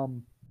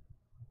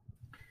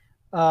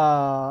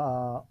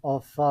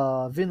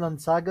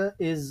Vinland Saga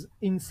is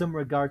in some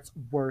regards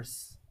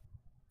worse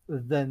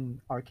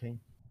than Arcane.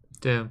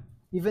 Damn.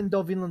 Even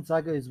though Vinland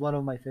Saga is one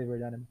of my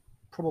favorite anime,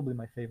 probably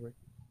my favorite.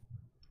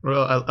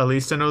 Well, at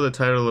least I know the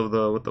title of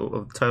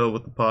the title of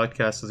what the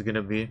podcast is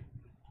gonna be.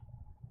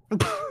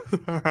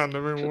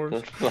 Anime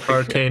Wars.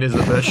 Arcane is the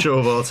best show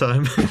of all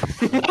time.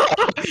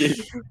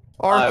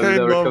 I'm Arcade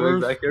never coming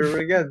lovers. back here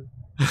again.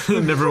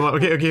 Never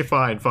mind. Okay,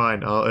 fine.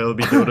 It'll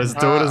be Dota's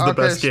the Okay,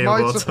 best game of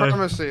Smite all time.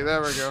 Supremacy.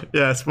 There we go.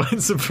 Yeah,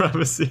 Smite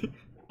Supremacy.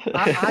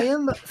 I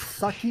am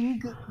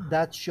sucking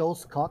that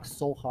show's cock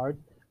so hard,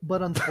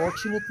 but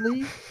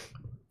unfortunately,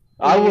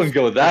 I wouldn't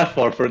go that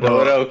far for Well-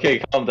 Dota. Okay,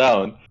 calm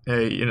down.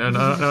 Hey, you know,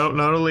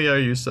 not only are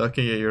you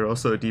sucking it, you're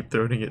also deep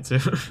throating it too.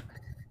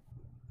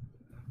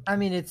 I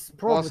mean, it's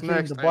probably What's hitting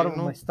next, the bottom of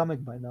Anal? my stomach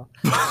by now.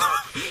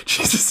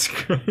 Jesus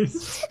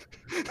Christ.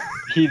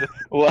 He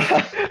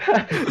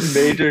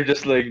Major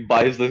just like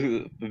buys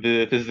the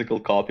physical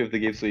copy of the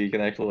game so you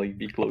can actually like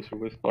be closer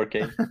with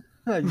Arcane.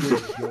 You're a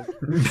joke.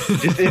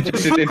 Just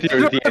inject it into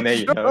your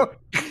DNA, you know.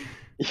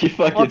 He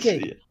fucking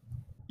Okay.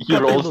 he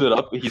Okay, rolls look. it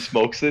up, he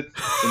smokes it,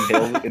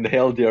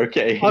 inhale the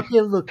arcade. Okay,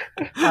 look.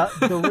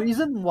 The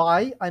reason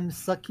why I'm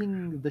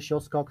sucking the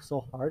show's cock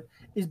so hard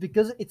is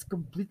because it's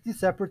completely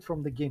separate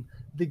from the game.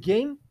 The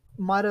game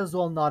might as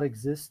well not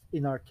exist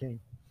in Arcane.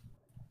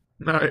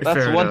 Alright,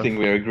 That's fair one enough. thing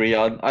we agree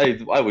on.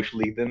 I wish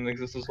League didn't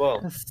exist as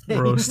well. Same.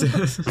 Roasted.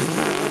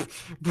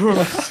 Bro,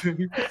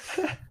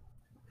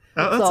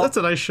 That's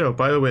a nice show.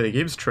 By the way, the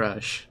game's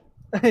trash.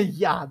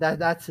 Yeah,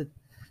 that's it.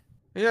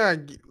 yeah,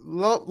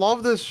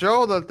 love this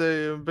show that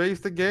they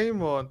based the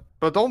game on,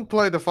 but don't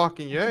play the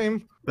fucking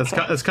game. That's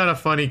kind of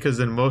funny because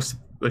in most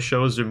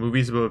shows or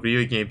movies about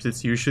video games,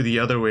 it's usually the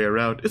other way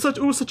around. It's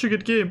such a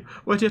good game.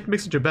 Why do you have to make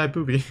such a bad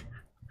movie?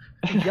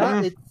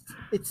 Yeah,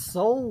 it's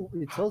so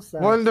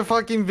sad. When the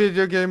fucking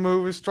video game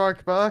movies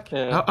strike back.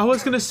 Yeah. I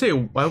was gonna say,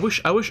 I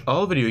wish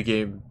all video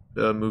game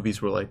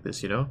movies were like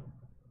this. You know?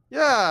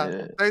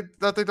 Yeah,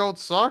 that they don't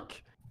suck.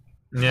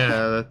 Yeah,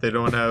 that they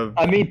don't have.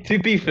 I mean, to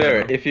be fair,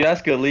 Yeah. if you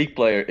ask a League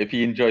player if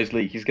he enjoys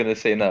League, he's gonna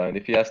say no. And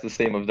if you ask the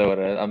same of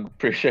Dota, I'm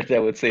pretty sure they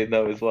would say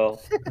no as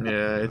well.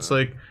 Yeah, it's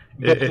like.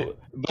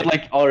 But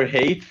like our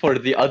hate for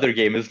the other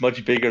game is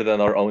much bigger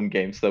than our own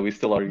game, so we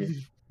still argue.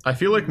 I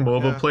feel like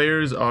mobile Yeah.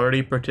 players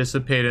already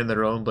participate in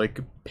their own like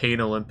Pain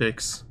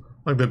Olympics,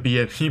 like the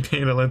BFE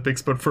Pain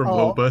Olympics, but for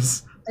Oh.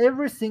 MOBAs.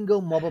 Every single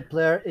mobile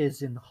player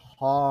is in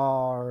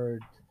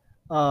hard.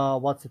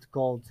 What's it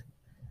called?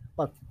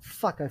 But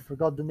fuck, I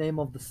forgot the name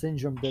of the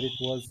syndrome that it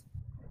was.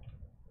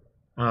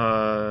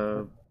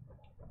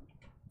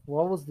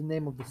 What was the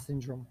name of the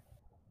syndrome?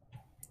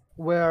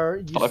 Where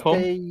you Stockholm?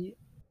 stay,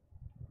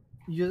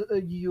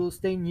 you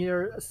stay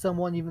near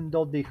someone even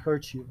though they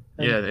hurt you.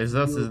 And Yeah, is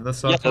that you-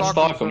 that's Yeah, Stockholm? that's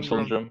Stockholm Stockholm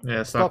syndrome. syndrome.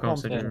 Yeah, Stockholm Stockholm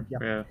syndrome.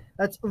 syndrome, Yeah.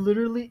 That's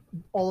literally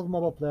all of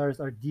mobile players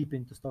are deep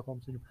into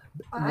Stockholm syndrome.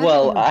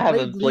 Well, I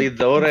haven't played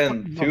Dota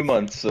in fucking 2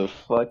 months, so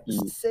fuck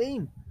you.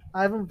 Same.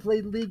 I haven't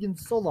played League in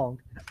so long.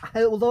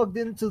 I logged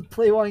in to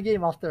play one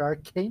game after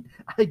Arcane.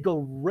 I go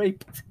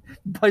raped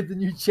by the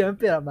new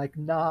champion. I'm like,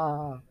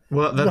 nah.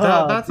 Well,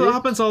 Nah, that's bitch. what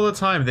happens all the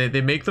time. They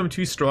make them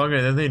too strong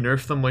and then they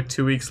nerf them like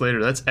 2 weeks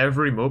later. That's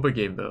every MOBA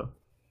game though.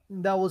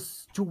 That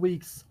was 2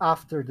 weeks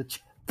after the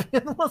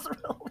champion was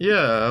released.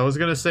 Yeah, I was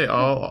gonna say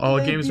all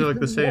Maybe games are like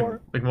the even same.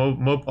 more. Like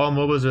all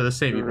MOBAs are the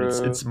same. Even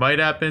it's Might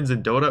happens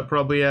and Dota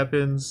probably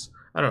happens.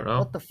 I don't know.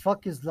 What the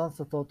fuck is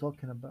Lanzato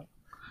talking about?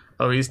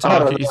 Oh, he's I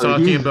don't talking. He's know,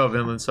 talking he's- about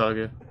Vinland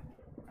Saga.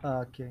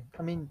 Okay.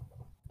 I mean,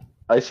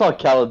 I saw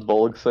Khaled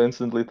Bolg, so I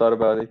instantly thought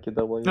about it.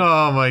 KW.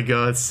 Oh my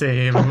god,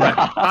 same.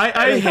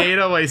 I hate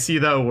how I see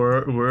that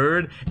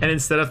word, and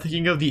instead of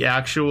thinking of the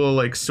actual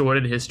like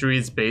sordid history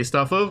it's based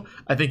off of,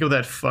 I think of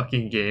that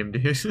fucking game,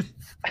 dude.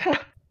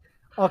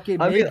 okay,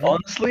 I maybe. mean,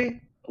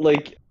 honestly,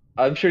 like,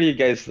 I'm sure you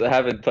guys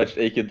haven't touched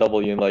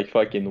AQW in like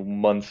fucking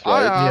months, I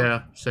right? have.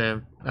 Yeah,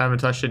 same. I haven't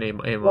touched it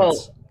in 8 Well,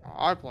 months.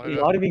 I played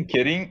Not it. even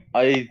kidding.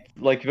 I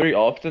like very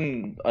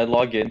often I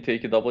log into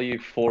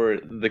AQW for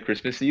the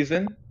Christmas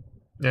season,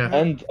 Yeah.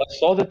 and I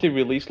saw that they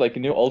released like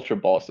new ultra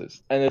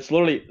bosses, and it's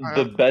literally I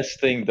the have- best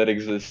thing that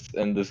exists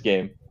in this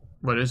game.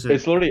 What is it?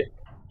 It's literally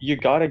you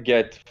gotta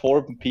get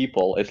 4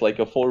 people. It's like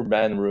a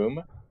 4-man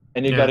room,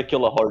 and you Yeah. gotta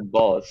kill a hard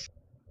boss.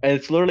 And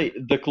it's literally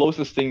the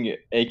closest thing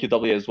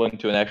AQW has went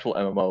to an actual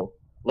MMO.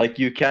 Like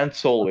you can't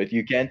solo it.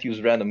 You can't use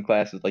random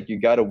classes. Like you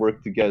gotta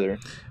work together.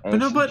 And But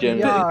no, it's but,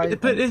 genuinely- Yeah,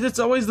 but it's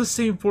always the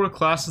same 4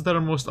 classes that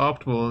are most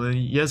optimal. And then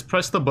you just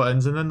press the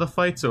buttons, and then the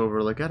fight's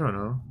over. Like I don't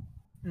know.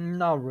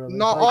 Not really.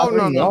 No, Like, oh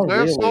no, mean, no. not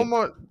There's so really.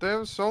 much.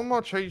 There's so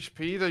much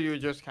HP that you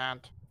just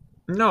can't.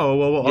 No,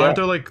 well, Yeah. aren't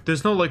there like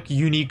there's no like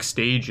unique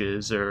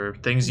stages or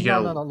things you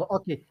no, gotta. no, no.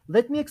 Okay,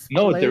 let me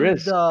explain. No, there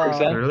is. The, For the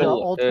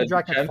example, Ultra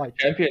Draken fight.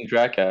 Champion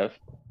Drakav.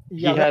 Yeah,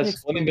 He let me has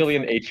explain 20 the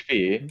million fight.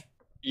 HP.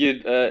 You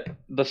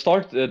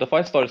the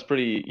fight starts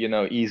pretty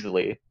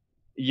easily.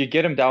 You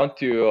get him down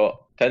to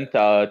 10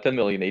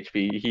 million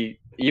HP.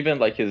 even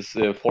like his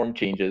form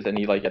changes, and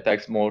he like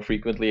attacks more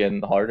frequently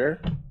and harder.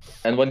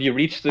 And when you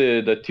reach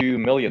the 2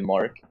 million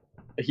mark,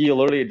 he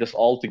literally just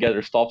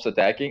altogether stops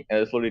attacking, and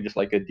it's literally just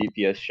like a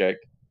DPS check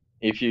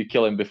if you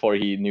kill him before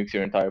he nukes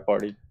your entire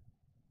party.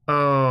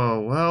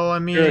 Oh well, I Sure,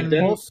 mean,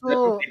 then,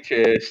 Also-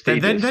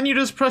 then you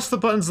just press the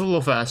buttons a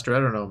little faster. I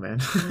don't know, man.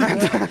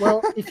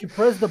 Well, if you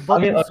press the I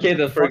button, mean, okay,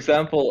 then for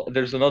example,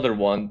 there's another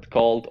one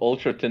called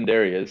Ultra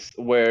Tindarius,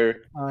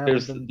 where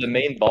there's the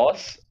main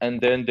boss, and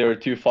then there are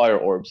 2 fire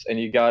orbs, and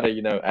you gotta,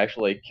 you know,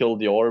 actually like, kill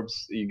the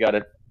orbs. You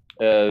gotta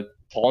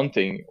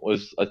taunting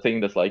was a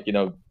thing that's like, you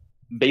know,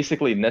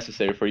 basically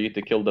necessary for you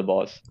to kill the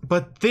boss.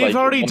 But they've Like,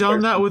 already one done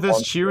that person with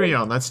taunts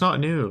Asterion. That's not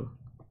new.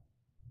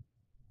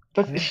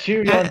 But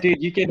Shirion,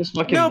 dude, you can just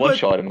fucking No, but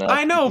one-shot him now.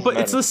 I know, It but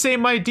doesn't it's the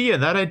same idea.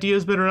 That idea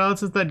has been around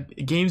since that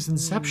game's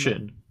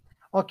inception.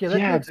 Okay, let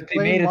me yeah, but they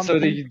explain made it one so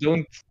that thing. you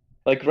don't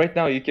like right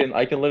now. I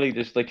can literally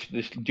just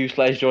do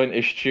 /join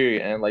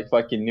Ishchiri and like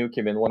fucking nuke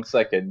him in 1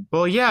 second.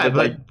 Well, yeah,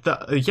 But,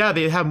 but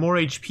they have more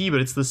HP,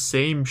 but it's the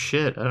same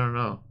shit. I don't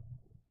know.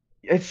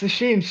 It's the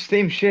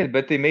same shit,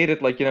 but they made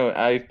it like, you know,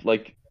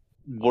 like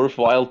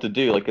worthwhile to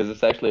do, like, 'cause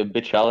it's actually a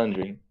bit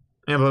challenging.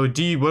 Yeah, but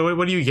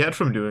what do you get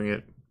from doing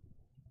it?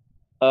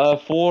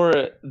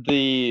 For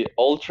the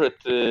ultra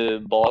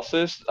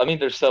bosses, I mean,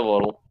 there's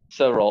several.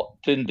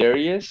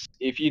 Tindarius,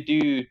 if you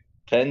do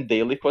 10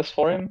 daily quests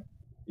for him,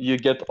 you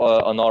get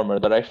an armor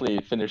that I actually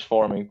finished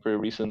farming pretty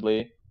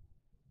recently.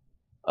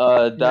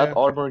 That Yeah.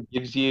 armor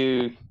gives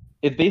you,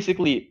 it's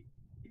basically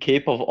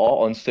Cape of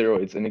Awe on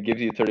steroids, and it gives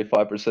you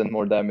 35%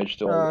 more damage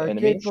to all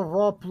enemies. Cape of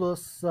Awe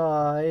plus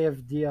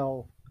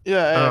AFDL.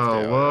 Yeah, Oh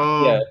AFDL.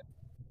 well. Yeah.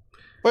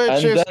 But it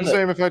And shares then- the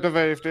same effect of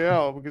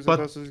AFDL because But-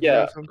 it does the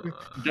yeah. exact same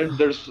thing.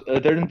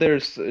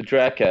 There's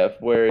Drakaf,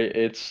 where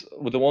it's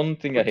the one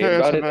thing I hate Chaos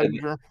about it.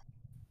 Avenger.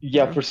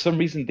 Yeah, Yeah. for some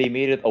reason they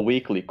made it a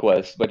weekly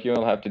quest, but you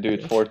don't have to do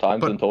it 4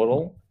 times But- in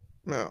total.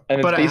 Yeah. And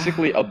it's But,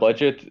 basically a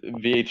budget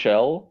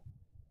VHL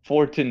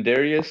for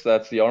Tindarius.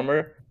 That's the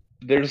armor.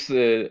 There's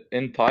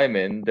in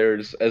Taimin,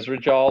 there's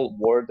Ezreal,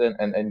 Warden,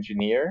 and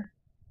Engineer.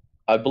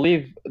 I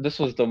believe this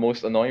was the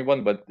most annoying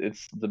one, but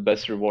it's the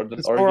best rewarded,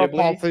 It's for arguably.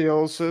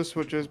 Apotheosis,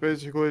 which is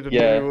basically the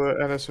Yeah. new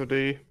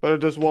NSOD, but it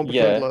does 1%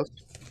 Yeah. less.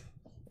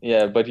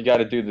 Yeah, but you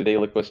gotta do the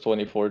daily quest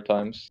 24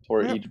 times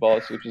for Yeah. each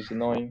boss, which is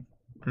annoying.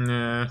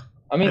 Nah.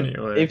 I mean,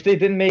 Anyway. if they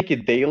didn't make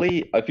it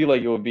daily, I feel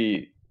like it would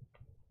be.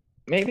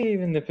 Maybe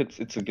even if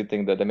it's a good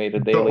thing that they made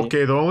it daily.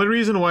 Okay, the only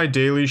reason why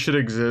daily should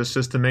exist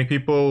is to make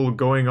people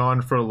going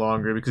on for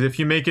longer. Because if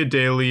you make it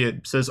daily,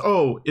 it says,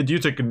 "Oh, you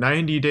took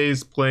 90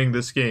 days playing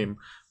this game."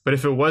 But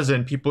if it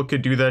wasn't, people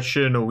could do that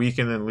shit in a week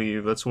and then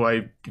leave. That's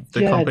why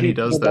the company dude,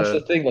 does but that's the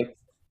that. thing. Like,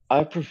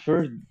 I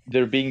prefer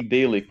there being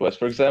daily quests.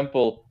 For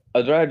example,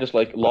 I'd rather just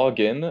like log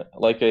in,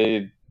 like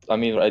I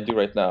mean, I do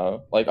right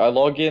now. Like, I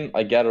log in,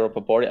 I gather up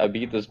a party, I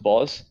beat this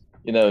boss.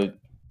 You know,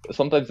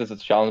 sometimes it's a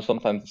challenge,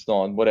 sometimes it's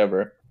not.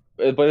 Whatever.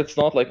 But it's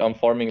not like I'm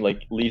farming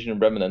like Legion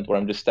Remnant, where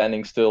I'm just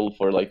standing still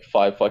for like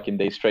 5 fucking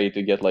days straight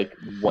to get like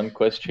 1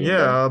 quest chain done.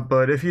 Yeah,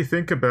 but if you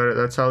think about it,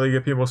 that's how they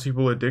get most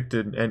people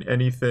addicted. And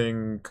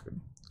anything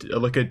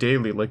like a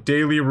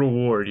daily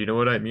reward, you know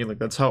what I mean? Like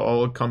that's how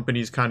all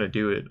companies kind of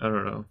do it. I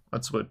don't know.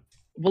 That's what.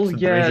 Well, It's the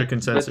yeah, major but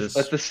consensus.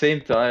 at the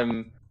same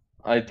time,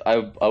 I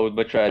would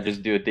much rather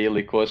just do a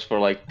daily quest for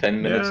like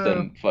 10 minutes Yeah.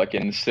 than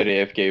fucking sit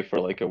AFK for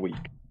like a week.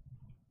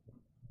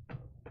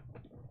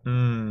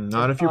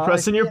 Not if you're I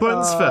pressing your think,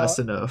 buttons fast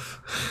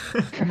enough.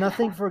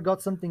 Nothing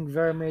forgot something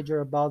very major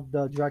about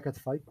the Drakat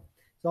fight.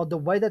 So the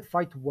way that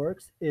fight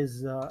works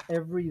is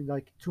every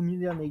like 2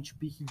 million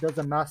HP, he does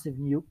a massive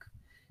nuke.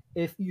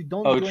 If you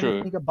don't Oh, do true.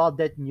 anything about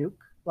that nuke,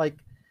 like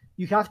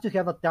you have to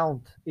have a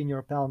taunt in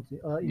your party,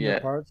 Yeah.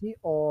 party,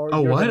 or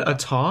Oh, you're what? gonna A die.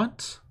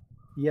 taunt?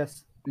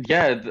 Yes.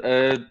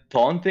 Yeah,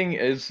 taunting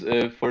is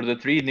for the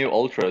 3 new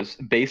ultras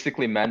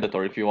basically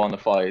mandatory if you want to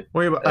fight.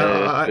 Wait, but to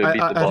beat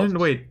the I didn't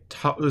boss. wait.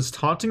 Was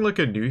taunting like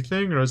a new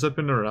thing, or has that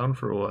been around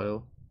for a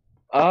while?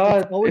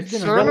 It's always It's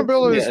been Certain Yeah,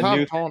 abilities a new have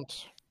thing.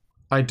 taunts.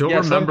 I don't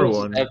Yeah, some remember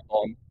classes one. have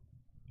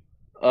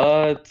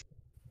taunt.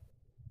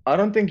 I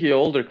don't think your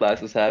older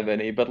classes have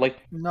any, but like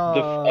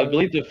No. I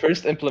believe the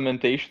first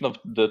implementation of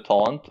the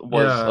taunt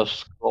was Yeah. a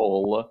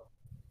scroll.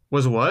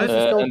 Was what?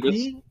 and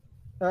SSOT,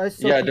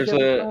 yeah, there's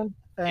has a- taunt,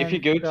 if you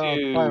and, go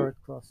to- pirate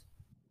class.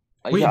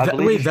 Wait, Yeah, I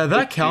believe if you go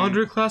that to-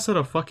 calendar class had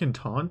a fucking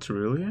taunt,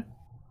 really?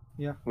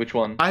 Which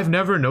one? I've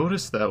never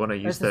noticed that when I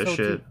used that SSOT.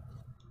 shit.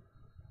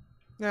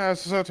 Yeah,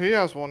 SSOT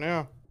has one,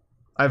 yeah.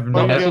 I've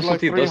But never. you get,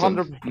 SSOT like, doesn't.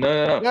 300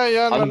 No. Yeah,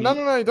 yeah, I'm-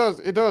 no, it does.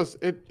 It does.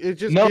 It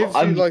just No, gives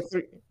I'm- you like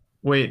 3.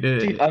 Wait,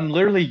 Dude, I'm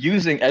literally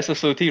using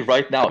SSOT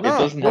right now. No, it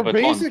doesn't have the a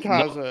taunt. basic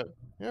has it.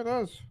 Yeah, it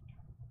does.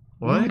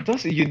 No, what? it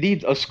doesn't. You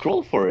need a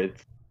scroll for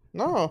it.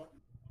 No.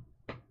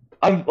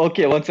 I'm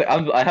okay. One sec.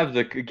 I have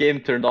the game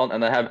turned on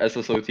and I have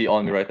SSOT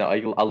on me right now.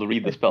 I'll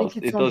read the I spells.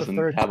 think it's It on the doesn't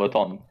third have a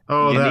scroll. taunt.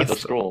 Oh, You need that's a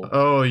scroll.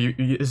 Oh,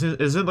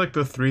 is it like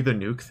the 3 the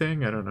nuke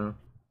thing? I don't know.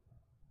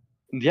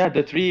 Yeah,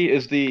 the 3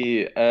 is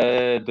the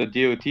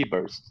DOT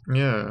burst.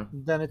 Yeah.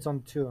 Then it's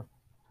on 2.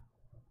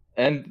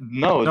 And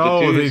no, the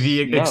Oh, 2 the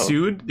is,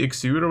 no.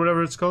 exude or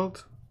whatever it's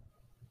called.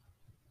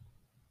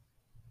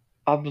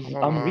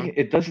 I'm reading.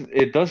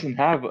 It doesn't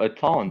have a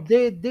taunt.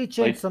 They changed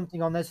Like-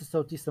 something on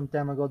SSOT some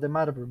time ago. They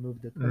might have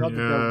removed it. I know that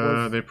there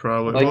Yeah, was. they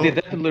probably. Like they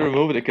well, definitely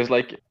removed it because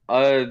like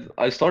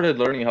I started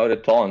learning how to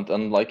taunt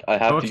and like I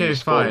have to okay, use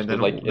scrolls, fine. but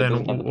like it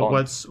doesn't have a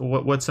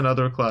taunt. What's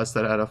another class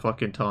that had a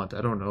fucking taunt?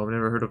 I don't know. I've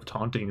never heard of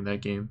taunting in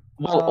that game.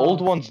 Well, Uh,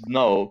 old ones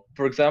no.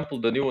 For example,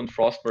 the new one,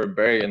 Frost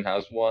Barbarian,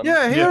 has one.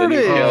 Yeah, Yeah, here the it new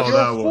is. Oh, chaos- You're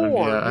that one,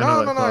 4. yeah, I know no,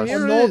 that no, no. class.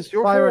 Here an it old is.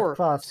 You're pirate 4.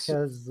 class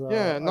has.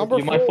 Yeah, number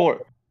You might 4.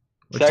 four.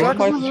 Which one?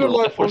 Sacrifices your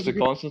life force to Sacrifices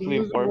constantly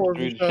your life warp force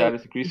through to the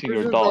shadows, increasing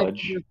your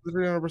dodge.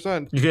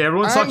 300%. Okay,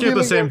 everyone's I'm talking at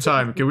the dealing same with-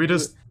 time. Can we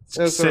just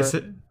Yes, say,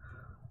 sir.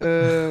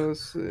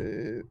 Let's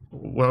see.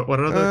 what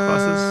are the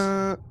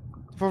classes?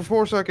 For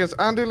 4 seconds,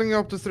 and dealing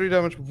up to 3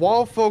 damage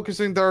while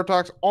focusing their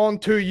attacks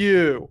onto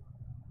you.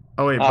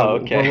 Oh wait, Oh,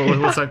 but okay.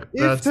 what's that?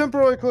 If That's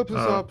temporary eclipse is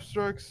oh. up,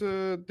 strikes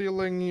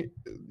dealing,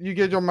 you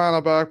get your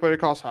mana back, but it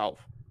costs health.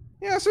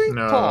 Yeah, see?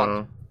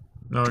 Taunt.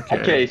 no. Okay.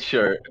 Okay,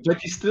 sure,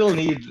 but you still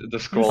need the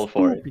scroll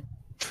for it.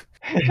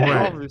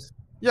 Right. Obvious.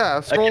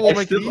 Yeah, scroll Okay, will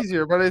make still- it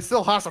easier, but it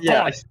still has a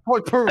Yeah, taunt.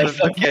 Quite permanent.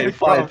 okay,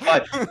 fine.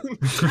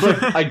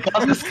 Look, I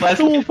got this class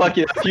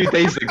fucking a few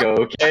days ago,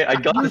 okay? I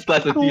got this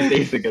class a few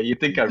days ago. You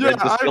think I read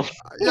the skills?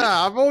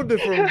 I've owned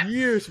it for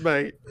years,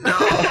 mate.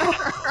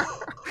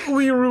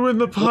 We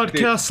ruined the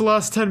podcast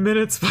last 10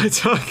 minutes by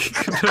talking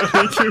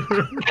about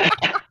it.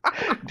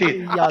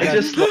 Dude, Yeah, I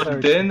just that's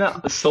logged in,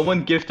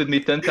 someone gifted me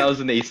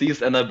 10,000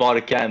 ACs, and I bought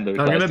a candle.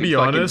 I'm gonna be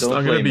honest.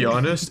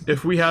 Honest.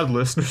 If we had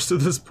listeners to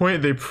this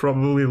point, they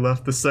probably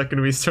left the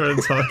second we started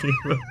talking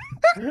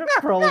about.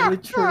 Probably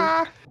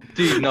true.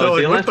 Dude, no, They're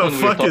like, they what left the when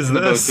we were fuck is talking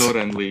about this?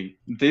 Dota and League.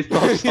 They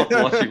stopped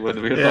watching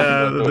when we were Yeah,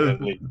 talking about Dota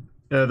and League.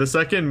 Yeah, the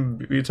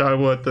second we talk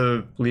about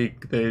the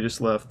league, they just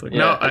left. Like, Yeah,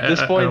 no, at this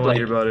I point, don't want to like-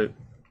 hear about it.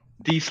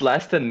 These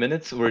last 10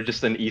 minutes were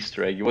just an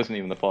Easter egg. It wasn't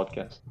even a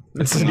podcast.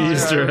 It's an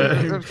Easter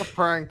egg. It's a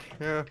prank,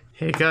 yeah.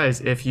 Hey guys,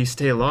 if you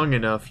stay long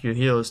enough, you'll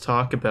hear us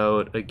talk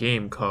about a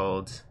game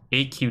called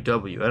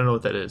AQW. I don't know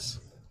what that is.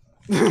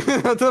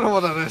 I don't know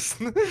what that is.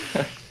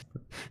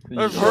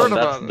 I've heard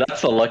about it.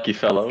 That's a lucky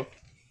fellow.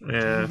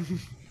 Yeah.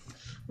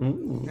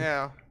 Ooh.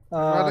 Yeah.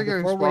 I think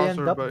getting Before we end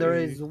sponsored up, by there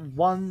EA. is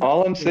one.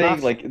 All I'm saying,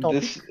 last like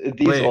topic.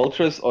 these Wait.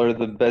 ultras are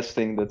the best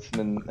thing that's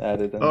been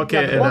added. in.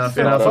 Okay, Yeah, enough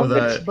they're of fun,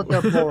 that. But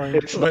they're boring.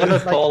 It's not a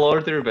Like, tall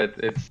order, but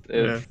it's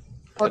Yeah.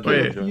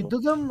 okay, Wait. you do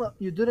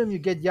them, you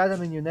get the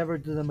item, and you never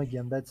do them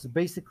again. That's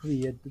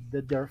basically it.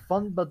 They're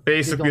fun, but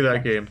Basically they don't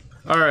that game.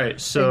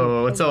 Alright, so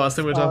Anyway, what's the last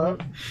thing we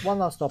talked about? One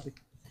last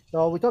topic.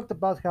 So we talked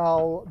about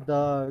how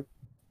the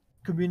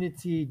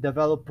community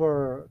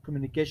developer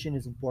communication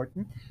is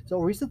important.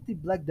 So recently,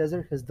 Black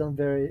Desert has done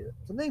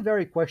something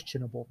very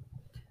questionable,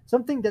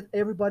 something that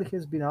everybody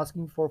has been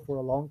asking for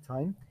a long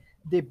time.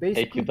 They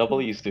basically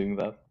AQW is doing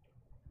that.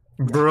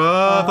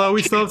 Bruh, I thought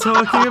we stopped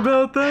talking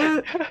about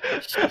that.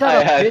 Shut I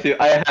up, had bitch.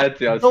 to. I had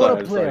to. I'm Dota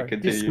sorry. player, Sorry.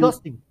 Continue.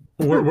 disgusting.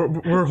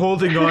 We're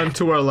holding on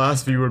to our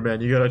last viewer, man.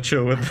 You gotta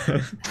chill with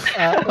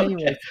that.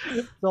 Anyways,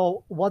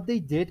 so what they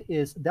did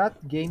is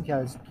that game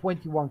has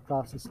 21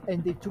 classes,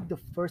 and they took the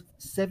first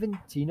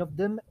 17 of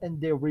them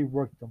and they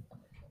reworked them.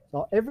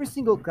 So every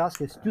single class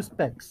has 2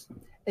 specs,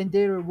 and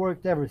they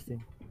reworked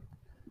everything.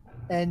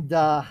 And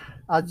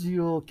as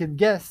you can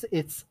guess,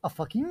 it's a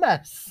fucking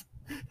mess.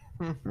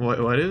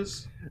 What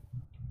is?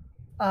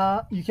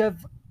 You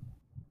have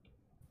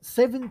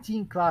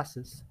 17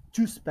 classes,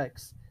 2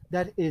 specs.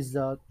 That is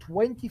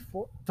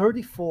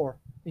 34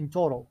 in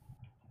total.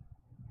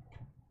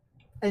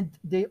 And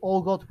they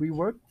all got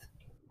reworked.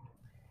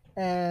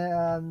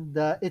 And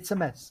it's a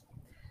mess.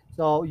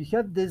 So you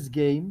have this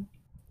game,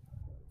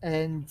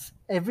 and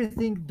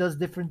everything does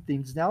different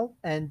things now.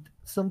 And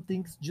some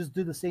things just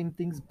do the same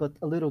things, but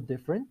a little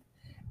different.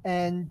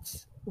 And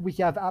we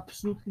have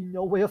absolutely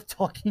no way of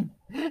talking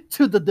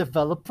to the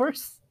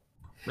developers.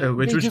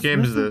 Which They just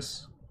game is listen-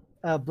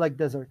 this? Black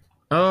Desert.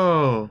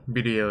 Oh,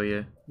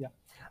 BDO,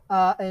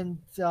 yeah. And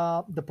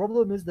the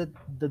problem is that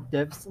the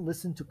devs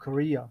listen to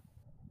Korea.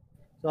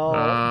 So the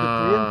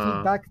Korean Ah.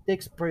 feedback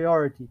takes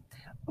priority.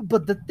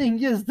 But the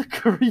thing is, the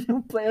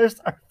Korean players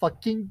are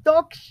fucking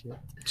dog shit.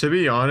 To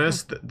be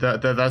honest,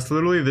 that's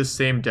literally the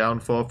same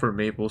downfall for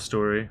Maple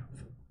Story.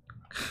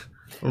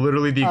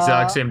 Literally the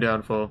exact same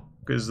downfall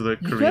because the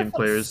You Korean have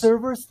players.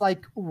 servers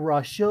like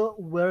Russia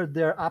where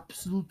they're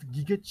absolute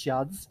giga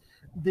chads.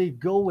 They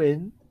go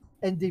in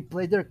and they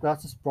play their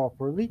classes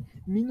properly.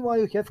 Meanwhile,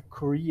 you have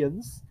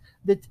Koreans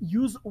that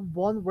use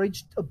one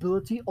ranged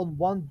ability on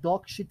one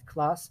dogshit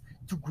class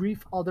to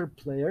grief other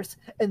players,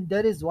 and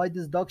that is why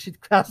this dogshit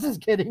class is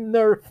getting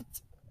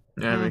nerfed.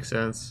 Yeah, makes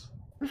sense.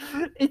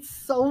 It's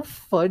so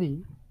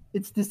funny.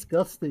 It's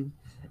disgusting.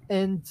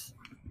 And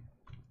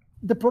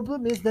the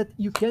problem is that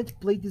you can't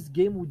play this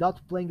game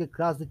without playing a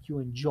class that you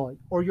enjoy,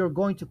 or you're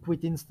going to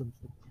quit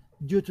instantly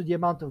due to the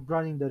amount of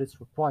grinding that is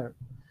required.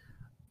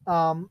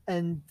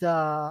 And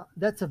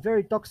that's a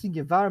very toxic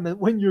environment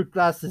when your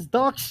class is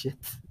dog shit.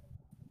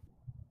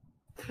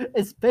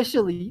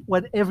 Especially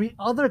when every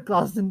other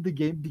class in the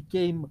game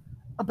became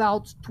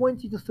about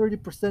 20 to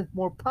 30%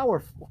 more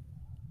powerful.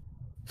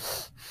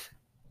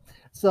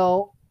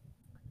 So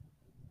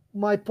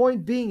my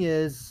point being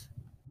is,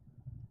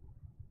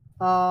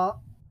 uh,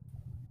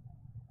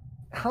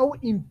 how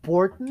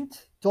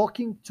important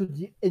talking to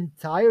the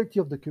entirety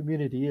of the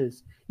community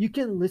is. You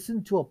can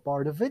listen to a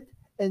part of it,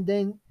 and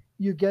then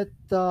you get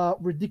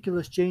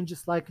ridiculous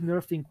changes like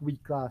nerfing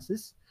weak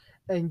classes,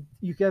 and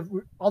you have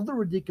other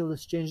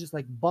ridiculous changes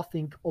like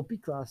buffing OP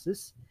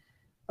classes.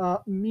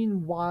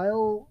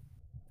 Meanwhile,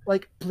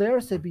 like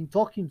players have been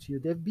talking to you,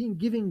 they've been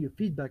giving you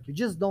feedback. You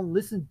just don't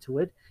listen to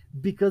it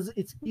because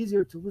it's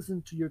easier to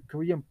listen to your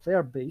Korean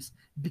player base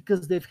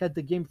because they've had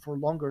the game for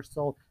longer,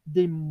 so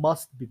they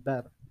must be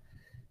better,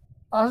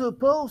 as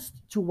opposed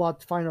to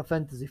what Final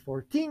Fantasy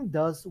XIV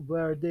does,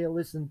 where they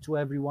listen to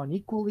everyone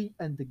equally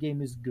and the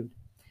game is good.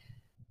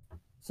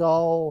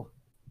 So,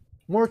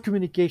 more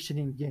communication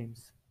in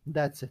games.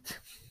 That's it.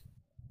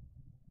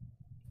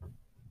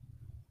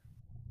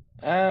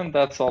 And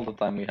that's all the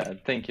time we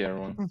had. Thank you,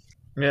 everyone.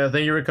 Yeah,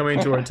 thank you for coming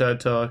to our TED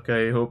Talk.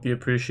 I hope you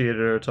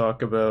appreciated our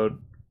talk about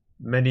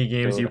many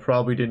games you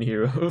probably didn't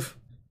hear of.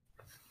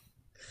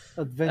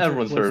 Adventure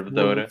Everyone's heard of Quest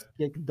Dota. Worlds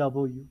Kick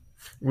W.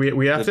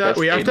 We have The to best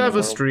we have game to in have the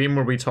a world. stream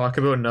where we talk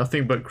about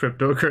nothing but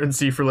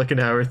cryptocurrency for like an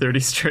hour 30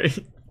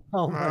 straight.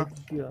 Oh my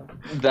god.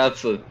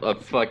 That's a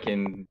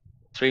fucking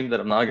stream that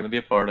I'm not gonna be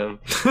a part of.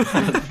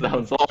 That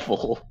sounds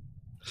awful.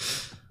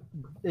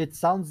 It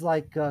sounds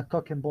like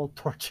cock and ball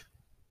torture.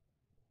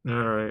 All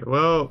right.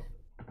 Well,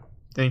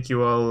 thank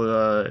you all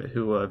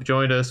who have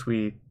joined us.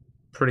 We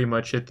pretty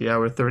much hit the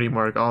hour 30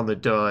 mark on the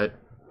dot.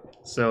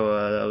 So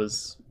that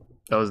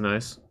was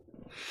nice.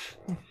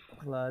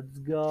 Let's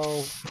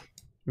go.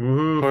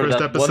 Woohoo! For First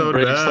that episode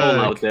one brave soul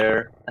out back.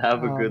 there,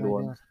 have a Oh good my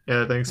one. God.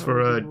 Yeah, thanks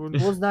for It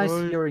was nice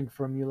Bye. hearing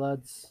from you,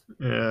 lads.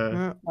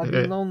 yeah. I've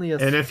been lonely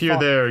as And if you're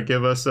fuck. there,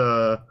 give us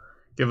a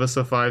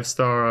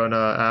 5-star on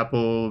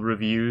Apple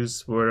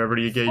reviews, wherever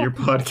you get your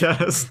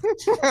podcast.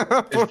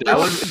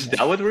 Is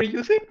that what we're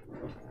using?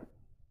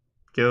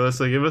 give us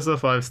a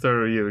 5-star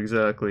review,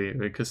 exactly,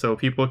 because so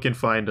people can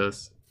find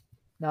us.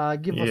 Nah,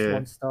 give Yeah. us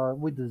 1 star.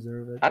 We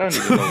deserve it. I don't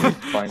even know where to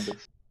find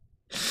this.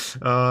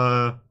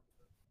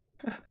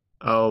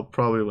 I'll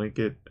probably link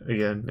it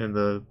again in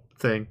the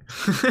thing.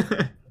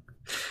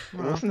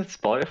 Wasn't it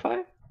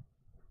Spotify?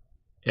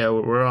 Yeah,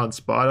 we're on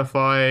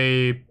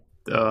Spotify,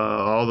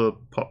 all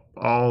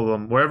of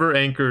them, wherever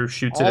Anchor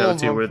shoots it All out of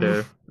to, them. we're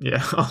there.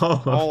 Yeah, all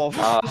of them. All of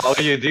them. How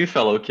do you do,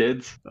 fellow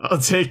kids? I'll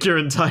take your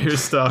entire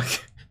stock.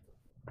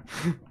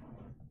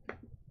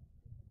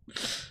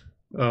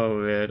 Oh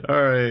man.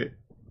 Alright.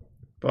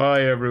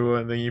 Bye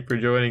everyone. Thank you for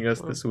joining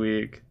us this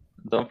week.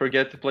 Don't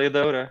forget to play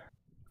Dota.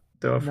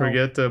 Don't No.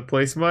 forget to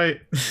play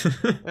Smite.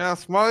 Yeah,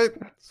 Smite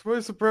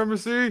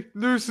Supremacy,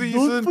 new Don't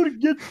season.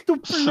 forget to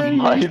play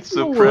Smite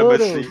Equal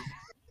supremacy.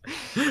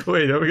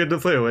 Wait, don't forget to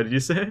play. What did you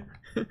say?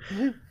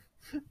 Worlds.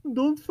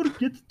 Don't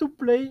forget to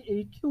play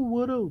AQ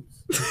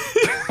Worlds.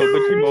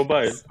 PUBG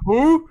Mobile.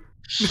 Who?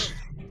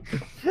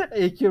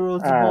 AQ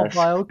Worlds Ash.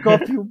 Mobile.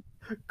 Copium.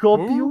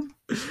 Copium.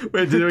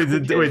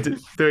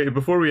 Wait,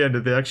 before we end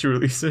it, they actually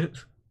release it?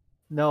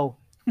 No.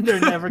 They're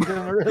never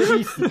gonna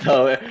release it.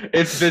 No,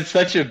 it's been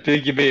such a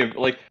big meme.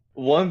 Like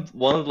one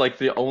of like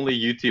the only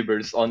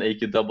YouTubers on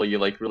AQW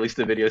like released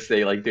a video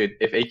saying like, dude,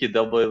 if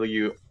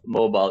AQW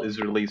Mobile is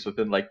released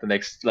within like the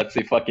next, let's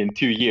say, fucking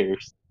 2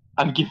 years,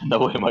 I'm giving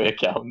away my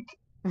account.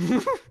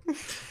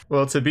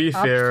 Well, to be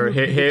fair,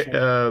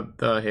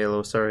 Absolutely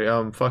Halo,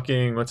 sorry,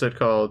 fucking, what's it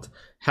called?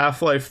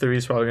 Half-Life 3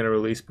 is probably gonna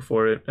release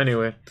before it.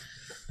 Anyway,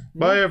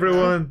 bye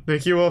everyone.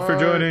 Thank you all for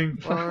Bye. joining.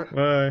 Bye.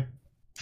 Bye.